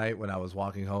shuffle one night when I was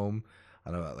walking home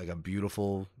on a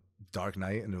beautiful dark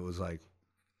night, and it was I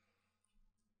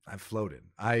floated.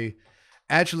 I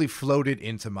actually floated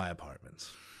into my apartments.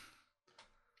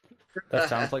 That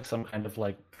sounds like some kind of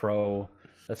pro.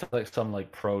 That sounds like some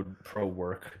pro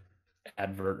work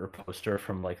advert or poster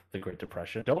from like the Great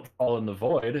Depression. Don't fall in the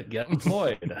void, get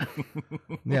employed.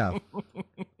 Yeah.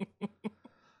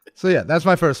 So yeah, that's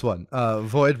my first one.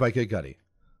 Void by Kid Cudi.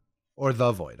 Or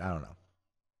The Void. I don't know.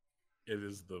 It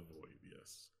is The Void,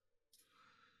 yes.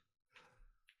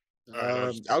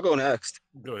 I'll go next.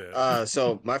 Go ahead.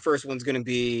 So my first one's gonna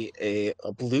be a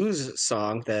blues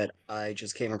song that I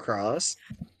just came across.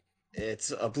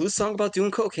 It's a blues song about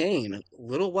doing cocaine.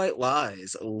 "Little White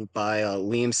Lies" by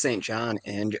Liam St. John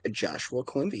and Joshua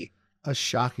Quimby. A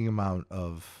shocking amount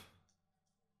of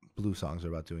blues songs are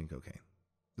about doing cocaine.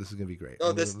 This is gonna be great.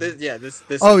 Oh, this.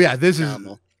 Oh yeah, this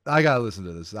phenomenal. is. I gotta listen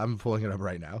to this. I'm pulling it up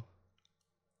right now.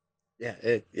 Yeah,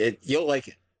 you'll like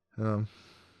it.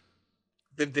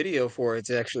 The video for it's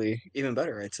actually even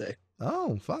better, I'd say.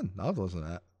 Oh, fun! I'll listen to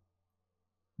that.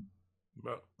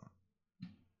 But,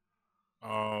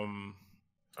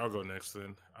 I'll go next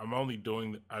then. I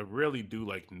rarely do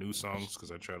like new songs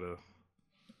because I try to,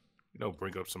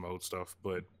 bring up some old stuff.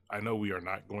 But I know we are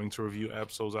not going to review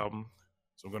Absol's album,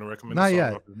 so I'm going to recommend a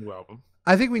song off his new album.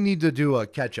 I think we need to do a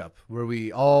catch up where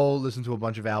we all listen to a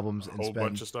bunch of albums and spend a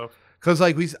bunch of stuff. Because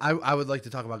like I would like to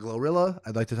talk about Glorilla.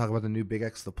 I'd like to talk about the new Big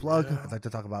X The Plug. Yeah. I'd like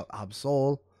to talk about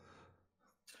Absol.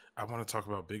 I want to talk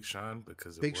about Big Sean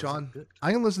because Big Sean. Good.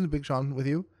 I can listen to Big Sean with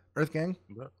you. Earth Gang.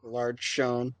 Large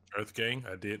Sean. Earth Gang.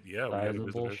 I did. Yeah.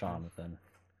 Sizable Sean then.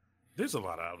 There's a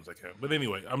lot of albums I can. But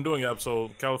anyway, I'm doing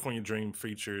Absol. California Dream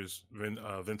features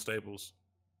Vince Staples.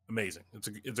 Amazing.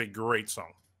 It's a great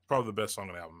song. Probably the best song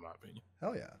on the album, in my opinion.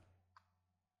 Hell yeah.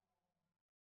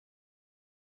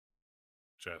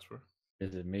 Jasper.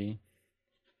 Is it me?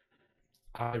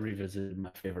 I revisited my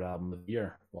favorite album of the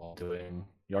year while doing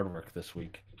yard work this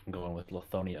week. I'm going with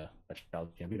Lithonia by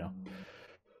Childish Gambino.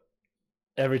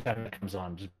 Every time it comes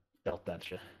on, just belt that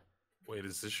shit. Wait,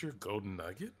 is this your golden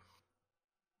nugget?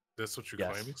 That's what you're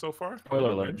claiming so far?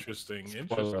 Spoiler alert. Interesting.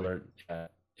 Spoiler alert. Yeah.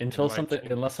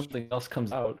 Unless something else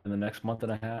comes out in the next month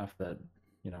and a half that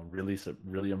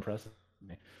really impresses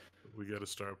me. We got to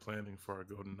start planning for our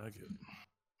golden nugget.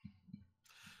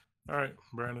 All right,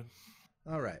 Brandon.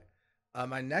 All right.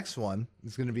 My next one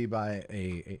is going to be by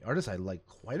a artist I like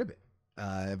quite a bit.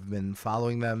 I've been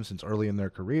following them since early in their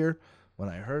career. When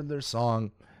I heard their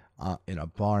song in a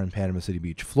bar in Panama City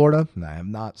Beach, Florida, and I have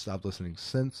not stopped listening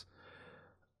since.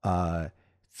 The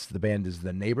band is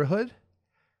The Neighborhood,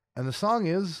 and the song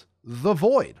is The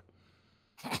Void.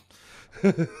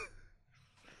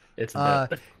 It's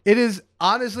it is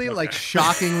honestly like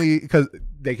shockingly because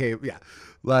they came,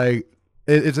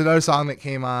 it's another song that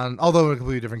came on, although in a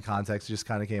completely different context, just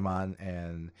kind of came on,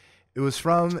 and it was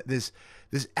from this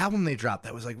album they dropped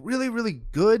that was like really, really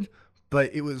good,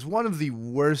 but it was one of the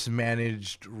worst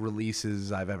managed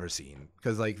releases I've ever seen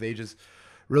because like they just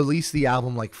released the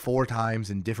album like 4 times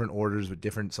in different orders with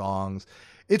different songs.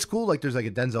 It's cool, like there's like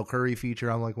a Denzel Curry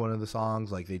feature on like one of the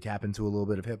songs, like they tap into a little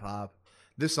bit of hip hop.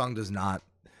 This song does not.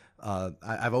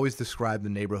 I've always described The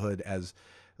Neighborhood as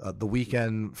The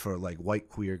Weeknd for like white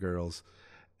queer girls,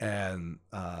 and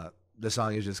the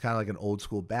song is just kind of like an old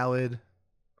school ballad.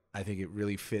 I think it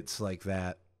really fits like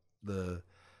that the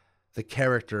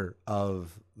character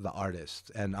of the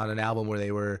artist, and on an album where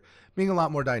they were being a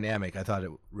lot more dynamic, I thought it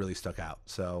really stuck out.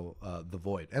 So The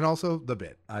Void, and also the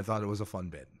bit, I thought it was a fun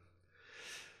bit.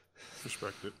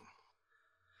 Respect it.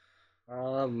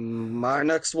 My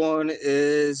next one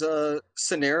is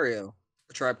Scenario,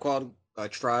 a tribe called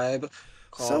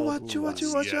So what you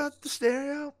the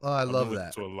stereo? Oh, I love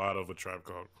that. To a lot of A Tribe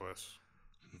Called Quest.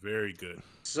 Very good.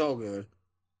 So good.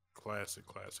 Classic.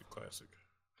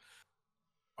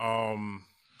 I'm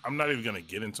not even gonna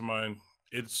get into mine.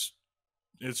 It's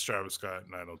Travis Scott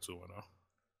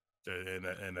 90210.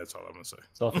 And that's all I'm gonna say.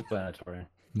 Self-explanatory.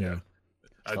 Yeah.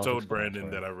 I told Brandon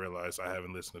that I realized I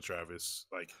haven't listened to Travis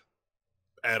like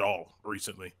at all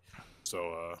recently.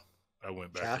 So I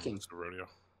went back to the rodeo.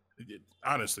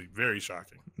 Honestly, very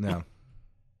shocking. No.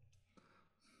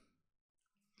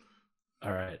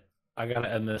 All right. I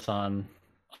gotta end this on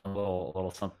a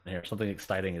little something here. Something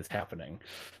exciting is happening.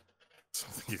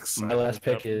 Something exciting. My last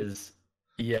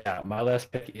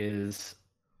pick is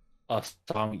a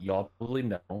song y'all probably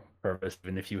know, Purvis,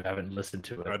 even if you haven't listened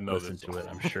to it. Listen to it.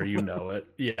 I'm sure you know it.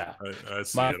 Yeah. I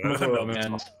see My it. Chemical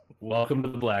Romance, Welcome to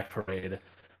the Black Parade.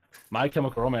 My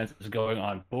Chemical Romance is going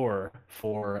on tour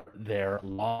for their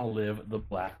Long Live the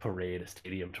Black Parade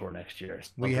stadium tour next year.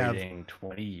 Celebrating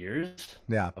 20 years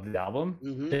of the album.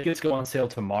 Mm-hmm. Tickets go on sale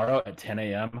tomorrow at 10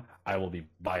 a.m. I will be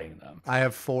buying them. I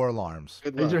have 4 alarms.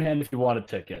 Raise your hand if you want a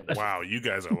ticket. Wow, you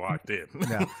guys are locked in.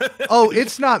 Yeah. Oh,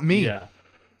 it's not me. Yeah.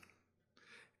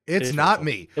 It's not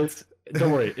me.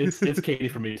 Don't worry. It's Katie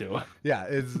for me too. Yeah.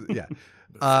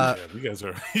 You guys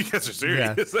are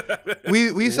serious. Yeah.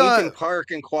 We saw Lincoln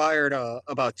Park inquired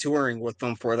about touring with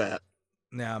them for that.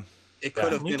 Yeah, it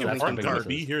could have been Lincoln Park.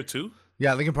 Be here too.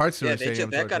 Yeah, Lincoln Park's doing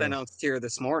that got announced here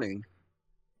this morning.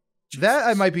 That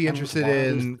I might be interested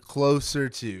in closer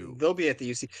to. They'll be at the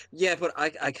UC. Yeah, but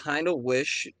I kind of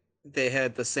wish they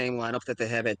had the same lineup that they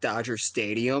have at Dodger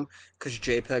Stadium because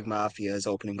JPEG Mafia is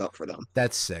opening up for them.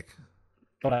 That's sick.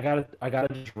 But I gotta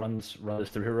just run this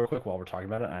through here real quick while we're talking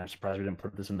about it. I'm surprised we didn't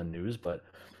put this in the news, but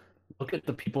look at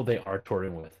the people they are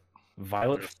touring with: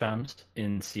 Violet Femmes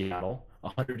in Seattle,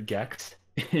 100 Gex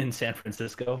in San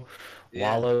Francisco,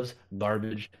 Wallows,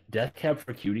 Garbage, Death Cab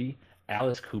for Cutie,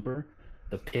 Alice Cooper,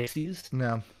 the Pixies.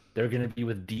 No, they're gonna be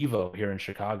with Devo here in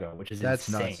Chicago, which is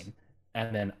insane. Nuts.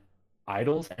 And then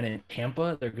Idols, and in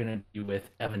Tampa they're gonna be with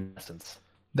Evanescence.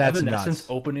 That's Evanescence nuts.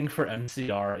 opening for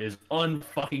MCR is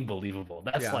unfucking believable.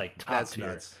 That's like top tier.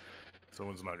 Nuts.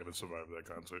 Someone's not gonna survive that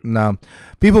concert. No,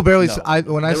 people barely. No,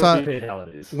 when I saw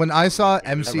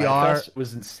MCR,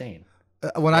 was insane.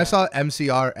 When I saw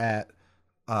MCR at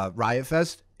Riot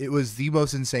Fest, it was the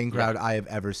most insane crowd I have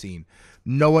ever seen.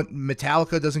 No one,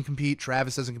 Metallica doesn't compete,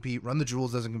 Travis doesn't compete, Run the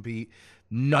Jewels doesn't compete.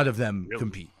 None of them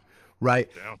compete.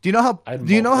 Right? Yeah. Do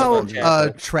you know how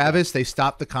Travis, they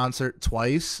stopped the concert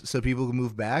twice so people could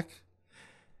move back?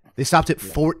 They stopped it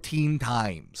 14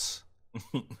 times.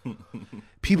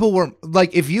 People were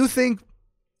like, if you think,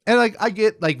 and like I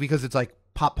get like because it's like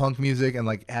pop punk music and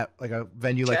like at like a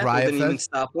venue like Riot Fest. Didn't even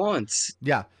stop once.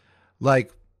 Yeah.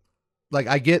 Like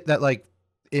I get that like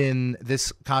in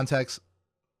this context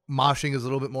moshing is a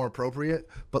little bit more appropriate,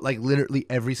 but like literally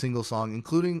every single song,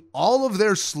 including all of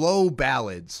their slow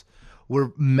ballads,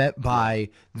 were met by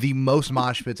the most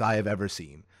mosh pits I have ever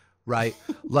seen, right?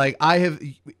 Like I have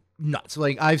nuts.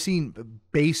 Like I've seen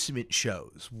basement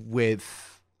shows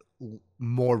with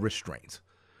more restraint.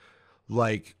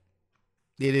 Like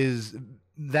it is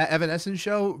that Evanescence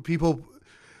show. People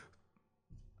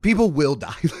will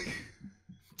die.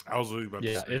 I was really about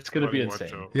to say, it's gonna be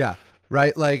insane. Yeah,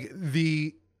 right. Like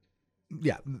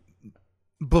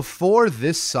before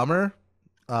this summer.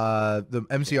 The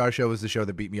MCR show was the show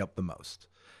that beat me up the most.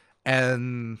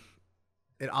 And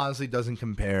it honestly doesn't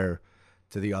compare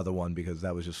to the other one because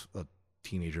that was just a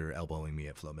teenager elbowing me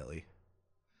at Flo Milli.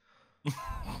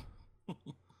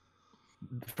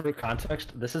 For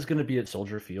context, this is going to be at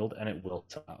Soldier Field and it will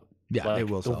sell out. Yeah, like, it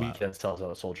will sell out. The weekend sells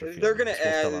out at Soldier Field. They're going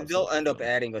to they'll end up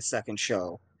adding a second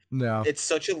show. No. It's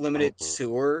such a limited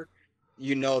tour.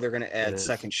 You know they're going to add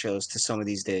second shows to some of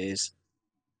these days.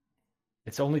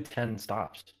 It's only 10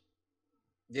 stops.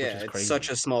 Yeah, it's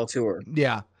such a small tour.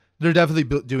 Yeah, they're definitely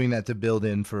doing that to build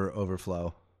in for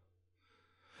overflow.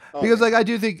 Because like I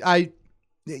do think and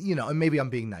maybe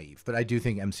I'm being naive, but I do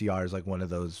think MCR is like one of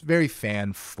those very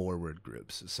fan forward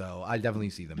groups. So I definitely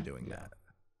see them doing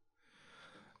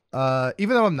that.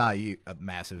 Even though I'm not a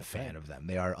massive fan of them,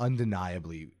 they are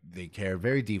undeniably, they care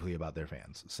very deeply about their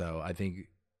fans. So I think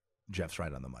Jeff's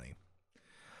right on the money.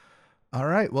 All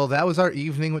right. Well, that was our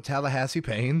evening with Tallahassee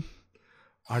Pain.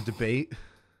 Our debate.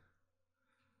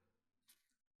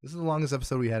 This is the longest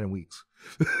episode we had in weeks.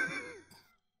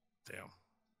 Damn.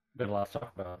 Been a lot to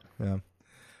talk about. Yeah.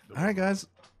 All right, guys.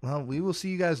 Well, we will see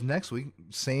you guys next week.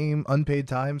 Same unpaid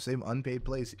time, same unpaid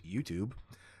place, YouTube.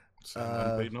 Same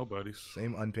unpaid nobodies.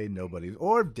 Same unpaid nobodies.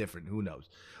 Or different. Who knows?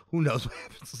 Who knows what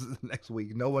happens next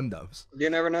week? No one knows. You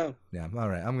never know. Yeah. All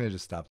right. I'm going to just stop.